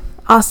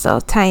also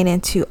tying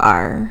into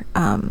our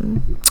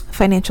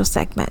financial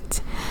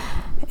segment.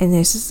 And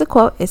this is the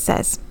quote. It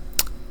says,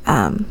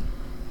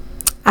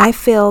 I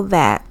feel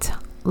that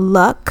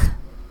luck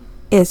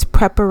is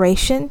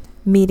preparation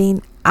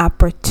meeting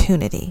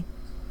opportunity.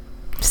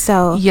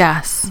 So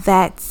yes,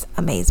 that's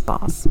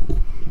amazeballs.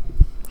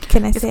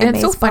 Can I say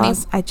amazeballs? So funny.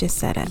 I just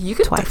said it. You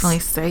could twice. Definitely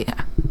say,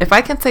 if I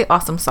can say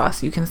awesome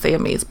sauce, you can say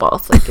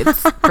amazeballs. Like,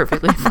 it's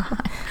perfectly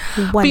fine.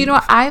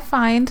 But I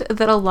find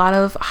that a lot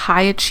of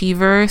high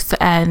achievers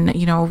and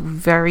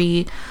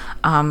very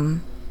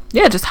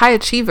just high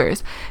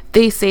achievers.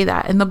 They say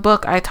that. In the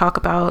book I talk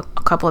about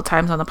a couple of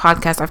times on the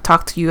podcast, I've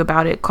talked to you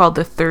about it, called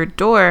The Third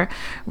Door,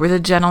 where the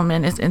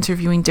gentleman is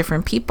interviewing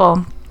different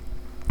people.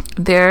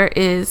 There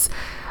is,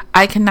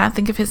 I cannot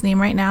think of his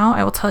name right now,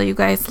 I will tell you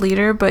guys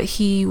later, but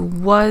he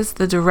was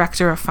the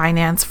director of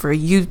finance for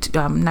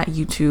Yahoo,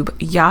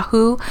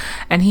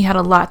 and he had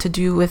a lot to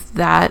do with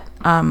that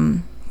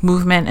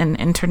movement and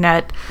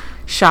internet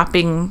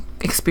shopping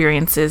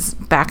experiences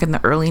back in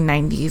the early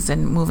 90s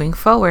and moving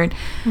forward.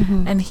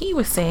 And he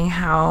was saying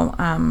how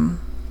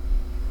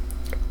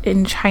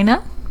in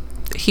China,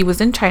 he was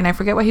in China, I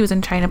forget why he was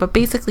in China, but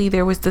basically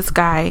there was this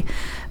guy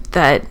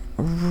that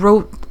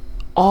wrote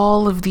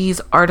all of these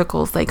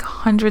articles, like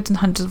hundreds and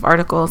hundreds of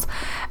articles,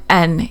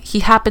 and he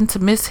happened to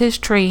miss his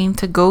train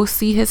to go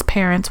see his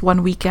parents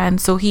one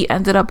weekend, so he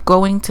ended up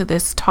going to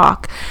this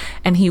talk.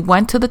 And he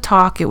went to the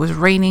talk, it was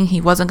raining,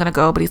 he wasn't going to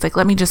go, but he's like,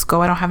 let me just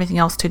go, I don't have anything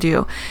else to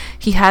do.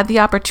 He had the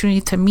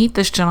opportunity to meet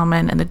this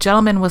gentleman, and the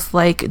gentleman was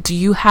like, do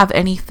you have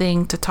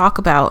anything to talk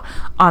about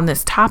on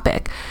this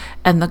topic?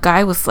 And the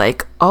guy was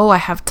like, oh, I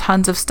have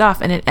tons of stuff.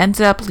 And it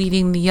ended up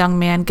leading the young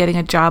man getting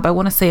a job, I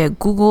want to say at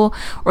Google,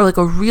 or like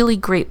a really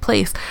great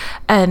place.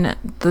 And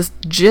the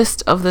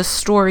gist of the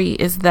story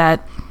is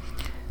that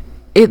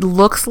it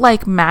looks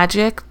like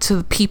magic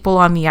to people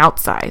on the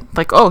outside.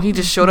 Like, oh, he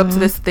just showed up to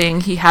this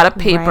thing, he had a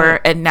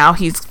paper, and now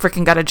he's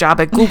freaking got a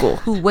job at Google.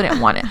 Who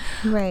wouldn't want it?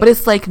 But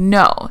it's like,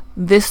 no,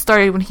 this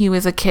started when he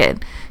was a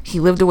kid. He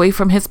lived away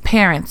from his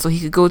parents so he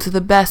could go to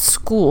the best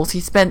schools. He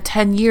spent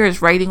 10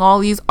 years writing all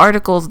these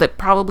articles that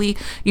probably,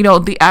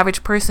 the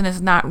average person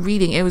is not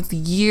reading. It was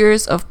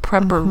years of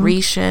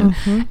preparation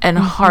and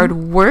hard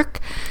work.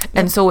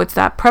 And so it's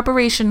that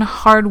preparation,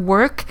 hard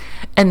work,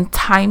 and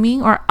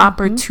timing or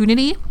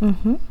opportunity.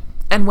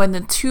 And when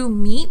the two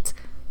meet,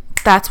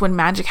 that's when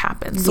magic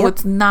happens. So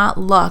it's not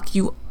luck.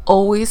 You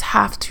always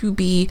have to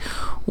be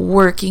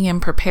working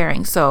and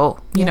preparing. So,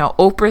 you know,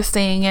 Oprah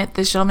saying it,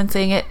 this gentleman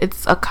saying it,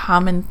 it's a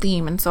common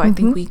theme. And so I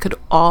think we could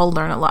all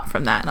learn a lot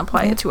from that and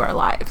apply it to our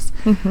lives.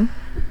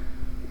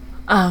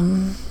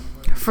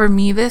 For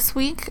me this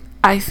week,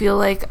 I feel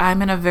like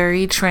I'm in a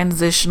very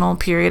transitional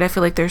period. I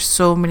feel like there's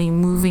so many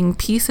moving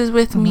pieces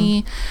with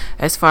me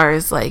as far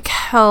as like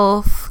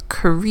health,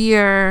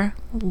 career,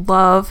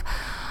 love.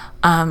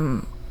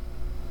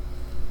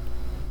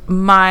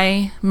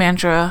 My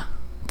mantra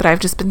that I've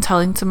just been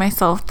telling to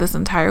myself this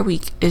entire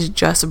week is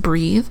just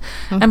breathe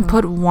and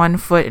put one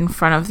foot in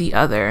front of the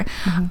other.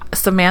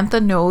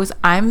 Samantha knows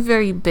I'm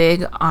very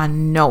big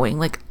on knowing.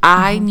 Like,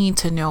 I need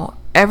to know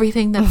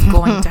everything that's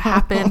going to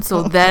happen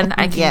so then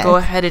I can go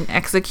ahead and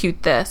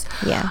execute this.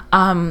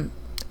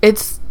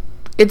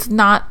 It's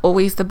not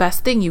always the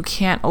best thing. You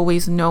can't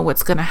always know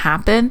what's going to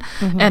happen.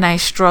 And I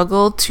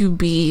struggle to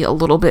be a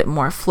little bit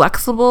more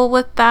flexible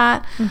with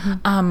that.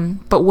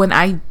 But when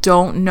I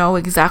don't know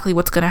exactly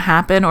what's going to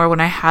happen, or when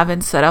I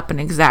haven't set up an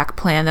exact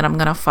plan that I'm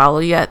going to follow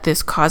yet,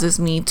 this causes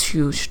me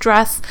to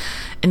stress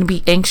and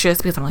be anxious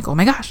because I'm like, oh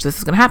my gosh, this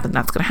is going to happen,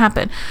 that's going to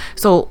happen.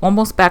 So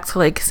almost back to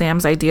like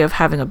Sam's idea of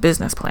having a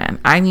business plan.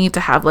 I need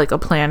to have like a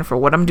plan for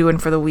what I'm doing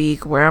for the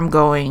week, where I'm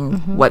going,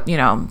 what,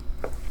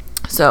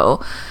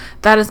 so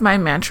that is my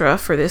mantra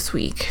for this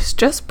week.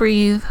 Just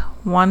breathe,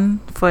 one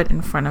foot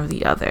in front of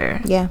the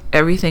other.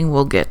 Everything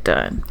will get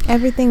done.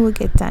 Everything will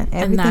get done.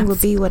 Everything will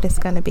be what it's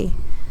going to be,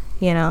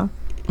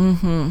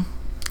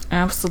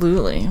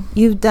 Absolutely.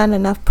 You've done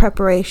enough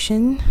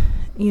preparation,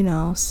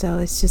 so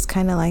it's just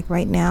kind of like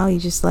right now you're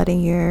just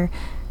letting your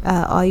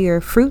all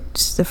your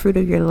fruits, the fruit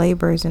of your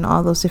labors in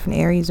all those different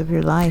areas of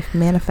your life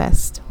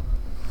manifest.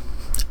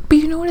 But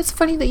you know what? It's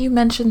funny that you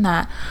mentioned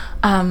that,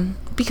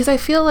 because I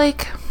feel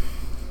like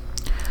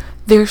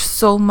there's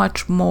so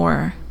much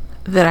more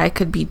that I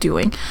could be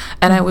doing.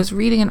 And I was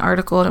reading an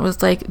article and it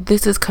was like,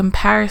 this is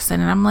comparison.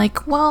 And I'm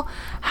like, well,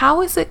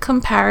 how is it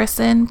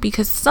comparison?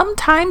 Because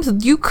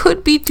sometimes you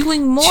could be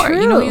doing more.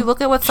 True. You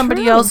look at what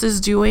somebody else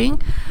is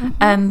doing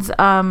and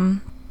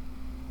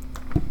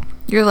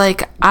you're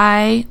like,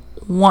 I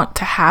want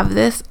to have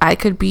this, I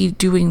could be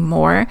doing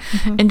more.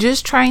 And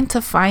just trying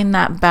to find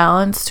that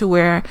balance to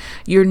where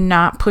you're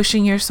not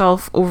pushing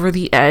yourself over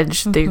the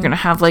edge, that you're gonna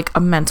have like a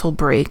mental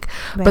break,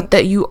 but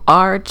that you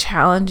are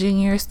challenging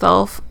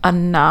yourself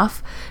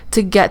enough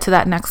to get to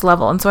that next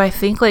level. And so I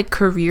think like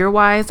career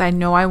wise, I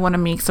know I want to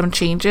make some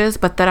changes,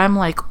 but then I'm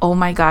like, oh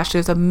my gosh,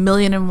 there's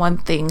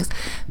 1,000,001 things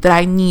that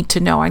I need to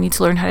know. I need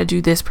to learn how to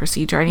do this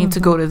procedure, I need to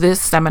go to this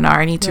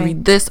seminar, I need to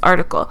read this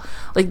article.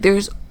 Like,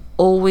 there's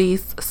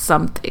always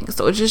something.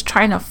 So it's just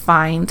trying to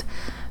find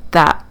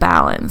that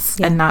balance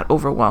and not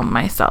overwhelm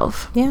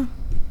myself.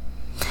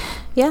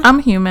 I'm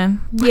human.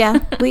 We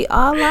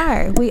all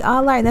are.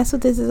 That's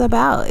what this is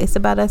about. It's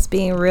about us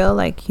being real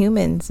like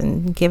humans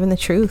and giving the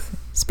truth,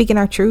 speaking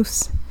our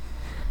truths.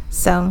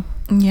 So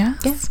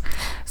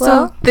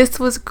So this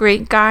was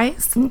great,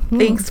 guys.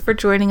 Thanks for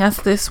joining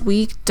us this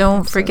week.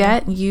 Don't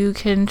forget, you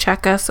can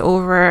check us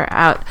over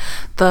at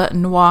the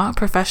Noir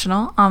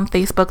Professional on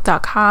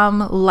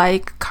Facebook.com.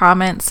 Like,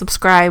 comment,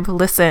 subscribe,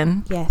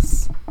 listen.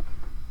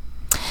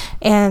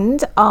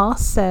 And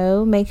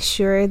also make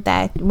sure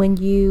that when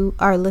you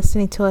are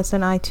listening to us on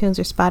iTunes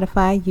or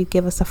Spotify, you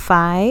give us a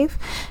 5.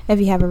 If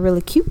you have a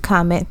really cute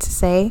comment to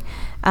say,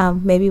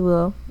 maybe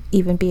we'll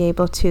even be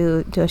able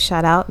to do a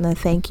shout out and a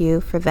thank you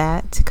for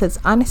that, because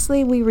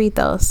honestly we read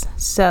those,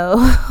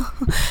 so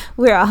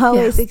we're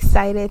always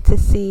excited to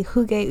see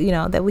who gave,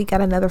 that we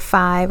got another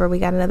 5 or we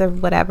got another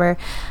whatever.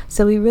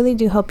 So we really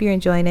do hope you're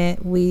enjoying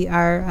it. We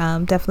are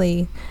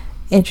definitely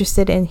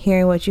interested in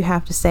hearing what you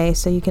have to say,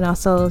 so you can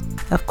also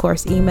of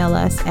course email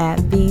us at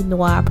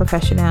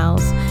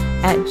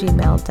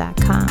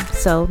thenoirprofessionals@gmail.com.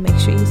 so make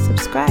sure you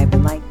subscribe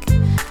and like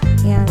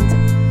and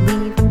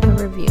leave a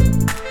review,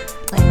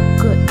 like a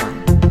good one.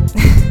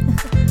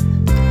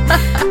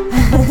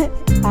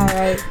 All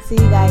right, see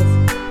you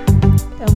guys.